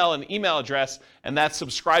can email an email address, and that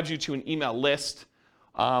subscribes you to an email list,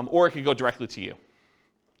 or it can go directly to you,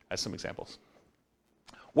 as some examples.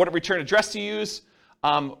 What return address to use?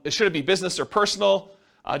 Should it be business or personal?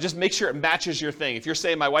 Just make sure it matches your thing. If you're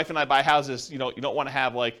saying my wife and I buy houses, you don't want to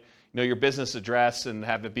have like your business address and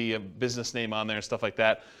have it be a business name on there and stuff like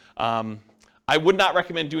that. I would not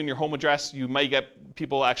recommend doing your home address. You might get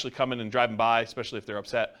people actually coming and driving by, especially if they're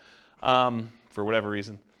upset for whatever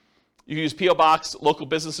reason. You can use P.O. Box, local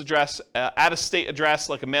business address, out-of-state address,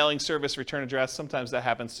 like a mailing service return address. Sometimes that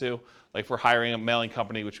happens too, like if we're hiring a mailing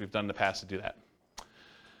company, which we've done in the past to do that.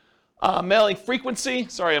 Mailing frequency.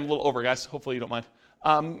 Sorry, I'm a little over, guys. Hopefully you don't mind.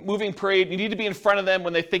 Moving parade. You need to be in front of them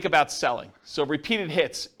when they think about selling. So repeated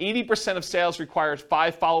hits. 80% of sales requires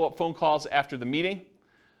 5 follow-up phone calls after the meeting.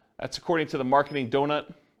 That's according to the Marketing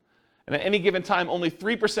Donut. And at any given time, only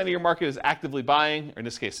 3% of your market is actively buying, or in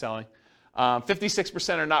this case, selling.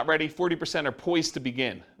 56% are not ready. 40% are poised to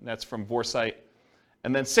begin. And that's from Vorsight.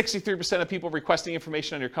 And then 63% of people requesting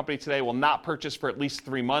information on your company today will not purchase for at least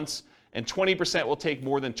 3 months. And 20% will take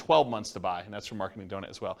more than 12 months to buy, and that's from Marketing Donut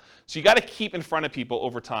as well. So you got to keep in front of people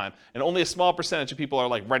over time, and only a small percentage of people are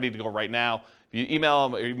like ready to go right now. If you email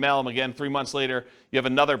them or you mail them again 3 months later, you have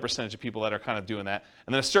another percentage of people that are kind of doing that.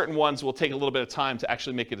 And then certain ones will take a little bit of time to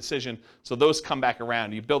actually make a decision, so those come back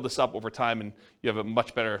around. You build this up over time, and you have a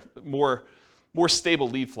much better, more stable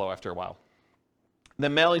lead flow after a while. And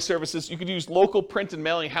then mailing services, you could use local print and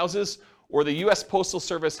mailing houses, or the U.S. Postal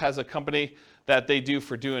Service has a company that they do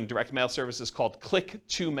for doing direct mail services called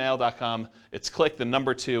click2mail.com. It's click the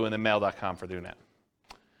number 2 and then mail.com for doing that.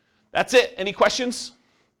 That's it. Any questions?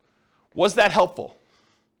 Was that helpful?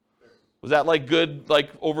 Was that like good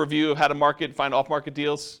overview of how to market, find off-market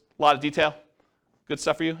deals? A lot of detail? Good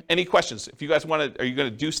stuff for you? Any questions? If you guys want to, are you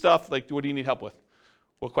going to do stuff? Like, what do you need help with?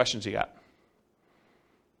 What questions you got?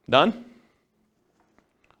 None?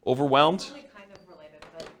 Overwhelmed? It's only kind of related,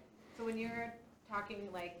 but so when you're talking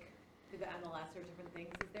like to the MLS or different things,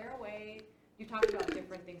 is there a way, you talked about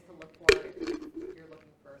different things to look for if you're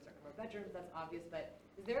looking for a certain number of bedrooms, that's obvious, but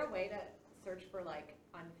is there a way to search for like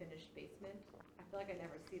unfinished basement? I feel like I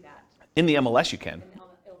never see that. In the MLS you can,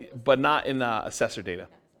 but not in assessor data.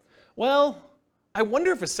 Well, I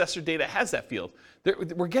wonder if assessor data has that field.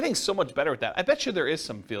 We're getting so much better at that. I bet you there is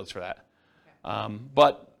some fields for that. Okay.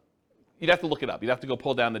 But you'd have to look it up. You'd have to go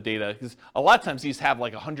pull down the data, because a lot of times these have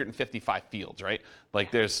like 155 fields, right?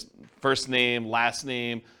 Like there's first name, last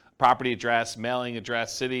name, property address, mailing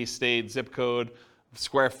address, city, state, zip code,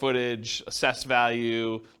 square footage, assessed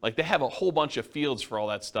value. Like they have a whole bunch of fields for all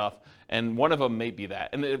that stuff, and one of them may be that.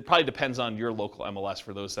 And it probably depends on your local MLS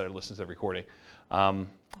for those that are listening to the recording.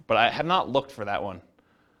 But I have not looked for that one.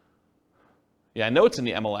 Yeah, I know it's in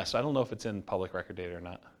the MLS, so I don't know if it's in public record data or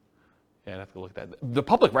not. Yeah, I'd have to look at that. The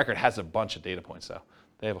public record has a bunch of data points, though.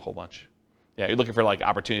 They have a whole bunch. Yeah, you're looking for like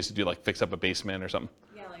opportunities to do like fix up a basement or something.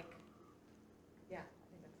 Yeah, like, yeah.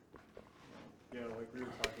 Yeah, like we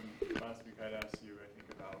were talking last week, I'd asked you, I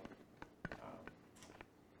think, about,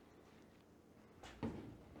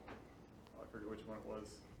 I forget which one it was,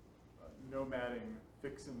 nomading,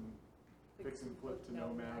 fix and flip to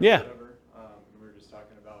nomad, yeah. Or whatever. We were just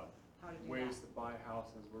talking about ways to buy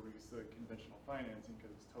houses where we use the conventional financing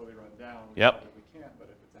because it's totally run down. We can't, but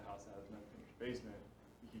if it's a house that has an unfinished basement,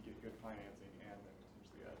 you can get good financing and then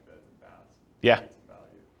potentially add beds and baths. Yeah. Some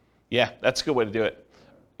value. Yeah, that's a good way to do it.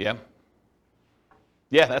 Yeah.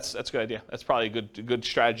 Yeah, that's a good idea. That's probably a good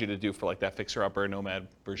strategy to do for like that fixer-upper nomad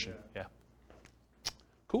version. Yeah.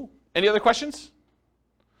 Cool. Any other questions?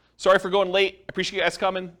 Sorry for going late. I appreciate you guys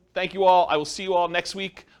coming. Thank you all. I will see you all next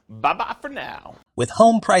week. Bye-bye for now. With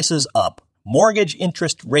home prices up, mortgage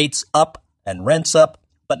interest rates up, and rents up,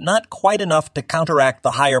 but not quite enough to counteract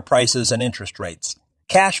the higher prices and interest rates,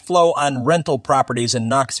 cash flow on rental properties in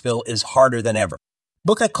Knoxville is harder than ever.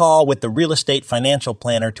 Book a call with the Real Estate Financial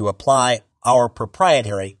Planner to apply our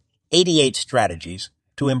proprietary 88 strategies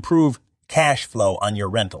to improve cash flow on your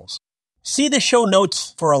rentals. See the show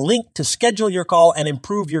notes for a link to schedule your call and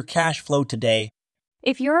improve your cash flow today.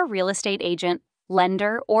 If you're a real estate agent,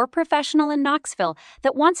 lender, or professional in Knoxville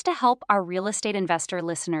that wants to help our real estate investor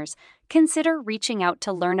listeners, consider reaching out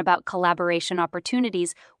to learn about collaboration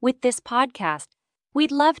opportunities with this podcast.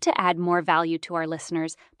 We'd love to add more value to our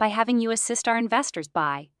listeners by having you assist our investors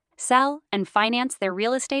buy, sell, and finance their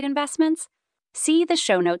real estate investments. See the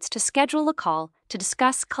show notes to schedule a call to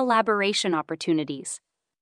discuss collaboration opportunities.